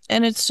wrong.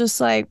 And it's just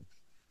like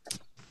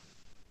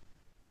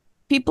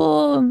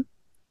people,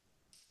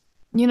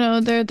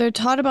 they're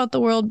taught about the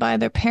world by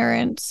their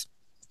parents,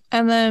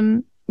 and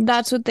then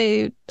that's what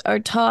they are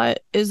taught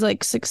is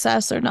like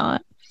success or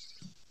not.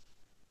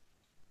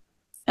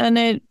 And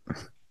it,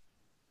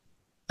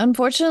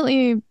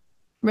 unfortunately,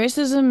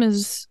 racism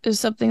is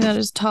something that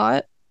is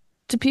taught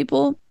to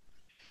people.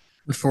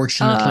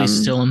 Unfortunately,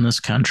 still in this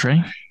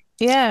country.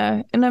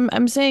 Yeah, and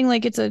I'm saying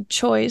like it's a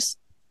choice.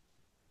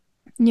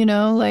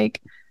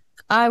 Like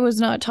I was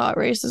not taught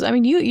racism. I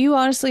mean, you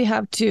honestly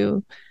have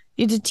to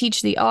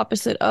teach the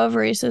opposite of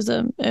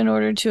racism in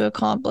order to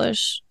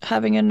accomplish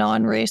having a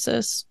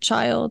non-racist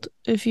child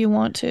if you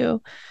want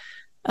to.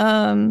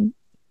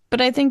 But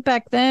I think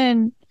back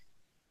then,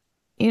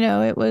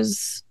 it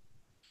was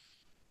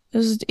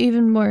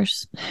even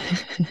worse.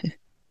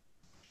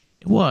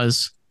 It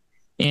was.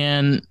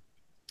 And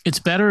it's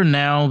better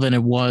now than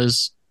it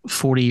was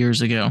 40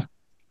 years ago.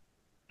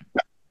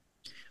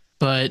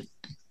 But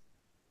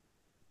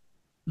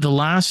the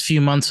last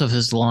few months of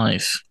his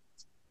life,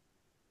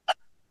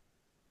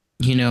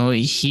 he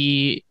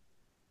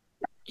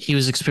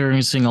was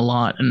experiencing a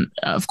lot. And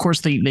of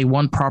course, they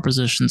won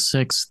Proposition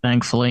 6,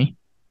 thankfully.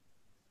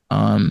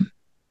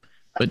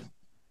 But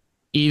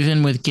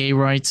even with gay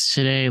rights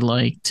today,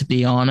 like, to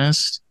be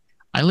honest,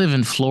 I live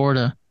in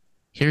Florida.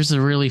 Here's the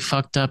really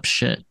fucked up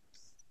shit.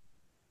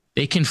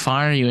 They can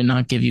fire you and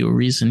not give you a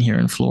reason here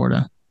in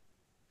Florida.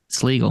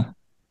 It's legal.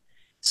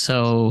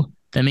 So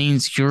that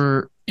means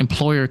your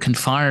employer can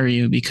fire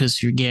you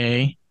because you're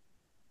gay,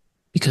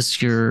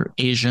 because you're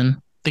Asian.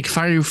 They can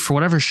fire you for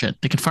whatever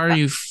shit. They can fire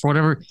you for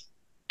whatever,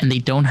 and they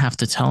don't have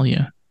to tell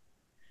you.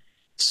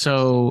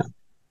 So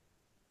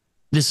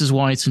this is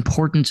why it's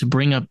important to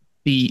bring up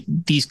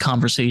these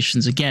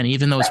conversations again,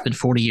 even though it's been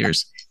 40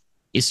 years,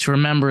 is to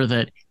remember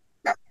that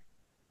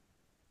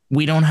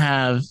we don't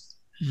have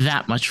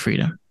that much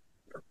freedom.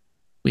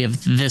 We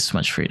have this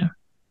much freedom.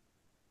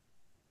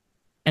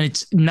 And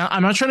it's not,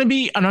 I'm not trying to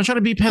be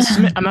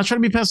pessimistic. I'm not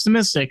trying to be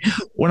pessimistic.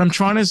 What I'm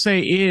trying to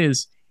say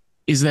is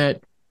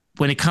that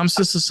when it comes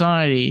to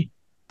society,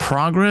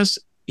 progress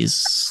is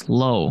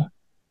slow.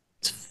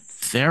 It's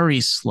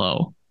very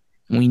slow.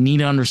 We need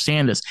to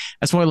understand this.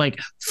 That's why, like,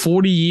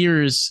 40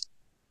 years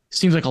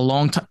seems like a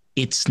long time.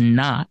 It's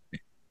not.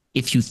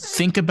 If you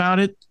think about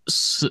it,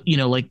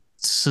 like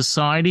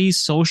society,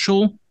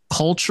 social,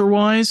 culture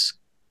wise,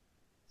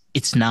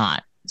 it's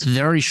not. It's a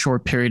very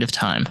short period of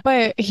time.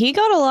 But he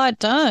got a lot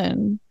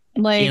done,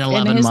 like in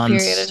 11 his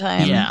months. period of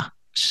time. Yeah,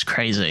 just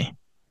crazy.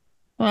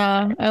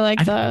 Wow, I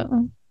like that.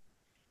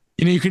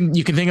 You can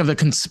think of the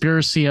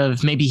conspiracy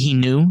of maybe he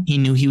knew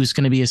he was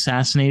going to be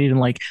assassinated and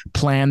like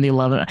planned the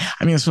 11.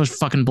 I mean, that's such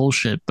fucking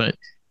bullshit, but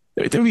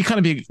it would be kind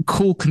of be a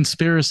cool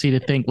conspiracy to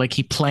think like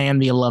he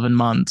planned the 11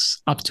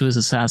 months up to his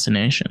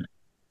assassination.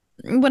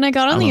 When I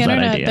got on the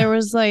internet,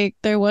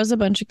 there was a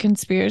bunch of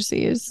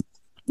conspiracies.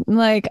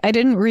 Like, I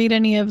didn't read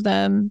any of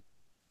them,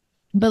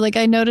 but like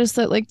I noticed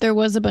that like there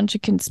was a bunch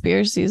of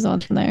conspiracies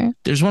on there.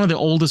 There's one of the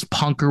oldest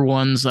punker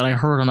ones that I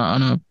heard on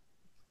a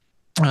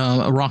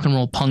rock and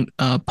roll punk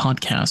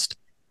podcast.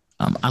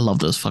 I love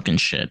those fucking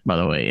shit, by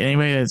the way.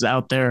 Anybody that's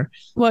out there.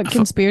 What,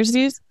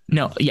 conspiracies?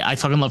 No, yeah, I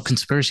fucking love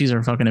conspiracies.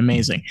 Are fucking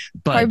amazing.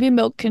 But Harvey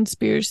Milk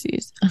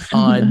conspiracies.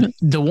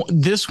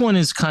 This one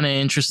is kind of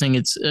interesting.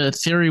 It's a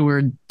theory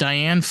where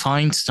Dianne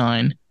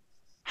Feinstein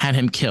had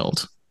him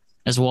killed,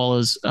 as well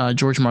as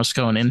George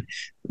Moscone. And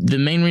the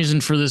main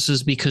reason for this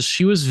is because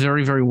she was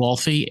very, very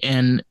wealthy,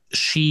 and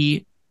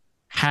she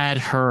had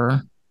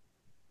her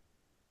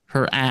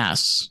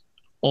ass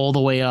all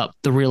the way up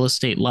the real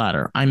estate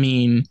ladder. I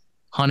mean,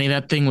 honey,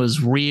 that thing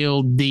was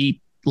real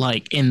deep,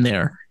 like in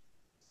there.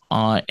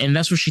 And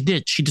that's what she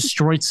did. She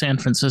destroyed San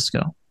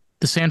Francisco.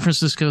 The San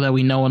Francisco that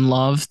we know and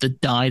love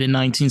that died in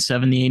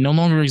 1978 no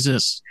longer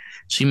exists.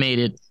 She made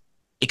it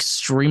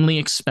extremely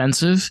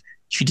expensive.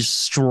 She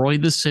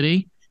destroyed the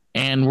city.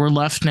 And we're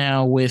left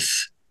now with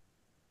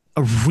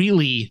a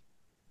really,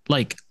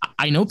 like,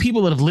 I know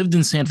people that have lived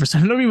in San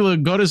Francisco. I know people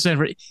that go to San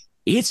Francisco.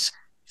 It's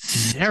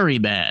very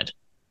bad.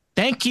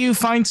 Thank you,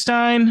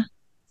 Feinstein.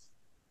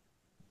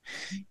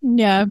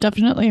 Yeah, I've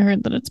definitely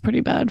heard that it's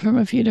pretty bad from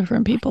a few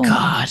different people.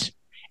 God.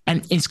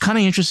 And it's kind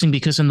of interesting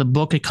because in the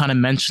book, it kind of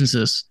mentions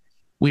this,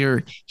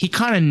 where he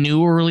kind of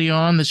knew early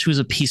on that she was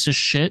a piece of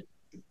shit.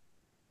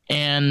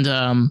 And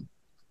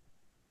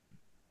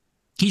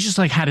he just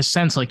like had a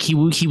sense, like he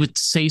would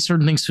say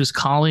certain things to his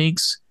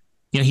colleagues.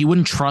 You know, he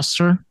wouldn't trust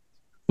her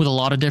with a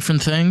lot of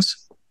different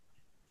things.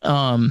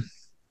 But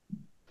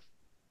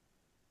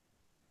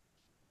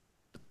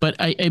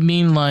I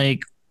mean, like,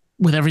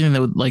 with everything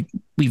that like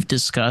we've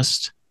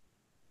discussed,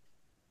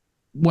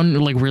 one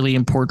like really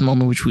important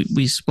moment which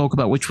we spoke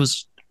about, which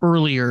was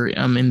earlier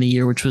in the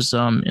year, which was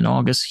in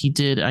August, he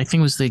did, I think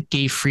it was the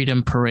Gay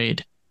Freedom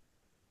Parade.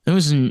 I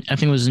think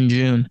it was in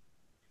June.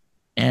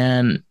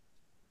 And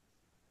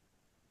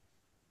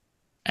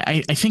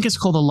I think it's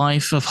called The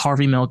Life of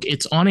Harvey Milk.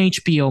 It's on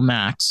HBO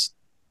Max.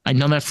 I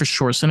know that for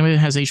sure. So anybody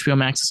that has HBO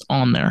Max is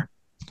on there.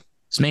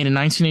 It's made in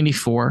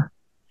 1984.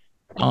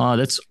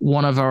 That's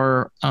one of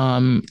our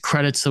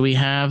credits that we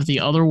have. The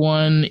other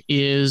one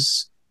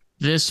is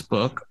this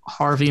book,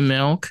 Harvey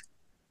Milk,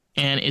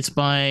 and it's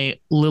by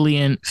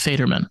Lillian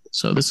Faderman.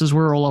 So this is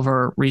where all of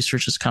our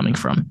research is coming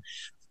from.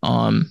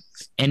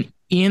 And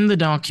in the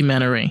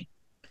documentary,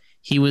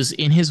 he was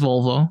in his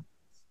Volvo.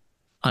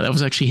 That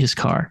was actually his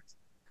car.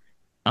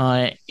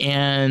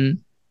 And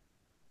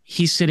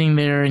he's sitting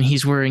there and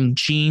he's wearing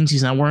jeans.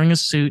 He's not wearing a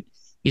suit.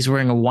 He's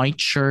wearing a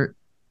white shirt.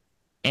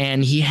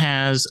 And he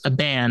has a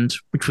band,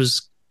 which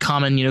was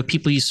common. You know,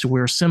 people used to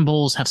wear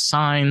symbols, have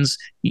signs.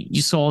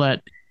 You saw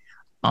that.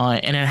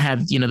 And it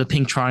had, you know, the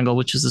pink triangle,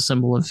 which is the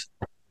symbol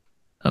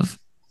of,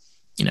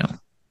 you know,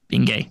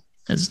 being gay.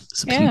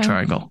 It's a pink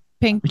triangle.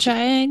 Pink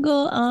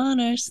triangle on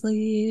our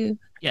sleeve.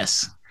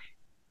 Yes.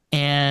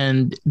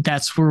 And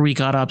that's where we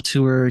got up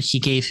to where he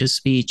gave his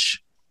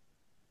speech.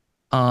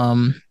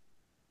 And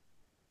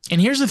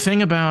here's the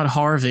thing about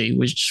Harvey,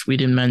 which we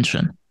didn't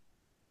mention.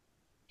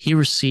 He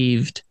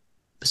received,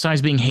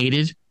 besides being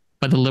hated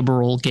by the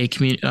liberal gay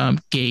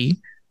community,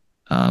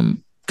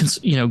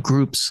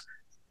 groups,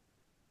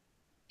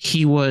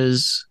 he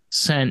was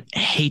sent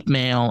hate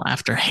mail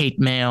after hate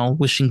mail,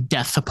 wishing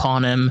death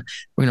upon him.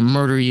 We're going to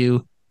murder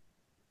you.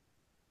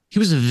 He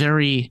was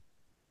the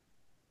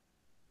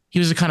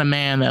kind of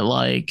man that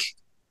like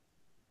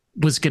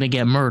was going to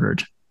get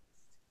murdered,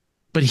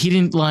 but he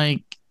didn't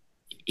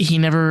he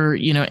never,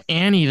 you know,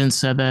 Anne even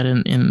said that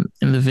in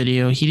the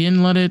video, he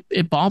didn't let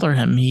it bother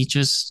him. He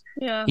just,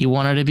 he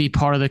wanted to be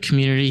part of the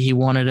community. He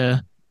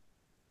wanted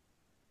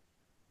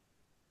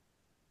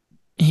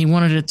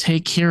to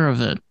take care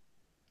of it.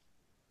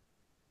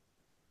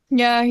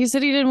 Yeah, he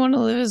said he didn't want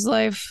to live his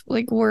life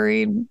like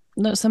worried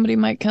that somebody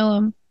might kill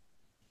him.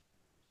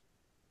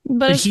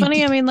 But it's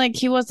funny, I mean, like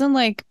he wasn't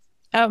like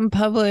out in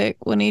public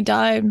when he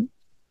died,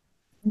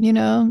 you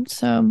know.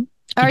 So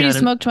I He already died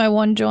in, smoked my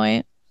one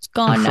joint. It's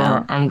gone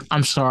now.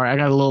 I'm sorry. I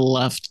got a little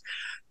left.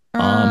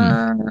 Um,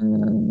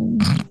 Um,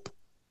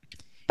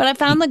 but I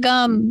found the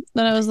gum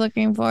that I was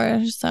looking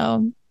for,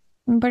 so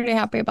I'm pretty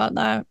happy about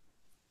that.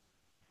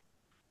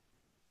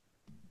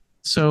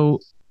 so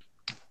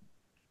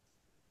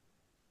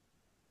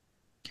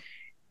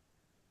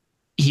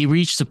he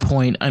reached a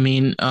point. I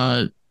mean,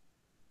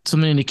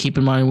 something to keep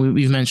in mind.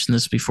 We've mentioned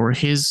this before.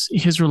 His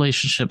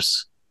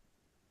relationships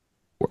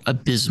were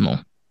abysmal.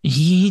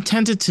 He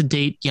tended to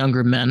date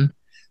younger men,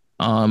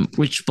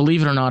 which,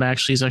 believe it or not,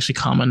 actually is actually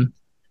common.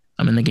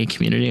 In the gay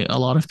community. A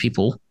lot of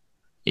people,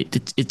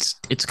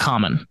 it's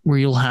common where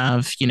you'll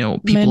have people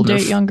Men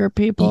date younger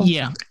people.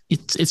 yeah,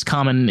 it's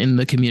common in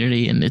the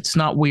community, and it's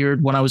not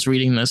weird. When I was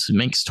reading this, it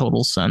makes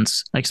total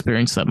sense. I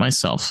experienced that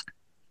myself.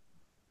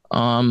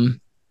 Um,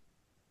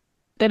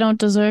 They don't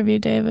deserve you,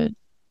 David.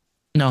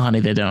 no, honey,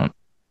 they don't.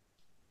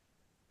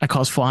 I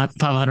cost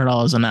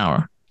 $500 an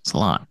hour. It's a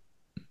lot.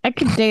 I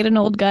could date an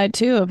old guy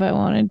too if I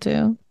wanted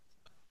to.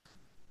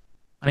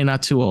 Honey,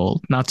 not too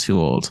old. Not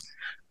too old.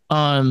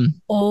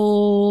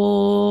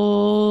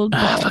 Old.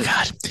 Oh my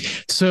god.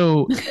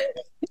 So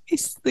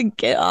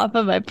Get off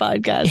of my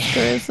podcast,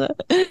 Carissa.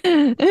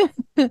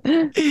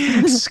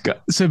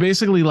 So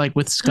basically, like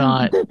with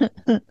Scott,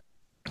 and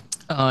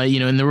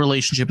the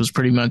relationship was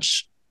pretty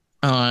much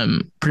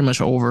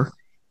over.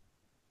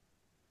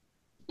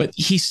 But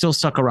he still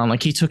stuck around.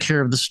 Like he took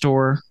care of the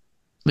store,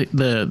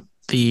 the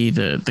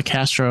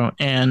Castro,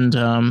 and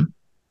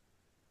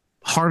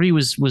Harvey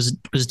was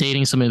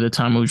dating somebody at the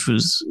time, which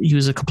was he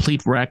was a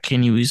complete wreck,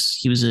 and he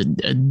was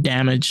a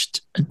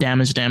damaged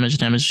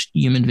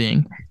human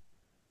being,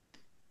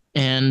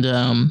 and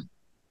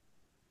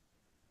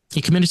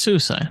he committed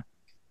suicide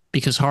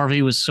because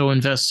Harvey was so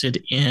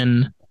invested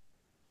in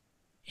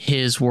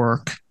his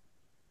work,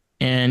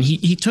 and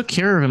he took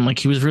care of him. Like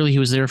he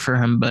was there for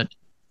him, but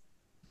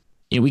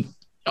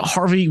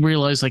Harvey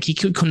realized like he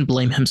couldn't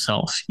blame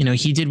himself.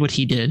 He did what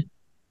he did.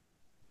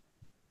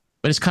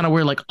 But it's kind of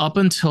weird. Like up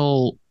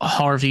until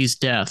Harvey's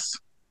death,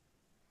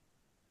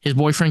 his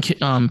boyfriend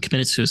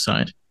committed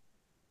suicide.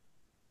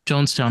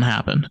 Jonestown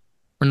happened,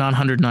 where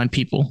 909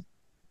 people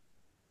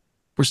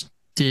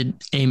did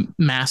a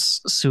mass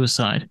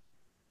suicide.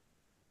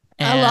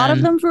 And a lot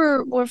of them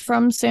were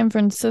from San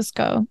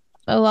Francisco.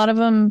 A lot of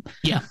them.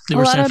 Yeah, they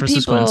were San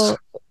Franciscans.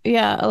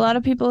 Yeah, a lot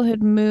of people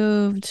had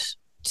moved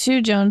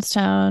to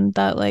Jonestown.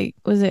 That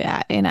was it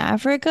in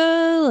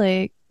Africa,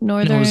 like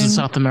northern? No, it was in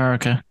South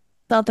America.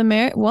 South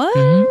America? What?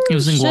 Mm-hmm. It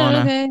was in Guana.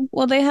 Okay.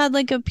 Well, they had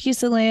like a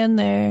piece of land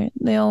there.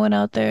 They all went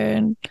out there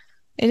and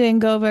it didn't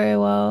go very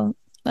well.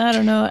 I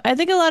don't know. I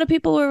think a lot of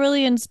people were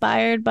really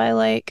inspired by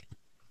like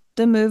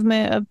the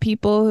movement of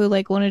people who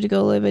like wanted to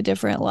go live a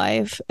different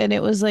life. And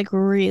it was like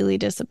really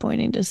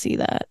disappointing to see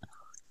that.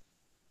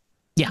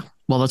 Yeah.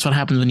 Well, that's what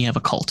happens when you have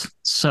a cult.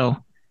 So,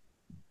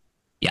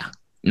 yeah.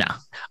 No.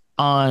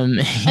 I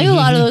think a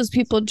lot of those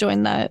people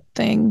join that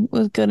thing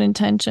with good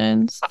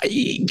intentions.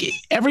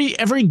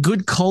 Every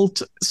good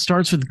cult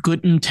starts with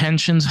good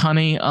intentions,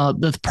 honey.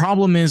 The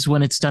problem is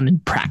when it's done in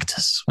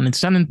practice. When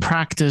it's done in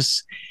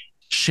practice,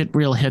 shit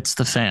real hits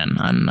the fan.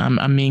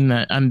 I mean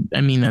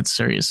that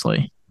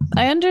seriously.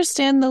 I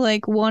understand the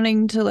like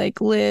wanting to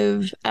like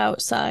live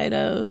outside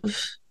of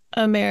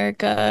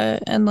America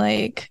and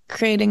like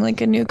creating like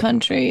a new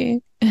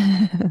country.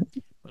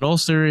 But all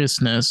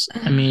seriousness,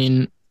 I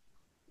mean,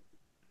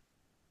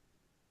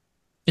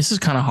 this is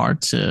kind of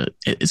hard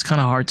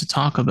to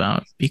talk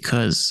about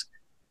because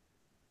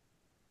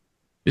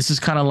this is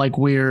kind of like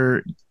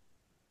where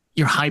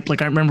you're hyped.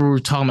 Like I remember we were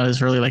talking about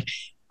this earlier. Like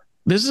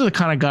this is the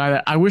kind of guy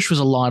that I wish was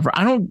alive.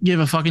 I don't give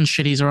a fucking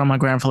shit. He's around my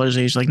grandfather's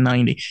age, like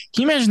 90. Can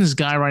you imagine this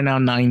guy right now,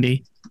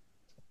 90?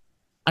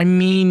 I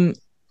mean,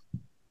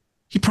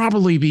 he'd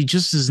probably be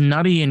just as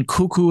nutty and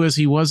cuckoo as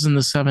he was in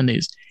the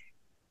 70s.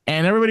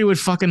 And everybody would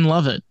fucking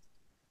love it.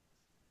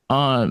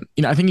 I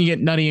think you get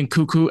nutty and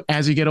cuckoo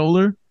as you get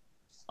older.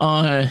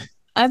 I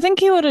think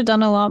he would have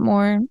done a lot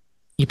more.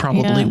 He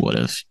probably would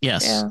have,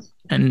 yes. Yeah.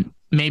 And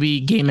maybe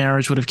gay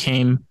marriage would have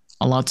came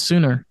a lot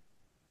sooner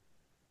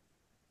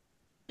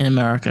in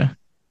America.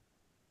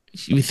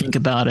 If you think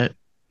about it,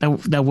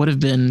 that would have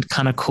been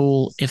kind of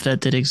cool if that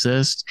did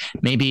exist.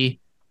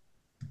 Maybe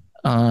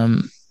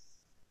what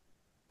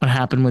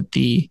happened with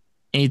the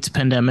AIDS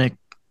pandemic,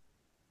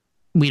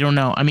 we don't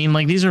know. I mean,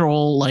 like these are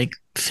all like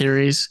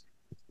theories.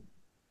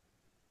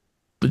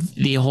 But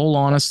the whole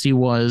honesty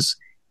was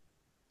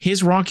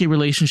his rocky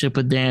relationship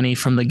with Danny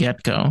from the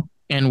get-go,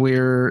 and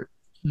where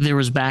there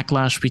was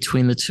backlash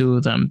between the two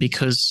of them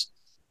because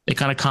they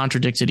kind of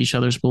contradicted each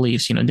other's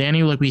beliefs.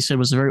 Danny, like we said,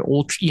 was very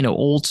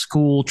old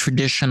school,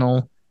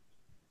 traditional,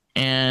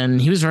 and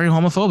he was very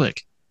homophobic.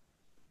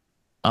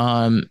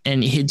 And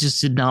it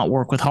just did not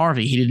work with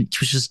Harvey. He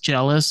was just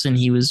jealous and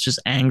he was just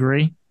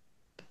angry.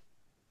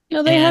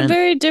 They had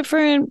very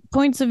different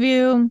points of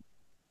view.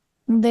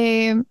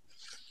 They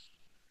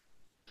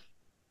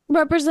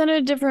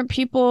represented different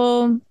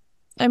people.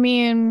 I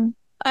mean,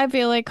 I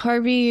feel like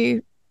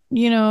Harvey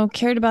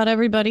cared about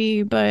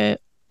everybody,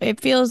 but it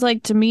feels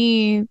like to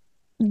me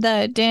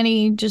that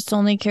Danny just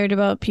only cared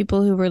about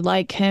people who were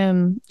like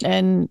him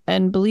and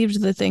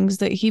believed the things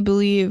that he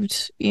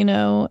believed,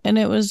 and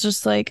it was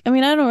just like, I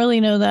mean, I don't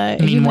really know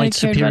that I he mean, might white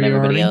have cared about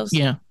everybody superiority. else.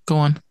 Yeah, go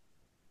on.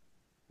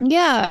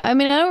 Yeah, I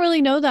mean, I don't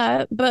really know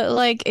that, but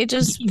like it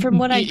just from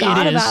what I It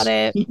got about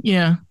is. it,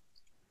 Yeah.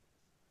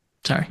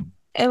 Sorry.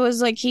 it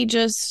was like he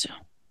just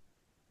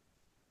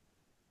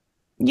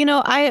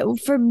I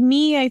for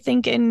me, I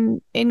think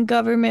in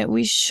government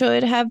we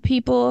should have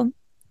people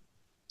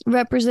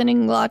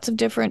representing lots of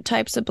different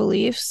types of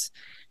beliefs.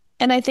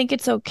 And I think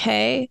it's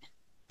okay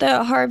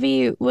that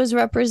Harvey was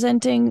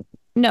representing,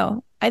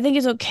 no, I think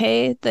it's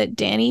okay that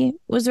Danny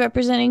was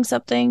representing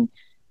something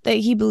that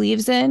he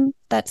believes in.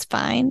 That's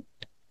fine.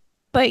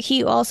 But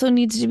he also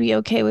needs to be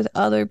okay with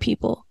other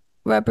people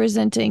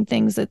representing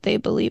things that they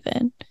believe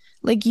in.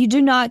 Like, you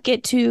do not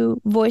get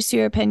to voice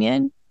your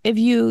opinion if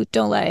you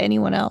don't let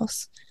anyone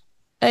else.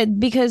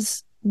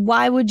 Because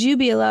why would you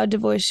be allowed to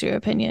voice your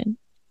opinion?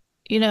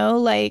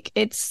 Like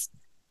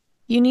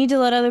you need to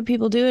let other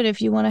people do it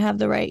if you want to have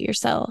the right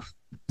yourself.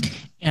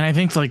 And I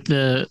think like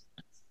the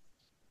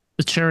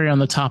cherry on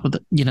the top of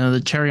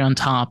the cherry on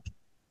top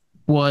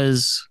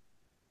was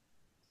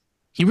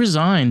he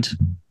resigned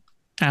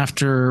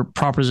after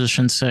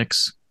Proposition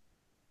 6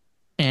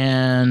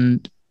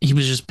 and he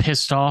was just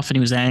pissed off and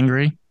he was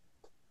angry.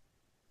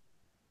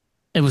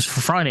 It was for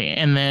Friday.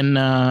 And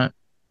then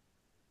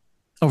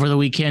over the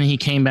weekend, he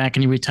came back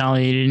and he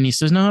retaliated and he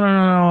says, no,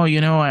 no, no,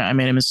 no. I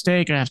made a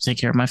mistake. I have to take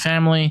care of my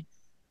family.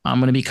 I'm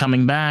going to be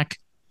coming back.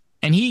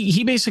 And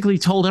he basically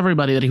told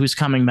everybody that he was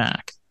coming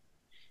back.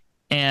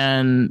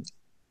 And,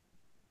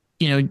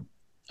 Mayor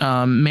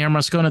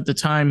Moscone at the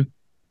time,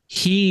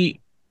 he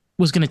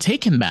was going to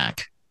take him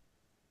back,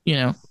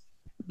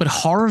 but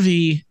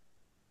Harvey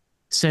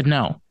said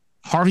no.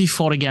 Harvey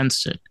fought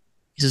against it.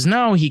 He says,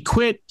 no, he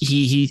quit.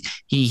 He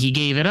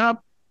gave it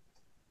up.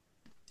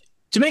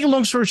 To make a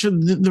long story short,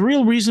 the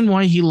real reason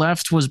why he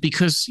left was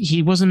because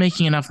he wasn't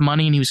making enough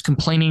money and he was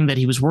complaining that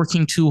he was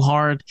working too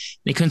hard. And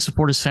he couldn't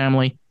support his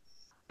family.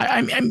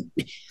 I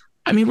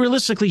mean,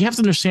 realistically, you have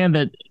to understand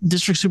that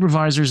district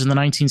supervisors in the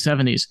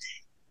 1970s,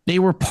 they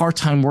were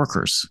part-time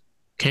workers.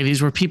 Okay,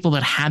 these were people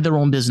that had their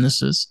own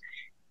businesses,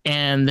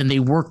 and then they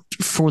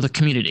worked for the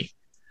community.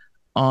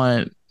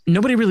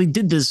 Nobody really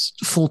did this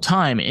full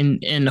time,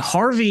 and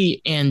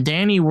Harvey and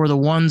Danny were the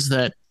ones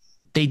that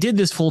they did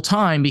this full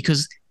time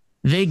because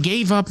they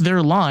gave up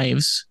their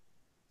lives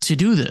to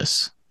do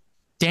this.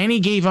 Danny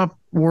gave up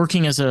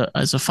working as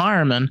a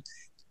fireman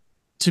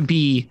to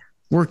be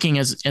working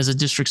as a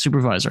district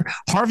supervisor.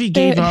 Harvey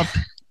gave up,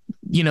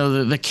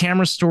 the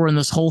camera store and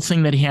this whole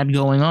thing that he had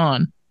going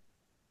on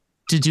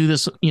to do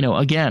this,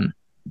 again.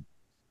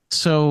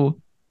 So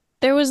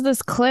there was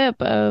this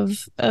clip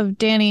of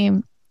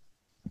Danny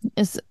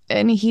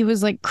and he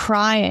was like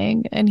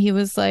crying and he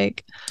was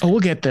like, oh, we'll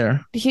get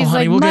there. He's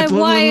like,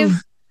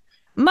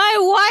 my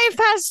wife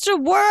has to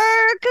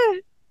work.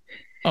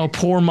 Oh,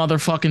 poor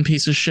motherfucking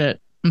piece of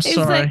shit. I'm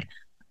sorry. Like,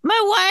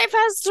 my wife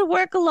has to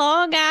work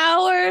long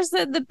hours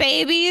and the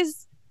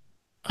babies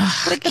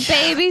with the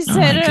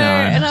babysitter.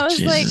 And I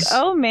was like,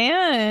 oh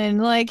man,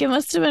 like it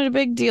must have been a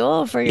big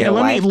deal for your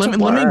wife.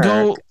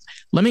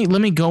 Let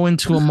me go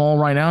into a mall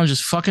right now and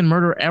just fucking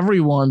murder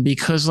everyone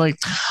because like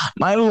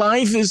my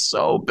life is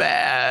so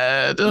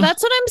bad.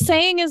 That's what I'm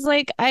saying is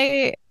like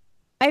I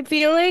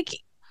feel like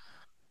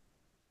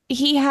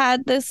he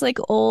had this like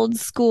old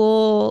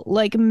school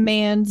like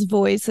man's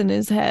voice in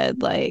his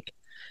head, like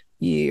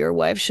your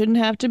wife shouldn't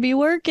have to be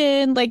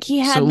working. Like he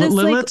had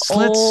this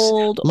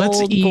old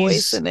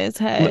voice in his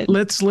head.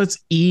 Let's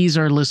ease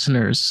our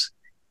listeners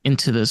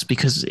into this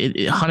because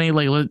honey,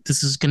 like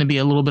this is going to be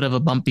a little bit of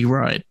a bumpy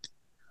ride.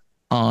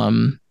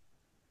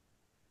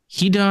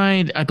 He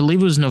died, I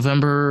believe it was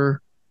November.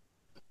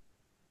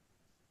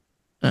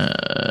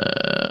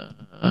 Can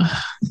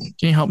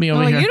you help me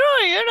over here?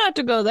 You're not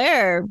to go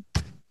there.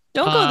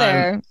 Don't go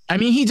there. I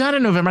mean, he died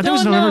in November. I think it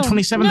was November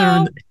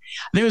 27th.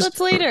 No. That's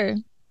later.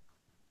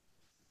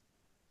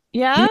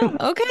 Yeah.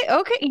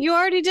 Okay. You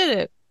already did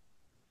it.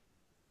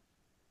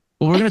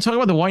 Well, we're going to talk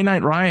about the White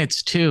Night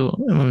riots too.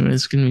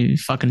 It's going to be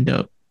fucking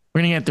dope.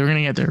 We're going to get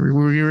there.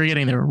 We're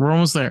getting there. We're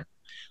almost there.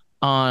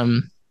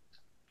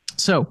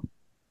 So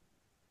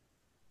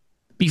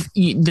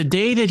the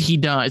day that he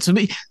died, so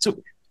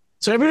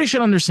everybody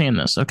should understand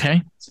this,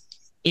 okay?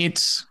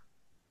 It's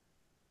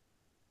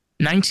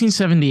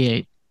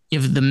 1978. You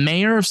have the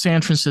mayor of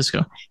San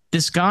Francisco.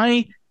 This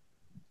guy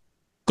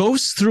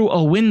goes through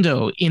a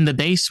window in the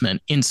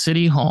basement in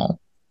City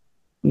Hall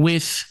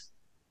with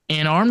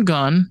an armed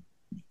gun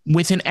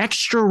with an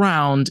extra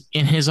round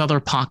in his other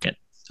pocket,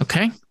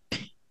 okay?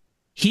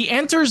 He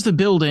enters the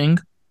building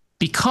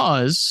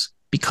because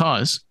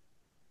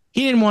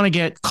he didn't want to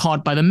get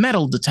caught by the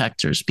metal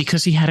detectors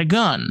because he had a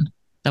gun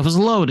that was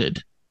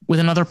loaded with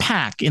another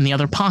pack in the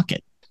other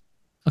pocket.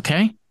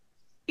 Okay?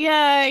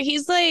 Yeah,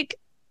 he's like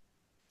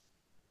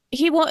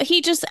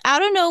he just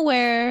out of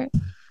nowhere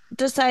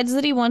decides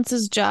that he wants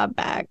his job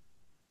back.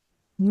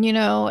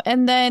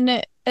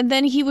 and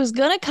then he was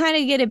gonna kind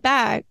of get it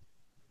back,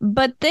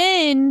 but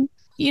then,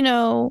 you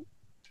know,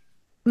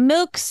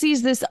 Milk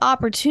sees this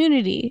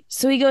opportunity.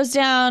 So he goes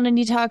down and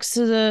he talks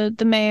to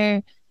the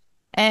mayor,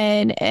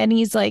 and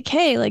he's like,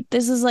 "Hey, like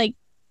this is like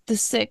the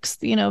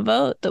sixth,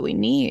 vote that we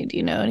need,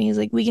 and he's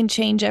like, we can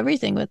change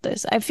everything with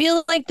this." I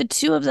feel like the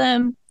two of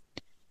them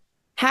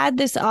had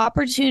this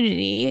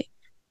opportunity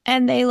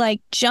and they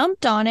like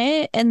jumped on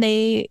it, and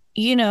and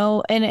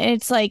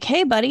it's like,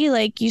 "Hey buddy,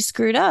 like you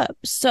screwed up."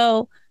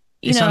 So,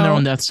 They signed their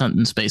own death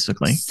sentence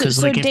basically.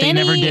 Because like if they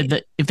never did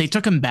that, if they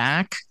took him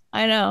back,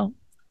 I know.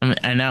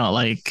 I know,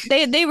 like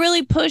they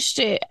really pushed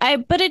it.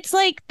 But it's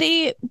like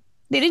they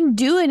didn't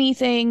do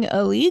anything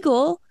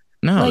illegal.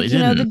 No, like, they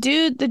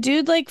didn't. The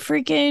dude like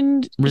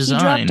freaking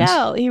resigned. He dropped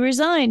out. He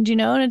resigned,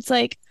 and it's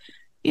like,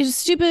 it's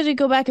stupid to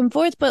go back and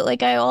forth, but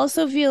like I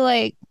also feel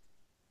like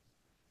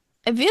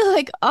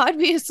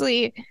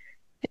obviously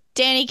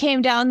Danny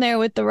came down there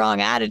with the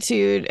wrong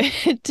attitude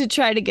to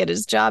try to get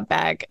his job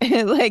back.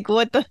 Like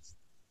what the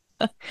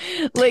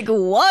like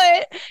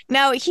what?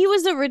 Now he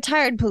was a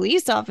retired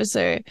police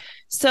officer.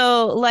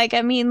 So like,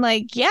 I mean,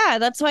 like, yeah,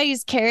 that's why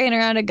he's carrying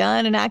around a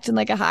gun and acting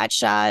like a hot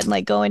shot and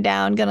like going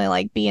down, gonna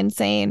like be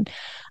insane.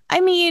 I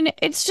mean,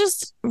 it's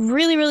just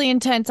really, really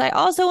intense. I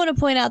also want to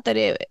point out that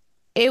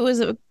it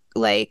was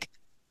like,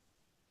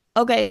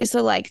 okay,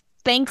 so like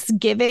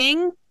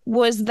Thanksgiving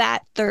was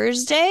that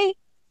Thursday.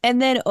 And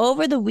then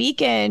over the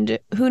weekend,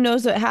 who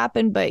knows what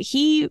happened, but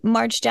he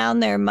marched down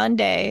there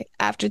Monday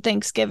after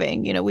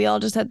Thanksgiving. We all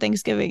just had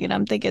Thanksgiving, and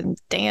I'm thinking,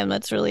 damn,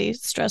 that's really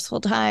stressful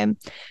time.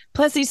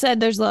 Plus, he said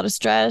there's a lot of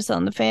stress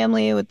on the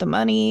family with the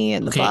money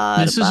and the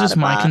blah. This is just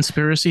my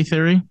conspiracy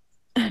theory,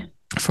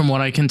 from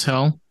what I can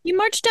tell. He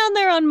marched down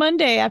there on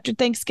Monday after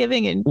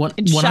Thanksgiving and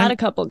shot a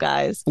couple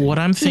guys. What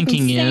I'm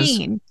thinking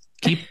is,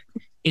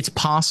 it's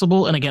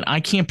possible, and again, I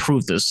can't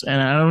prove this,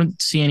 and I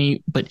don't see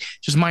any, but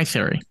just my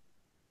theory.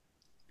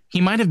 He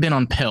might have been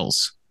on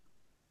pills,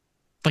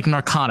 like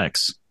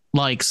narcotics,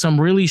 like some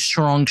really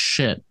strong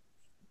shit.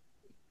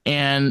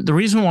 And the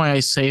reason why I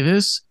say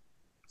this,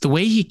 the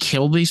way he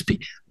killed these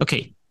people.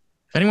 Okay,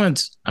 if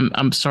anyone's,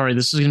 I'm sorry,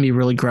 this is going to be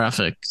really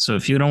graphic. So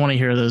if you don't want to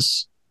hear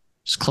this,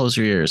 just close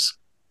your ears.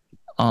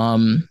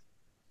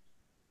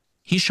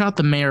 He shot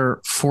the mayor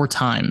 4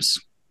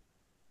 times.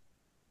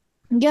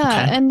 Yeah,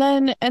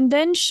 okay. and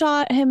then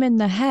shot him in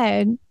the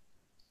head.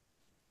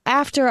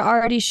 After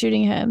already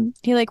shooting him,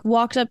 he like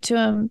walked up to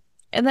him,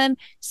 and then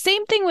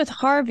same thing with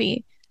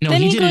Harvey. No,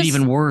 then he did it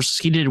even worse.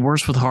 He did it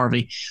worse with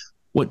Harvey.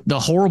 What the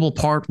horrible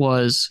part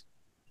was,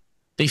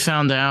 they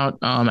found out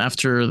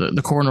after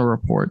the coroner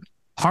report,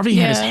 Harvey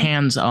had his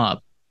hands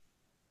up.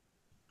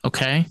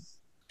 Okay,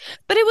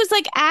 but it was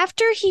like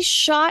after he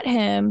shot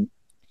him,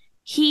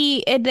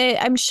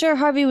 I'm sure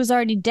Harvey was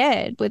already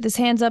dead with his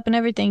hands up and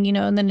everything,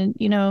 and then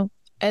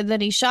and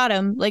then he shot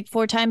him like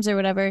 4 times or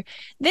whatever.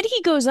 Then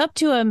he goes up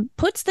to him,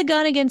 puts the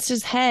gun against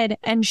his head,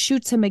 and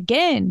shoots him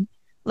again,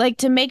 like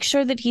to make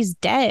sure that he's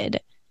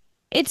dead.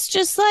 It's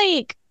just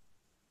like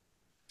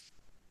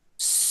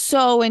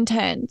so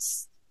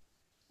intense.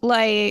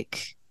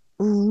 Like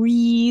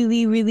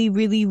really, really,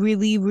 really,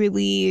 really,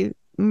 really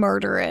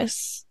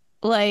murderous.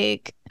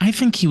 Like, I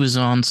think he was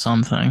on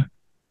something.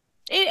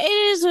 It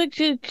is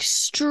like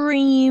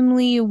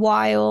extremely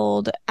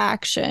wild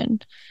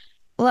action.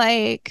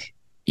 Like,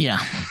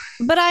 yeah.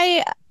 But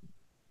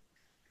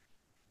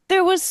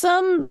there was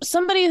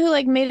somebody who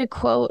like made a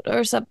quote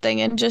or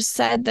something and just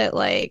said that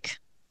like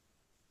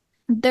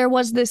there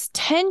was this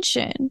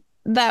tension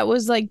that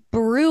was like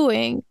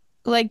brewing,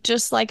 like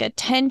just like a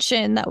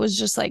tension that was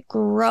just like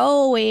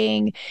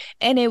growing,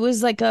 and it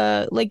was like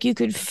you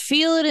could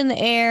feel it in the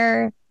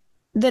air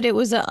that it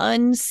was an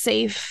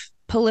unsafe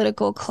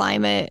political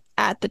climate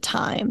at the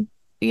time,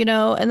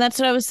 and that's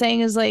what I was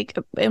saying is like,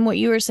 and what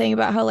you were saying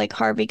about how like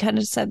Harvey kind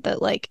of said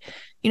that like,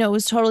 it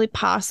was totally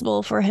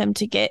possible for him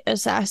to get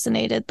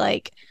assassinated.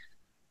 Like,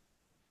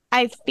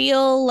 I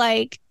feel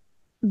like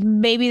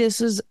maybe this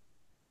was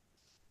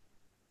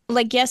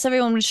like, yes,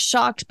 everyone was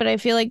shocked, but I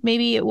feel like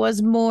maybe it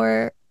was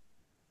more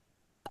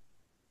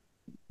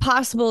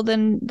possible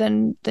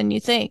than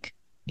you think,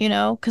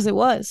 because it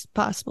was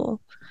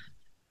possible.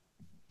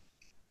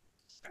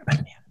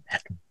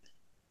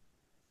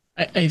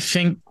 I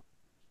think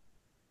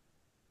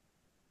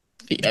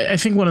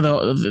one of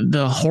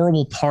the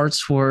horrible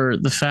parts were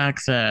the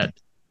fact that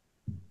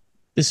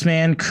this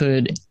man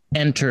could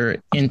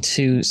enter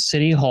into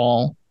City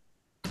Hall.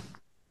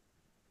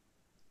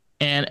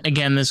 And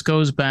again, this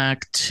goes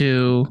back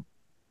to,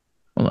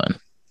 hold on.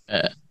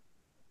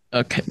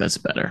 Okay, that's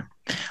better.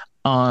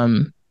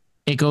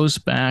 It goes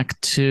back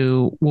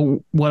to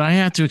what I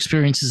had to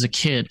experience as a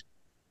kid.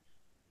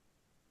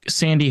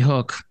 Sandy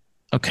Hook.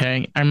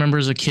 Okay. I remember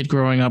as a kid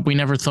growing up, we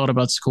never thought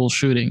about school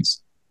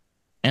shootings.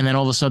 And then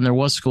all of a sudden there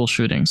was school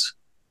shootings.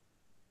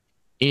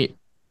 It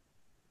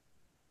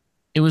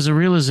was a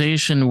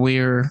realization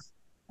where,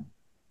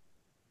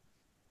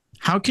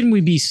 how can we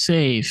be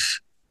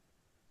safe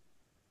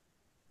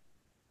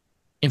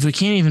if we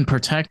can't even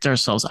protect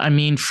ourselves? I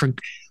mean, for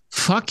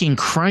fucking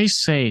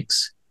Christ's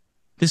sakes,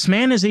 This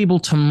man is able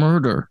to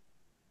murder.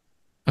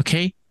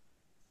 Okay.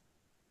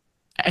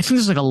 I think it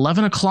was like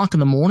 11 o'clock in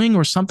the morning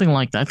or something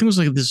like that. I think it was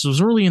like this was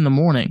early in the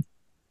morning.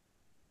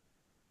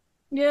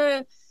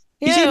 Yeah.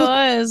 He's Yeah, it able.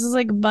 was. It was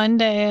like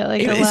Monday at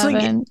like It's like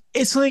 11.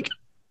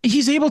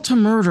 he's able to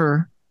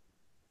murder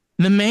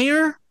the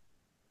mayor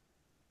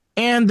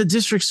and the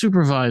district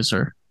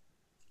supervisor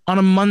on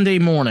a Monday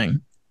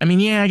morning. I mean,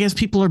 yeah, I guess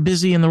people are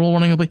busy and they're all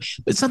running away, but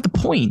it's not the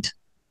point.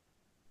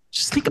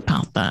 Just think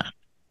about that.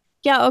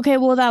 Yeah, okay.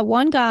 Well, that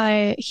one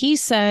guy, he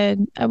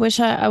said, I wish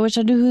I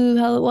knew who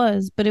the hell it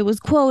was, but it was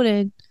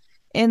quoted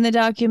in the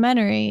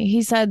documentary.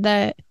 He said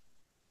that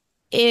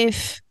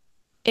if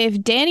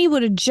Danny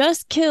would have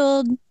just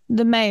killed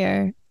the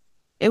mayor,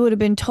 it would have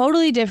been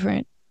totally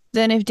different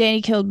than if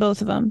Danny killed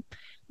both of them.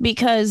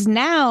 Because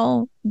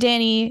now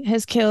Danny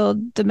has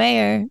killed the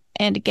mayor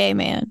and a gay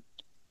man.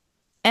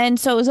 And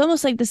so it was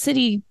almost like the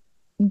city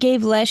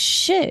gave less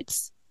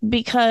shits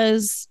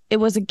because it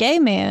was a gay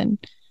man.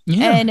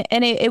 Yeah.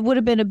 And it would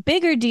have been a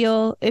bigger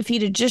deal if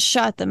he'd have just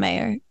shot the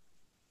mayor,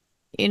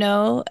 you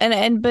know?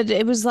 But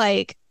it was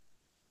like,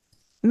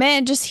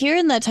 man, just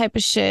hearing that type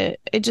of shit,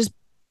 it just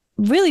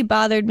really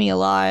bothered me a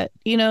lot.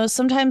 You know,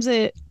 sometimes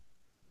it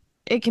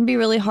can be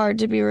really hard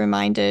to be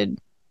reminded.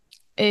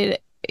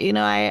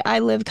 I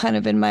live kind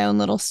of in my own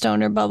little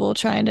stoner bubble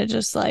trying to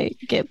just like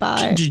get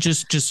by.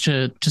 Just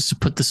to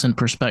put this in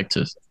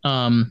perspective,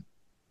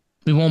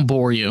 we won't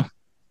bore you.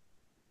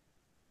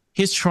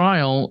 His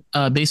trial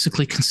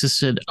basically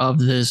consisted of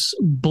this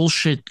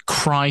bullshit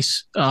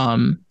Christ,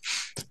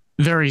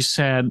 very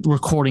sad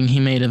recording he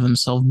made of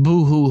himself.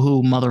 Boo hoo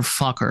hoo,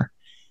 motherfucker.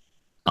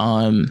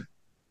 Yeah,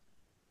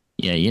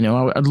 you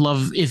know, I'd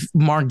love if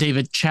Mark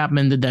David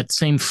Chapman did that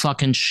same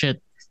fucking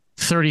shit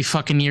 30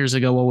 fucking years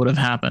ago. What would have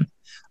happened?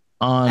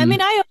 I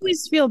mean, I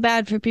always feel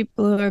bad for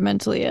people who are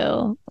mentally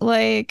ill.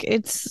 Like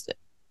it's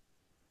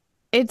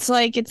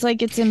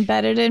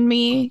embedded in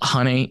me.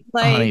 Honey,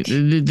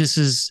 this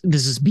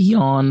is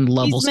beyond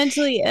levels. He's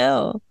mentally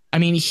ill. I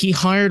mean, he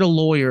hired a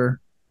lawyer.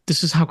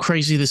 This is how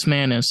crazy this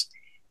man is.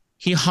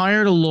 He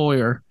hired a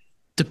lawyer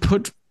to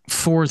put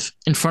forth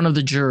in front of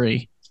the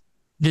jury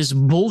this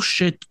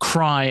bullshit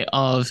cry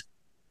of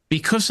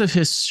because of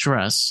his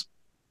stress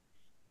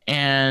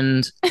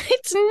and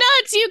it's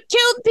nuts. You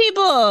killed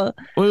people.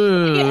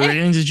 We're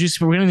getting the juice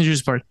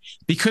part.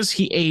 Because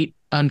he ate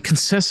a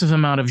concessive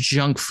amount of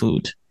junk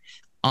food.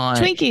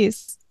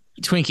 Twinkies.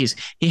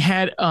 He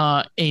had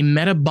a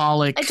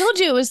metabolic. I told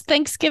you it was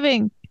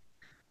Thanksgiving.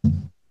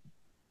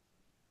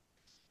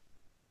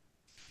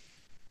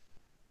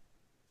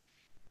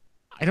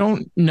 I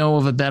don't know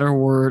of a better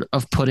word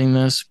of putting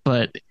this,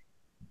 but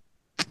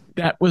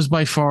that was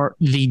by far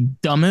the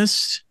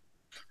dumbest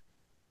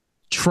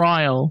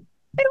trial.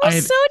 It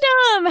was so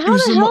dumb. How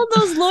the hell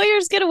those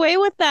lawyers get away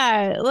with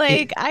that?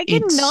 Like, I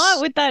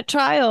cannot with that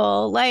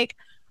trial. Like,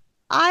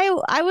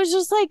 I was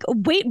just like,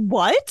 wait,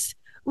 what?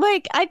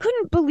 Like, I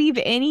couldn't believe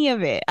any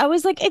of it. I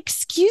was like,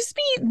 excuse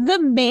me, the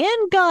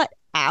man got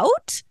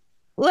out?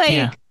 Like,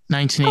 yeah,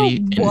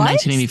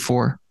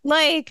 1984.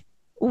 Like,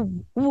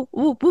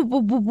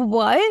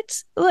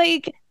 what?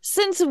 Like,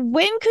 since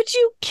when could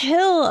you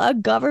kill a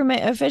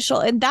government official?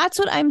 And that's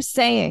what I'm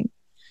saying.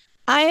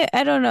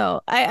 I don't know.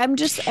 I'm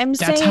saying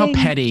that's how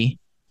petty.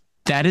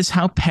 That is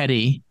how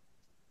petty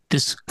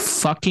this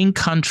fucking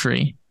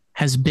country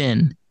has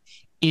been.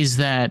 Is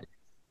that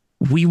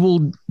we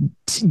will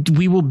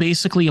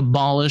basically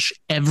abolish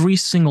every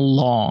single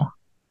law.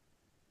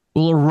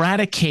 We'll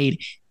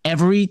eradicate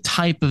every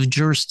type of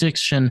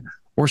jurisdiction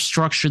or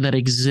structure that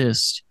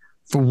exists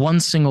for one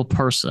single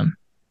person.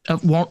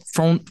 One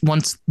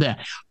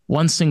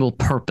single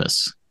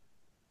purpose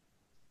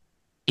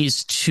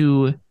is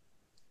to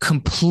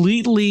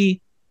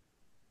completely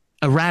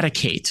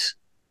eradicate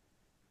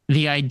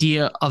the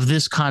idea of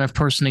this kind of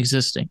person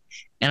existing.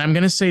 And I'm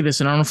going to say this,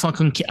 and I don't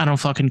fucking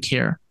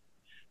care.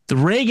 The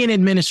Reagan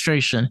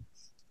administration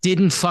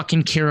didn't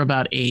fucking care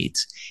about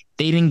AIDS.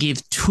 They didn't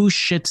give two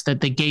shits that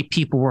the gay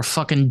people were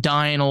fucking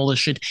dying, all this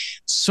shit.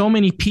 So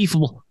many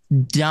people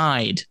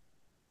died.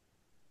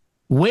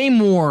 Way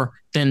more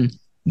than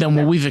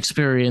what we've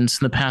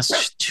experienced in the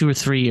past 2 or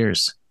 3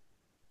 years.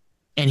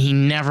 And he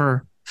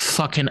never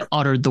fucking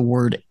uttered the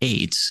word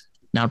AIDS.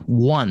 Not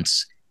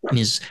once in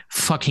his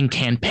fucking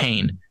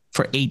campaign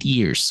for 8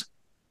 years.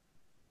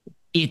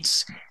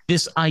 It's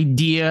this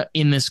idea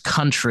in this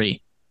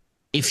country.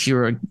 If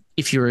you're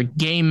a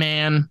gay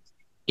man,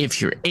 if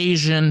you're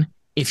Asian,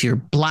 if you're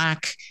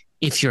black,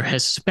 if you're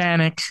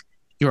Hispanic,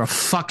 you're a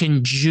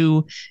fucking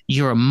Jew,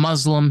 you're a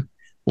Muslim,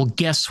 well,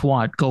 guess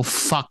what? Go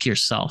fuck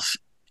yourself.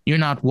 You're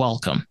not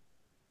welcome.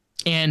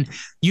 And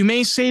you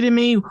may say to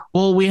me,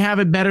 well, we have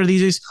it better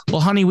these days.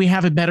 Well, honey, we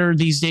have it better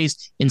these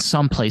days in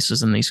some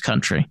places in this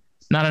country,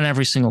 not in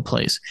every single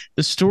place.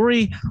 The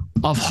story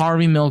of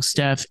Harvey Milk's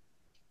death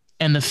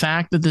and the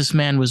fact that this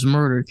man was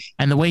murdered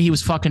and the way he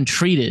was fucking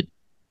treated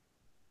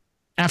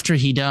after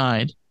he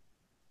died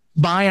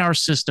by our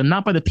system,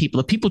 not by the people.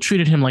 The people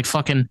treated him like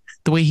fucking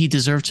the way he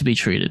deserved to be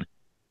treated.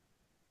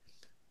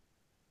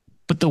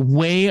 But the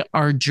way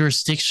our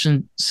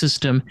jurisdiction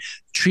system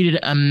treated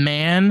a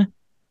man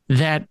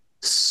that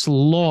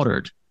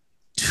slaughtered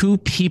two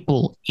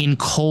people in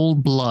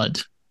cold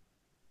blood,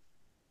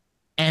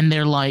 and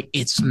they're like,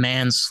 it's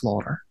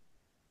manslaughter.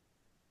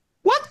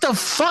 What the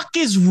fuck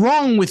is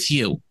wrong with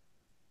you?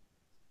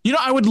 You know,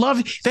 I would love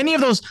if any of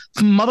those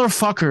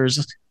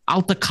motherfuckers,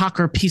 out the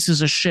cocker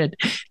pieces of shit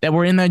that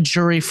were in that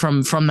jury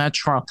from that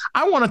trial.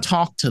 I want to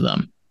talk to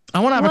them. I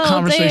want to have a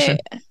conversation.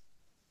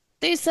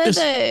 They said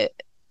that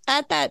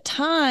at that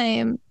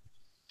time,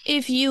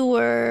 if you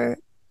were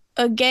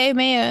a gay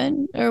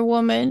man or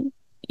woman,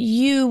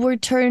 you were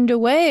turned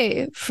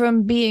away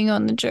from being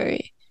on the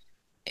jury.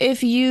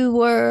 If you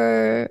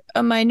were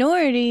a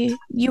minority,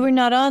 you were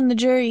not on the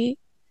jury.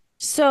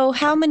 So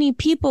how many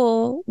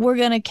people were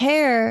going to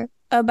care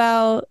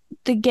about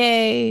the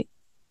gay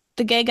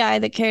guy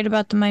that cared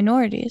about the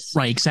minorities?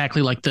 Right,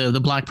 exactly, like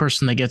the black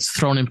person that gets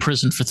thrown in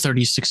prison for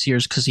 36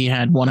 years because he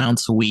had 1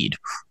 ounce of weed.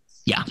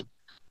 Yeah.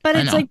 But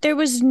it's like there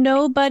was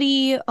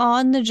nobody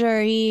on the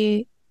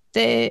jury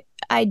that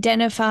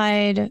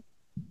identified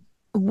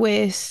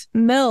with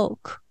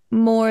Milk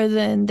more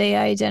than they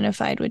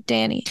identified with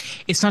Danny.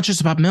 It's not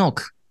just about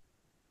Milk.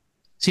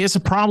 See, that's a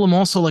problem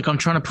also, like I'm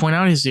trying to point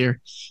out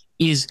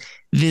is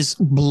this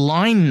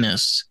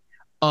blindness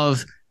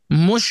of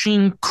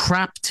mushing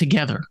crap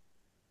together.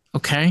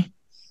 Okay?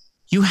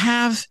 You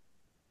have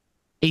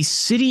a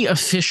city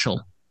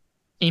official,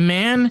 a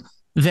man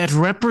that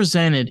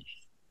represented.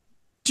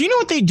 Do you know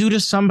what they do to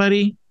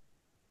somebody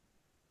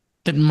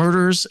that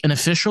murders an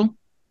official?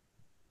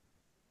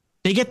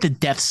 They get the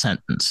death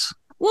sentence.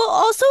 Well,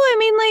 also, I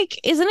mean, like,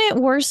 isn't it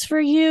worse for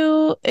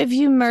you if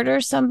you murder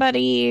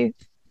somebody,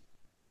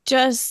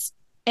 just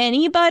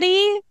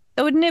anybody?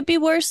 Wouldn't it be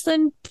worse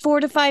than 4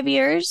 to 5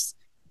 years?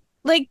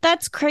 Like,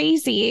 that's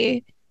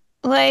crazy.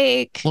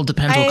 Like, well, it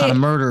depends what kind of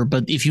murder,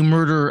 but if you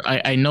murder,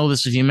 I know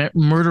this, if you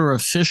murder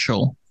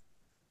official,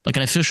 like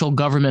an official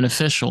government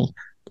official,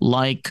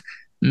 like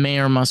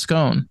Mayor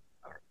Moscone,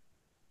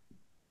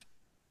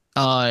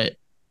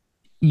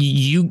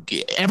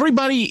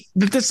 everybody,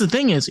 that's the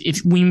thing is, if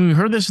when we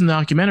heard this in the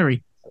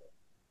documentary,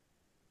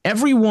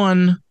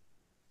 everyone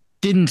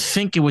didn't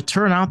think it would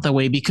turn out that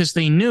way because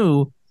they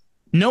knew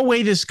no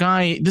way this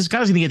guy's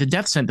going to get the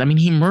death sentence. I mean,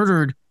 he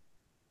murdered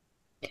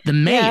the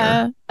mayor.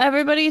 Yeah,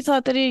 everybody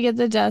thought that he'd get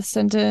the death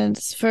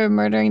sentence for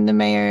murdering the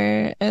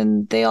mayor,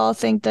 and they all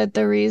think that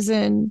the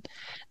reason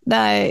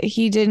that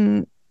he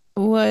didn't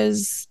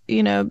was,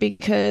 you know,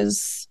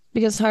 because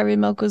Harvey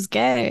Milk was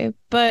gay.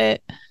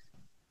 But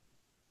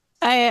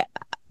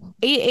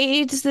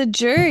it's the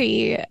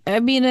jury.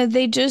 I mean,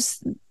 they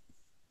just,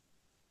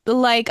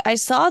 like, I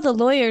saw the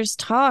lawyers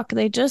talk.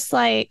 They just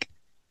like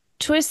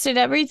twisted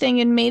everything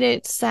and made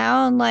it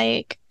sound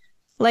like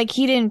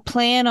he didn't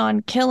plan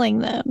on killing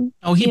them.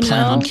 Oh, he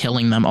planned on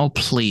killing them. Oh,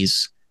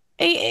 please.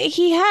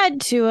 He had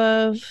to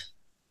have,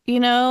 you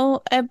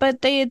know,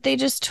 but they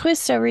just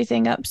twist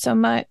everything up so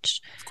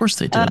much. Of course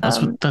they do.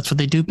 That's what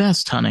they do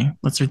best, honey.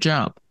 That's their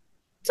job.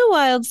 It's a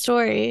wild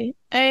story.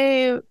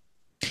 I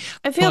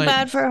feel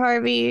bad for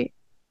Harvey.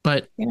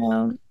 But you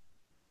know,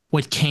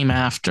 what came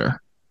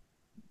after?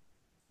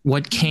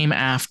 What came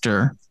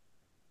after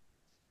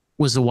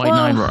was the White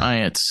Nine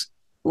riots.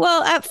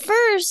 Well, at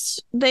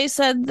first they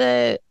said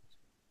that,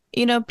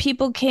 you know,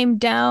 people came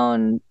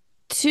down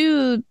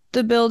to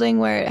the building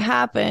where it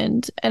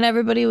happened and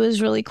everybody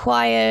was really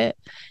quiet.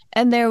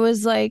 And there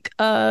was like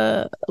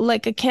a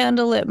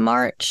candlelit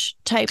march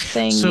type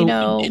thing, so, you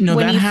know,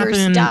 when he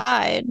first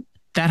died.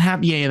 That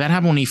happened. Yeah, that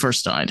happened when he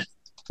first died.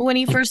 When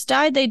he first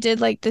died, they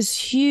did like this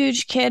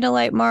huge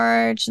candlelight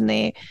march, and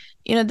they,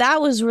 you know,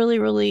 that was really,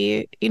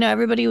 really, you know,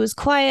 everybody was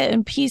quiet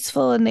and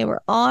peaceful and they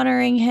were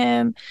honoring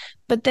him.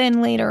 But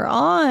then later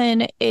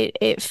on,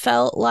 it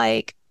felt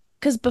like,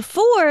 because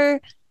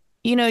before,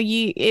 you know,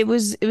 it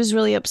was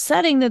really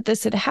upsetting that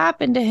this had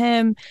happened to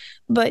him.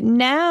 But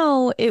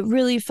now it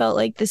really felt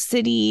like the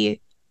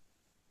city,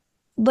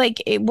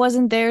 like it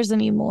wasn't theirs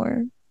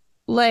anymore.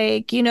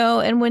 Like, you know,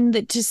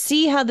 and to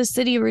see how the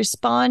city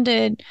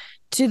responded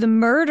to the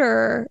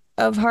murder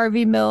of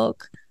Harvey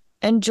Milk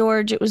and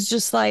George, it was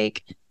just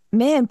like,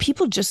 man,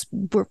 people just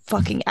were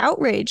fucking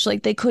outraged.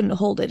 Like they couldn't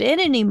hold it in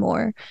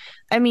anymore.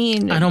 I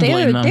mean,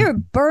 they were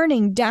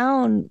burning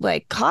down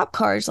like cop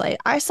cars. Like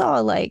I saw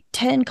like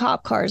 10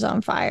 cop cars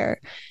on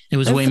fire. It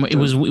was way more. It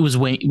was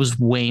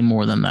way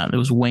more than that. It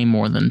was way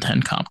more than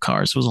 10 cop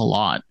cars. It was a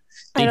lot.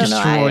 They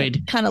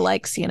destroyed. I kind of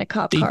like seeing a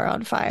cop car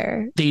on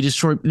fire. They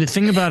destroyed. The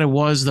thing about it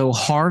was though,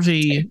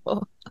 Harvey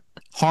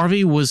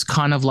was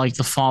kind of like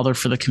the father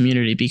for the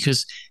community,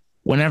 because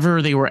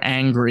whenever they were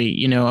angry,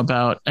 you know,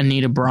 about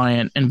Anita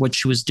Bryant and what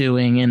she was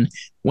doing, and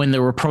when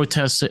there were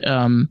protests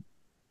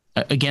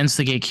against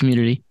the gay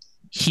community,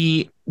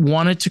 he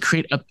wanted to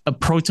create a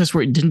protest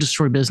where it didn't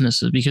destroy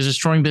businesses, because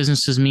destroying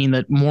businesses mean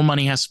that more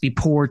money has to be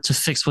poured to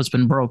fix what's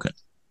been broken.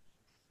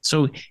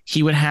 So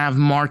he would have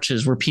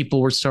marches where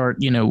people would start,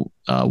 you know,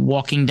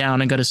 walking down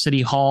and go to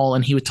City Hall,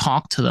 and he would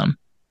talk to them.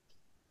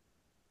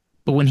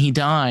 But when he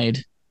died,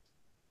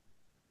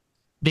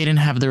 they didn't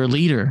have their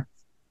leader.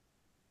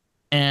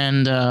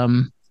 And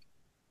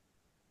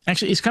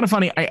actually, it's kind of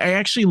funny. I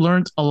actually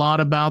learned a lot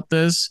about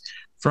this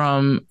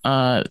from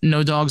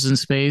No Dogs in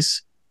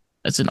Space.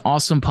 It's an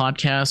awesome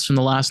podcast from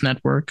the Last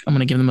Network. I'm going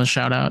to give them a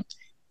shout out.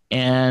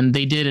 And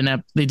they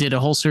did a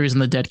whole series on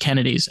the dead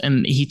Kennedys,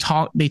 and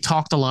they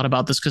talked a lot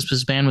about this because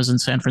his band was in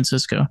San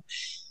Francisco.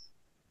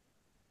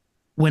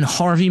 When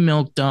Harvey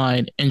Milk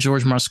died and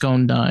George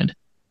Moscone died,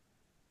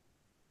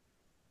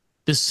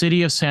 the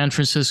city of San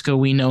Francisco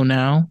we know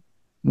now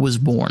was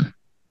born.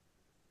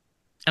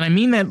 And I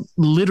mean that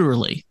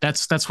literally.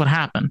 That's what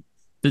happened.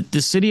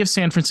 The city of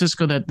San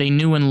Francisco that they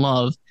knew and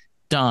loved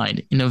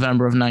died in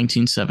November of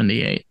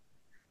 1978.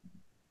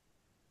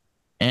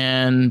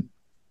 And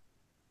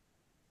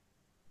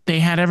they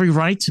had every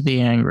right to be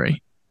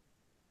angry.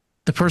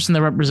 The person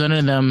that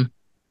represented them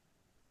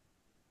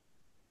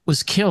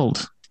was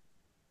killed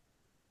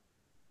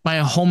by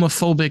a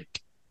homophobic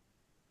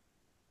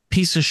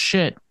piece of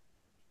shit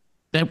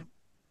that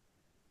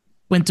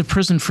went to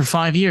prison for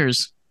 5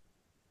 years.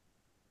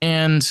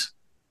 And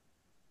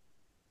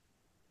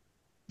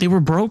they were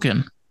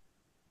broken.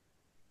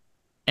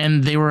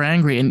 And they were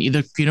angry. And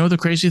the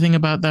crazy thing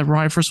about that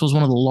riot, first was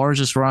one of the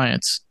largest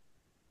riots.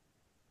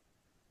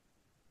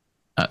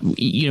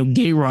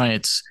 Gay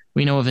riots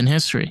we know of in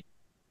history.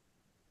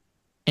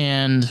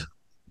 And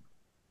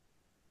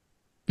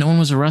no one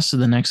was arrested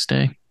the next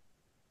day.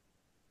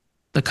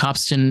 The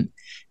cops didn't,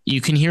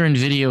 you can hear in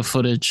video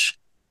footage,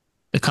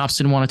 the cops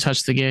didn't want to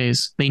touch the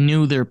gays. They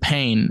knew their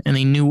pain, and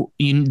they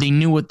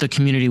knew what the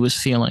community was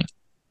feeling.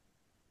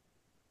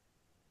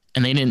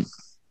 And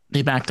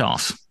they backed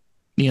off.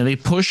 They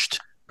pushed,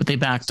 but they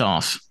backed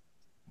off.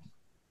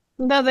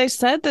 No, they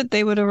said that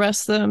they would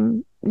arrest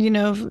them,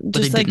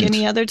 just like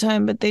any other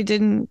time, but they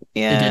didn't.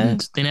 Yeah. They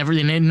didn't. They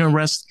didn't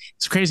arrest.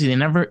 It's crazy.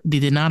 They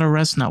did not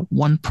arrest not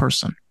one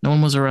person. No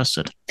one was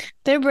arrested.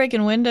 They're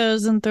breaking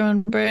windows and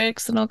throwing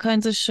bricks and all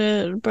kinds of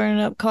shit, burning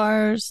up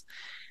cars.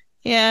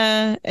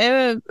 Yeah.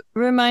 It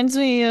reminds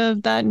me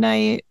of that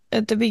night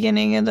at the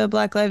beginning of the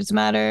Black Lives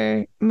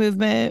Matter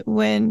movement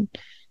when,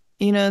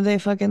 they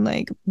fucking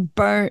like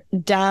burnt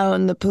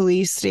down the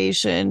police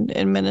station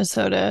in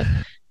Minnesota.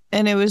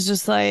 And it was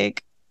just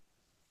like,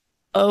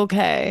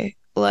 okay,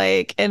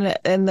 like,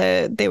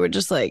 they were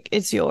just like,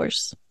 it's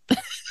yours.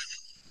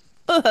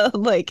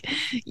 Like,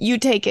 you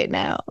take it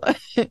now.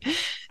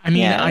 I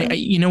mean, yeah.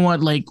 You know what,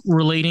 like,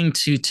 relating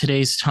to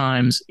today's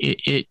times,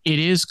 it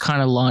is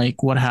kind of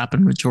like what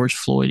happened with George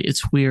Floyd.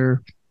 It's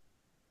where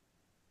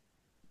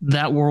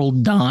that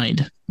world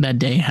died, that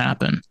day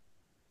happened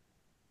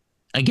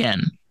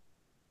again.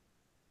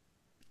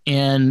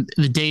 And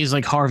the days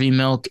like Harvey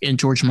Milk and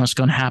George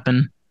Moscone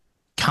happen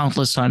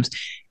countless times.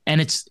 And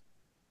it's,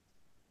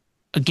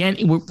 again,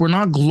 we're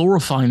not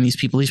glorifying these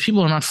people. These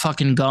people are not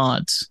fucking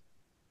gods.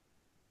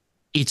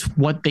 It's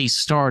what they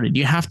started.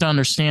 You have to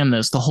understand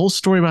this. The whole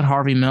story about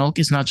Harvey Milk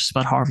is not just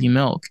about Harvey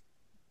Milk.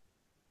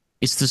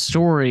 It's the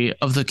story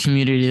of the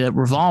community that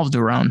revolved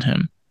around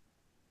him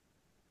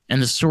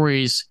and the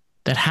stories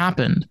that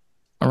happened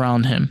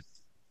around him.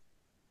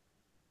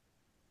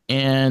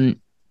 And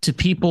to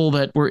people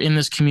that were in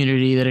this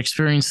community that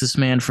experienced this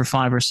man for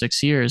 5 or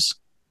 6 years,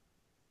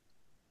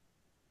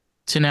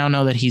 to now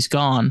know that he's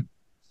gone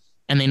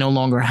and they no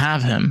longer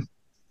have him,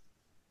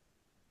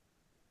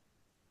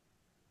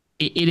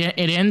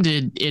 it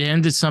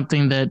ended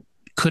something that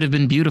could have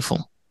been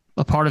beautiful,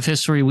 a part of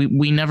history.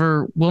 We'll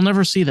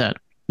never see that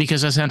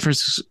because San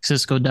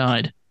Francisco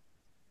died,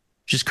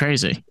 which is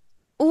crazy.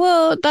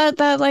 Well,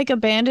 that like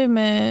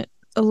abandonment,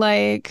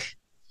 like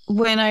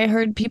when I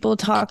heard people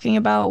talking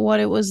about what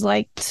it was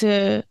like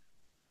to,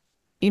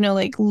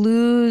 like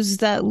lose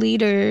that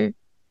leader,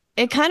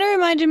 it kind of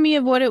reminded me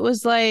of what it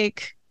was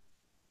like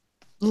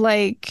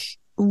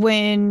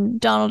when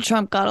Donald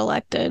Trump got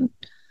elected.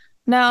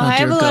 Now, I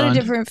have a lot of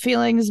different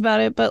feelings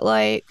about it, but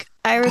like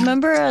I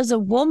remember as a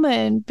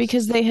woman,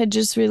 because they had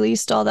just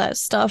released all that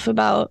stuff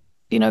about,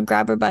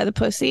 grab her by the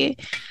pussy.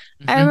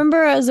 Mm-hmm. I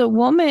remember as a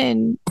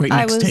woman,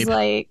 I was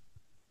like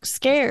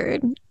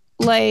scared.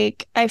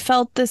 Like I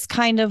felt this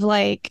kind of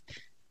like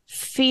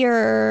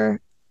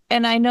fear.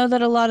 And I know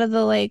that a lot of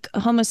the like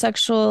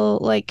homosexual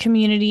like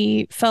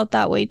community felt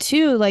that way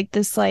too. Like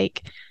this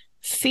like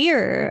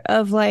fear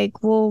of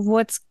like, well,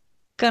 what's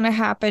going to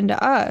happen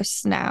to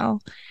us now?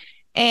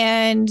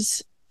 And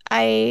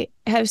I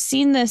have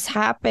seen this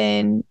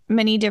happen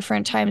many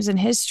different times in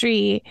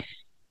history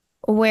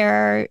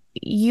where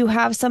you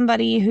have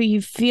somebody who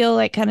you feel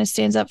like kind of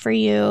stands up for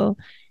you,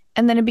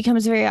 and then it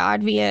becomes very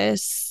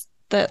obvious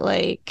that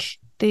like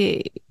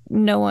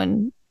no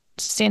one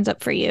stands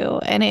up for you,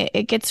 and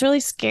it gets really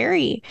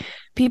scary.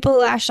 People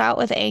lash out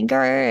with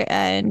anger,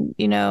 and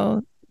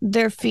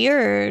their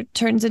fear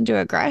turns into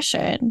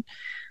aggression.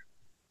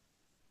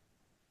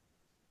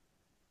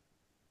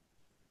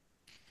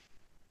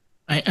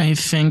 I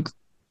think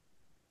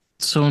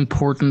it's so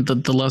important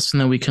that the lesson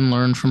that we can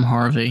learn from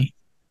Harvey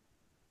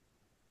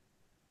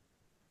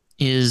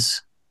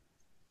is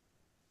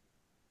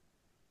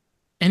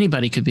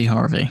anybody could be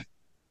Harvey.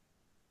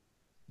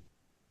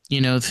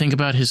 Think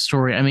about his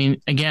story. I mean,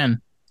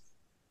 again,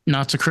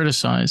 not to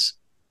criticize,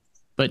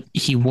 but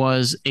he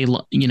was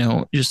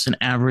just an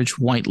average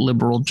white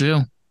liberal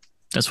Jew.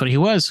 That's what he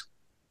was.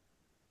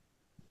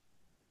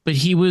 But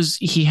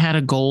he had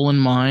a goal in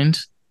mind.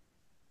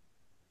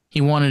 He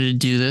wanted to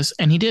do this,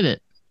 and he did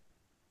it.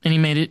 And he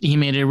made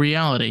it a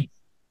reality.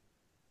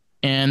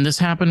 And this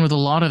happened with a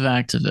lot of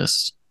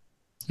activists,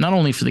 not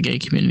only for the gay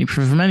community, but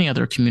for many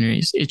other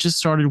communities. It just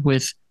started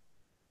with,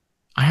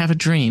 I have a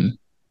dream.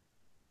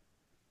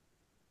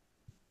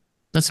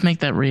 Let's make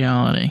that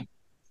reality.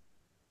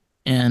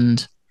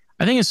 And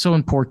I think it's so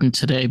important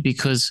today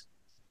because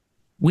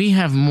we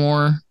have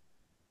more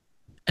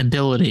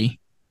ability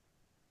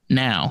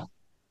now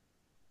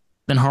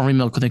than Harvey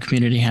Milk and the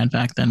community had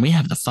back then. We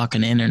have the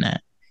fucking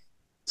internet.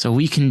 So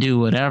we can do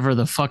whatever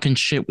the fucking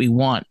shit we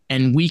want.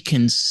 And we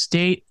can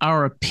state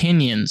our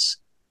opinions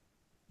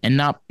and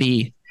not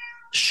be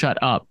shut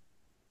up.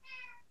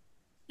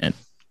 And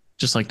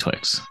just like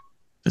Twix.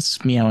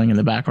 It's meowing in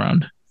the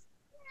background.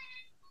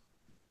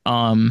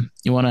 You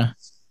wanna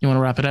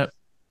wrap it up?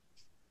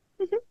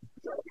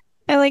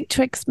 I like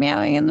Twix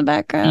meowing in the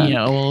background.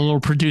 Yeah, well, a little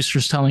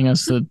producer's telling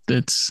us that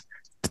the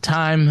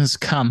time has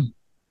come.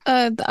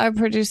 Our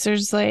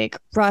producer's like,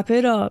 wrap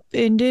it up,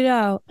 end it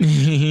out.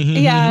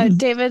 Yeah,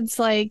 David's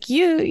like,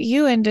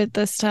 you end it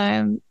this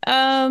time.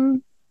 I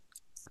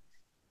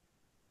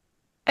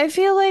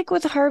feel like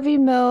with Harvey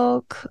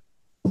Milk,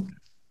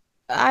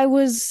 I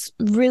was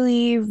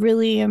really,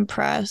 really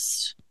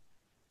impressed.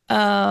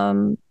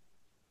 I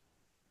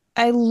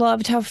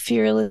loved how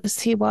fearless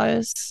he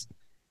was.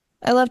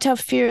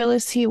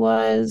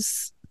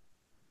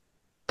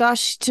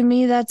 Gosh, to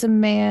me, that's a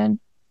man.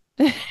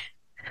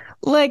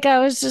 Like, I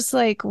was just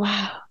like,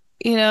 wow,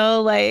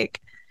 like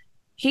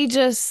he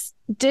just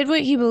did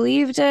what he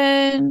believed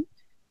in.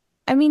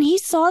 I mean, he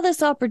saw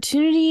this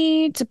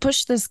opportunity to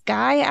push this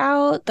guy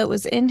out that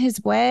was in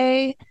his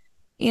way,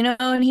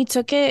 and he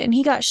took it and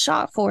he got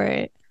shot for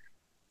it.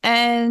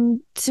 And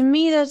to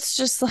me, that's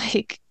just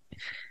like,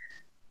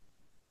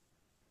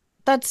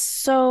 that's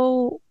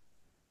so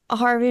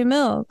Harvey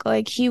Milk.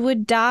 Like, he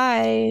would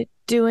die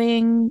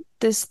doing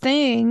this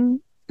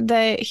thing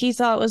that he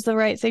thought was the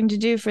right thing to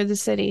do for the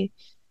city.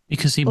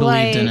 Because he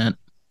believed in it.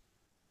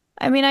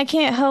 I mean, I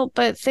can't help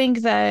but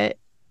think that,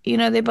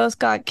 they both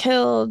got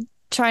killed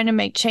trying to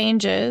make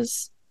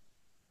changes.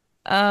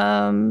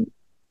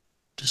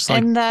 Just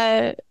like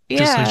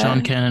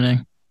John Kennedy.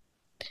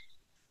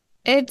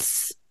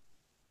 It's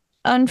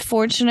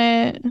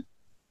unfortunate.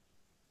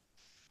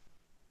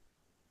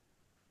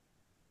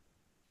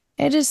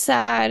 It is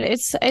sad.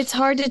 It's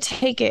hard to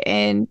take it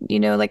in.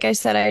 Like I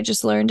said, I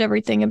just learned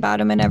everything about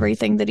him and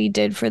everything that he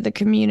did for the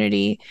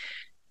community.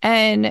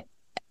 And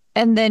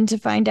then to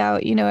find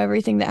out,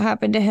 everything that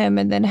happened to him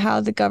and then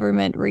how the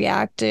government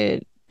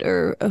reacted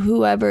or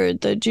whoever,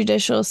 the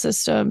judicial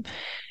system,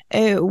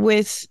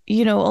 with,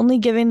 only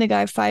giving the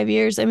guy 5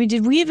 years. I mean,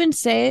 did we even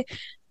say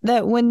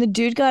that when the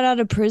dude got out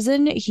of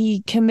prison,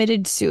 he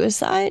committed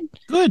suicide?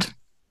 Good.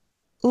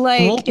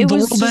 Like, the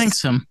world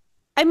thanks him.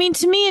 I mean,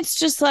 to me, it's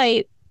just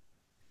like,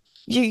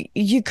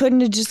 you couldn't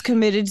have just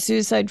committed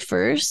suicide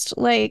first.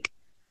 Like,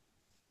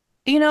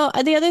 the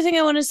other thing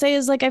I want to say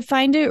is, like, I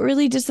find it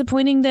really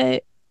disappointing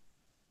that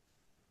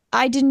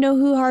I didn't know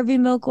who Harvey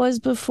Milk was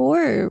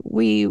before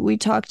we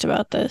talked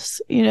about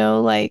this,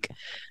 like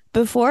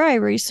before I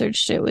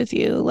researched it with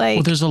you. Like,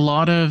 well, there's a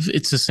lot of,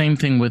 it's the same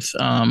thing with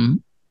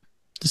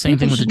it's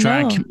the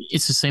drag community,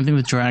 it's the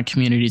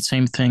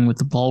same thing with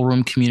the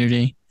ballroom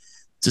community.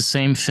 It's the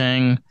same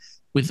thing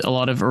with a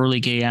lot of early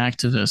gay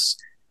activists.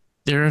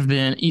 There have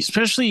been,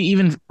 especially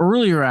even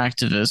earlier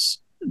activists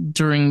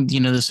during,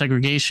 the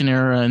segregation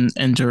era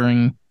and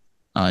during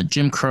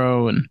Jim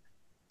Crow and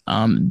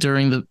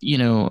during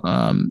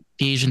the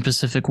Asian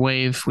Pacific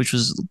Wave, which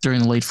was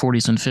during the late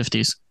 40s and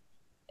 50s.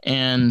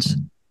 And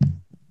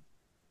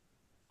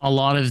a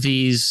lot of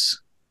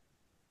these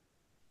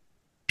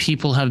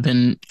people have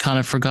been kind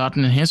of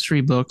forgotten in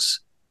history books,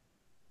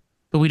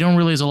 but we don't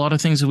realize a lot of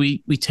things that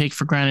we take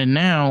for granted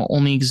now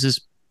only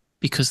exist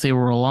because they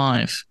were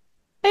alive.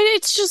 And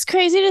it's just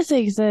crazy to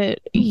think that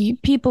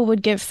people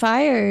would get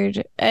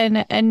fired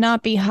and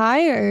not be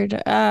hired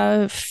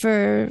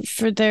for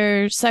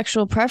their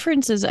sexual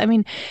preferences. I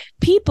mean,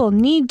 people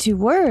need to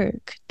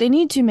work. They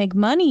need to make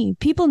money.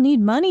 People need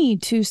money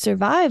to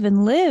survive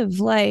and live.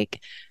 Like,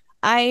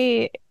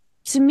 I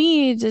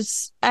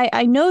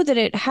know that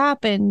it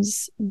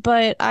happens,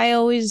 but I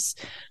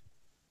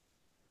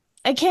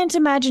can't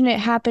imagine it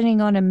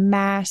happening on a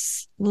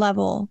mass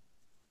level.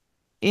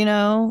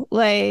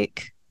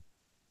 Like,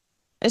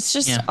 it's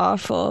just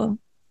awful.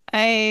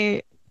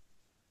 There's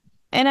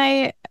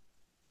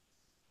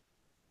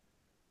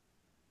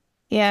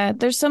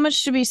so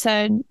much to be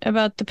said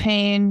about the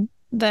pain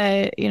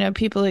that,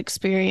 people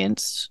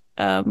experienced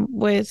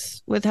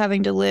with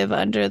having to live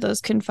under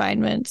those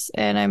confinements.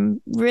 And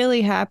I'm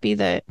really happy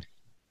that,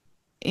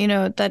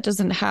 that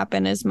doesn't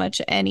happen as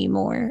much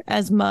anymore,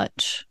 And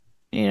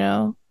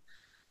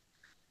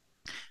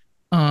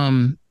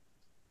I'm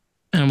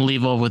gonna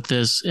leave off with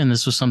this, and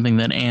this was something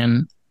that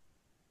Anne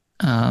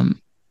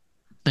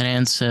that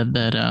Anne said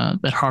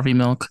that Harvey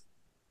Milk.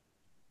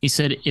 He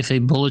said, if a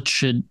bullet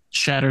should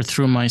shatter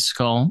through my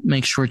skull,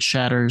 make sure it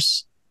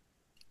shatters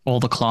all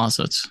the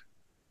closets.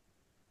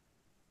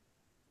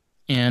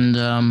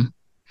 And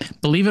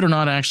believe it or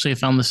not, actually, I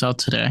found this out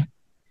today.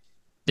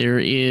 There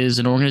is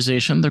an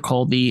organization. They're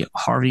called the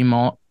Harvey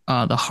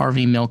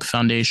Milk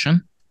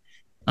Foundation.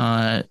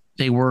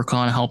 They work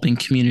on helping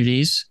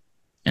communities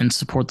and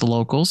support the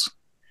locals,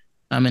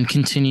 and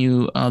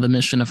continue the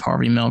mission of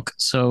Harvey Milk.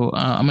 So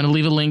I'm going to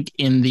leave a link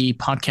in the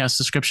podcast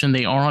description.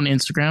 They are on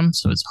Instagram,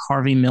 so it's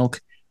Harvey Milk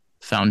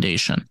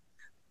Foundation.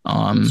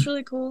 It's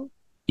really cool.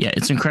 Yeah,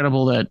 it's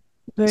incredible that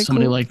Very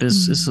somebody cool. like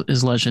this,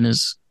 his legend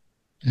is,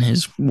 and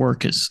his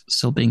work is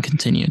still being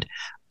continued.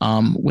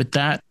 With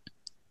that,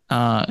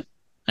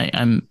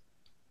 I'm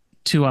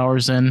 2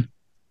 hours in.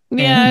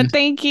 Yeah, And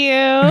thank you.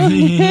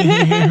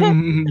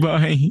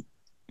 bye.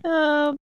 Oh,